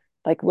something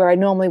like where I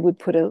normally would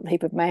put a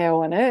heap of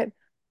mayo on it,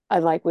 I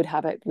like would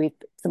have it with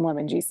some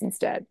lemon juice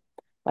instead.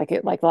 Like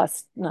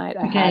last night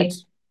I had Okay.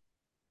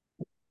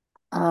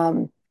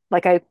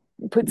 like I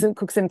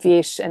cooked some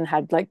fish and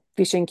had like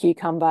fish and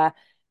cucumber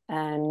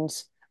and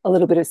a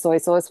little bit of soy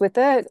sauce with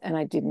it. And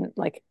I didn't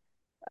like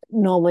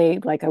normally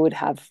like I would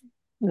have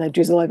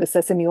drizzle over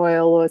sesame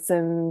oil or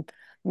some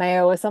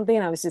mayo or something.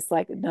 And I was just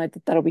like, no,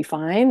 that'll be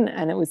fine.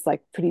 And it was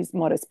like pretty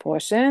modest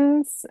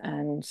portions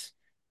and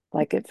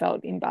like it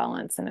felt in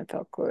balance and it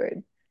felt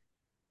good.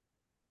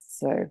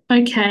 So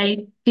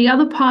Okay. The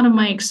other part of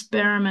my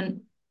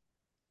experiment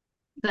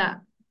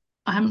that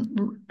I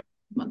haven't,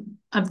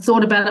 I've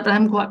thought about it, but I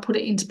haven't quite put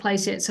it into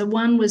place yet. So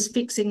one was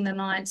fixing the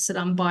nights that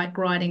I'm bike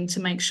riding to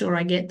make sure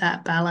I get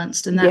that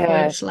balanced, and that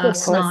yeah, worked of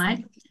last course.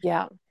 night.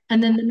 Yeah.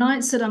 And then the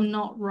nights that I'm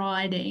not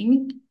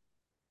riding,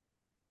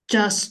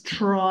 just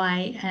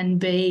try and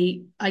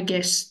be, I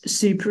guess,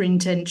 super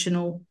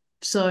intentional.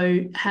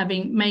 So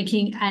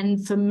making,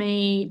 and for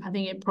me, I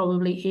think it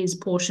probably is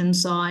portion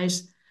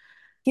size.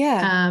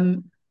 Yeah.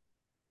 Um,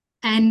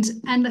 and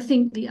I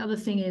think the other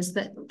thing is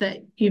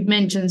that you've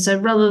mentioned, so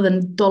rather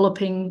than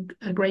dolloping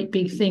a great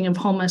big thing of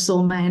hummus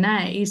or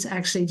mayonnaise,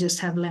 actually just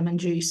have lemon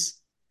juice.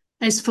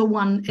 It's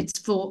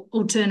for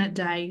alternate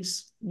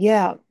days.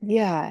 Yeah.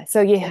 Yeah.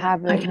 So you Yeah.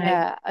 have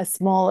Okay. a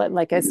smaller,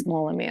 like a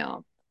smaller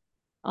meal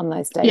on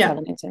those days, have Yeah.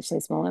 an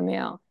intentionally smaller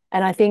meal.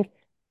 And I think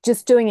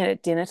just doing it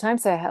at dinner time,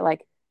 so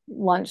like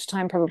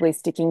lunchtime, probably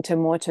sticking to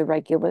more to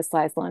regular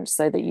size lunch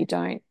so that you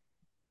don't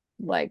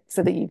like,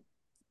 so that you,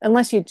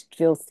 unless you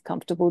feel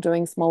comfortable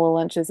doing smaller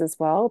lunches as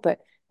well,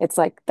 but it's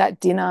like that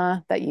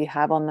dinner that you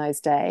have on those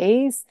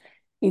days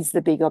is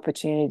the big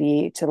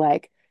opportunity to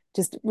like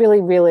just really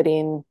reel it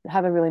in,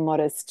 have a really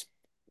modest,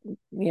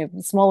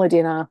 smaller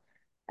dinner.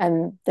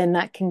 And then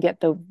that can get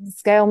the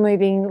scale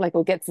moving, like,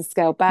 or gets the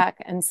scale back.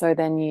 And so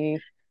then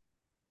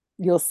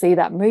you'll see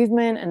that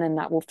movement and then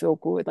that will feel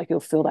good. Like you'll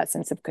feel that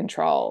sense of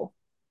control.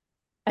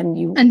 And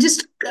you, And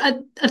just, I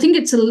think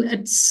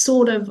it's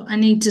sort of, I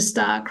need to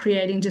start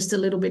creating just a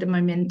little bit of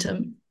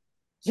momentum.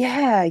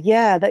 yeah,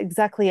 yeah, that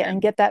exactly it.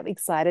 And get that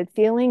excited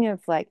feeling of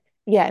like,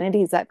 yeah, and it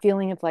is that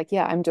feeling of like,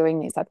 yeah, I'm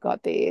doing this, I've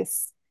got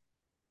this.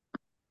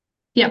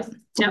 Yep.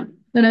 Yep.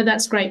 No,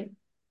 that's great.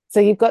 So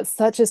you've got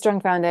such a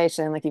strong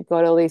foundation, like you've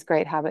got all these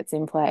great habits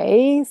in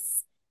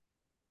place.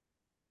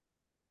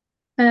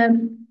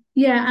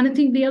 Yeah, and I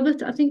think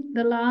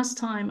the last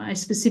time I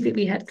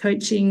specifically had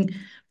coaching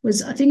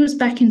was, I think it was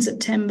back in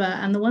September,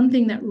 and the one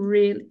thing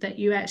that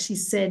you actually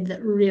said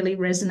that really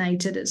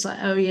resonated, it's like,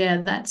 oh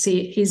yeah, that's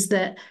it, is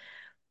that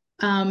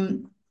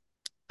um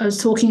I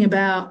was talking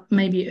about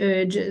maybe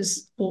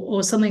urges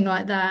or something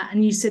like that,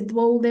 and you said,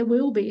 well, there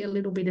will be a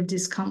little bit of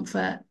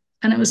discomfort,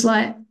 and it was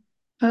like,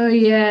 oh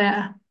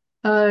yeah,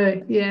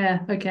 oh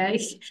yeah, okay,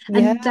 and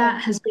Yeah,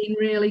 that has been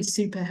really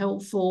super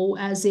helpful,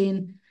 as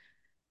in,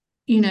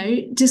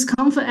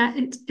 discomfort,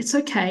 it's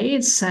okay,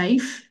 it's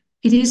safe,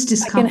 it is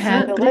I can discomfort,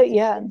 handle but it.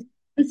 Yeah.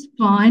 it's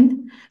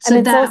fine. And So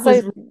it's that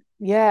was, also,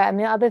 yeah, and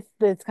the other,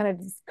 the kind of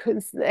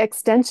the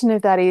extension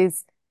of that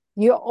is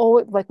you're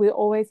always like, we're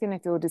always going to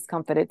feel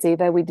discomfort. It's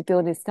either we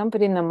feel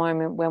discomfort in the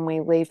moment when we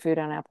leave food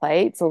on our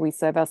plates or we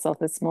serve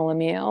ourselves a smaller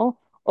meal,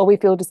 or we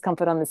feel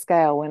discomfort on the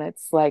scale when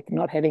it's like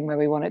not heading where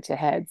we want it to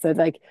head. So,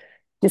 like,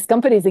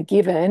 discomfort is a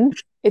given.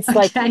 It's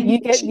like okay,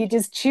 you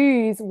just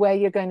choose where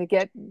you're going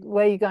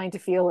to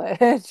feel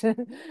it.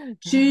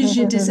 choose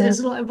your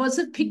as well, it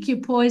wasn't pick your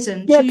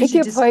poison, Yeah, choose pick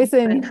your your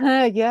poison.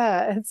 discomfort.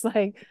 Yeah, it's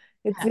like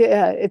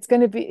it's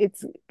going to be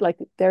it's like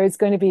there is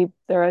going to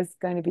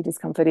be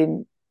discomfort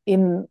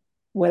in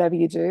whatever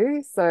you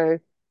do. So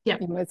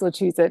Yep. you might as well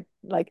choose it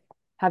like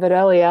have it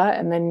earlier,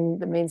 and then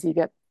that means you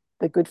get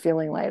the good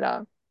feeling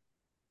later.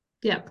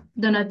 Yep.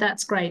 No,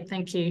 that's great.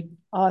 Thank you.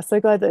 Oh, so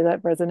glad that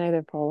that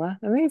resonated, Paula.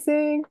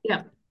 Amazing.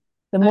 Yep.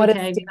 The modest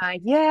Okay. dinner.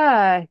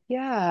 Yeah,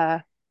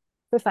 yeah.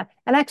 So fun.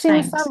 And actually,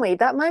 with Thanks. family,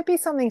 that might be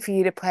something for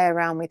you to play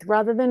around with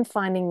rather than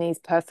finding these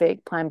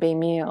perfect plan B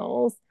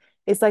meals.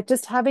 it's like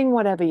just having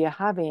whatever you're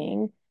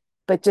having,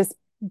 but just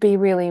be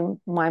really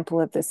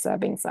mindful of the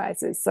serving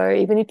sizes. So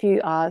even if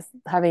you are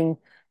having,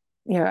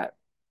 you know,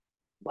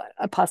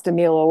 a pasta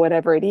meal or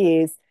whatever it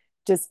is,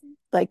 just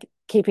like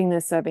keeping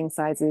the serving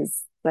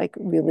sizes like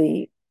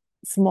really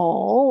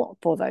small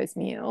for those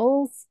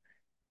meals.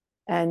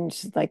 And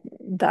like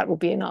that will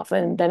be enough.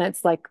 And then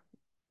it's like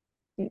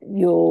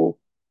you'll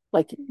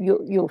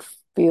you'll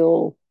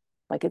feel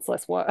like it's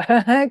less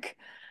work.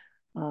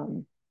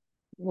 Um,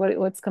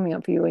 what's coming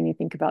up for you when you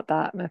think about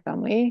that, my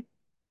family?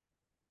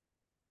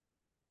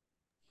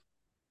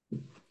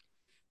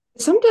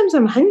 Sometimes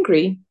I'm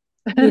hungry.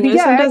 Yeah,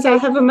 Sometimes I'll okay.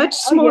 have a much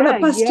Oh smaller yeah,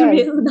 pasta yeah,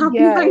 meal and I'll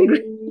be yeah,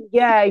 hungry.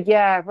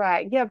 yeah,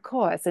 right. Yeah, of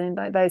course. And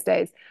in those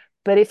days.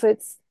 But if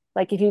it's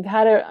like if you've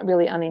had a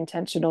really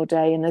unintentional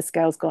day and the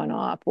scale's gone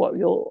up, what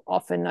you'll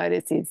often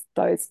notice is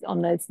those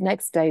on those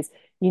next days,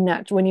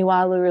 when you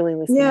are really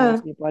listening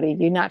into Yeah. your body,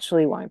 you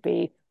naturally won't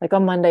be like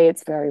on Monday,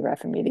 it's very rare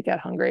for me to get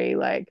hungry.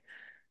 Like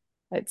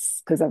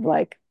it's because I've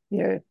like,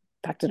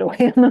 packed it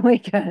away on the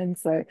weekend.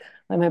 So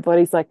like my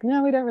body's like,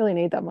 no, we don't really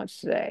need that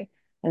much today.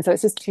 And so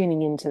it's just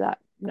tuning into that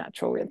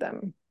natural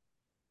rhythm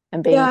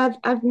and being, Yeah,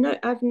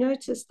 I've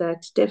noticed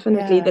that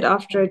definitely, yeah, that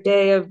after a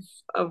day of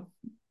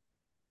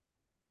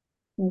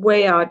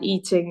way out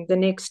eating, the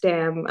next day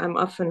I'm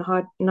often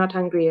not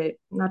hungry,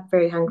 not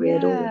very hungry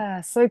at all.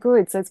 yeah, so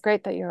good. So it's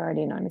great that you're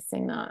already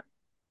noticing that.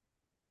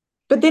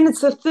 But then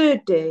it's the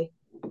third day.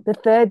 The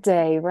third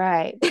day,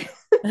 right.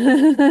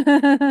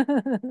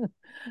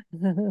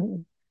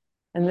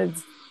 And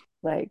it's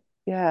like,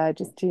 yeah,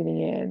 just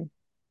tuning in.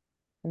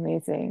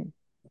 Amazing.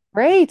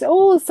 Great.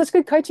 Oh, such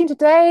good coaching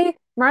today.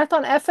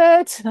 Marathon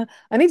effort.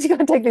 I need to go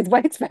and take these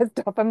weights first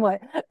off. I'm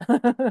like,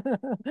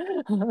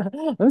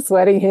 I'm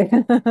sweating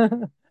here.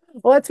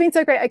 Well, it's been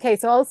so great. Okay,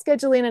 so I'll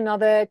schedule in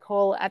another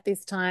call at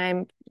this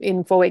time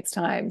in 4 weeks'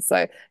 time.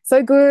 So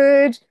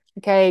good.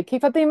 Okay,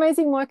 keep up the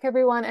amazing work,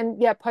 everyone.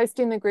 And yeah, post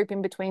in the group in between.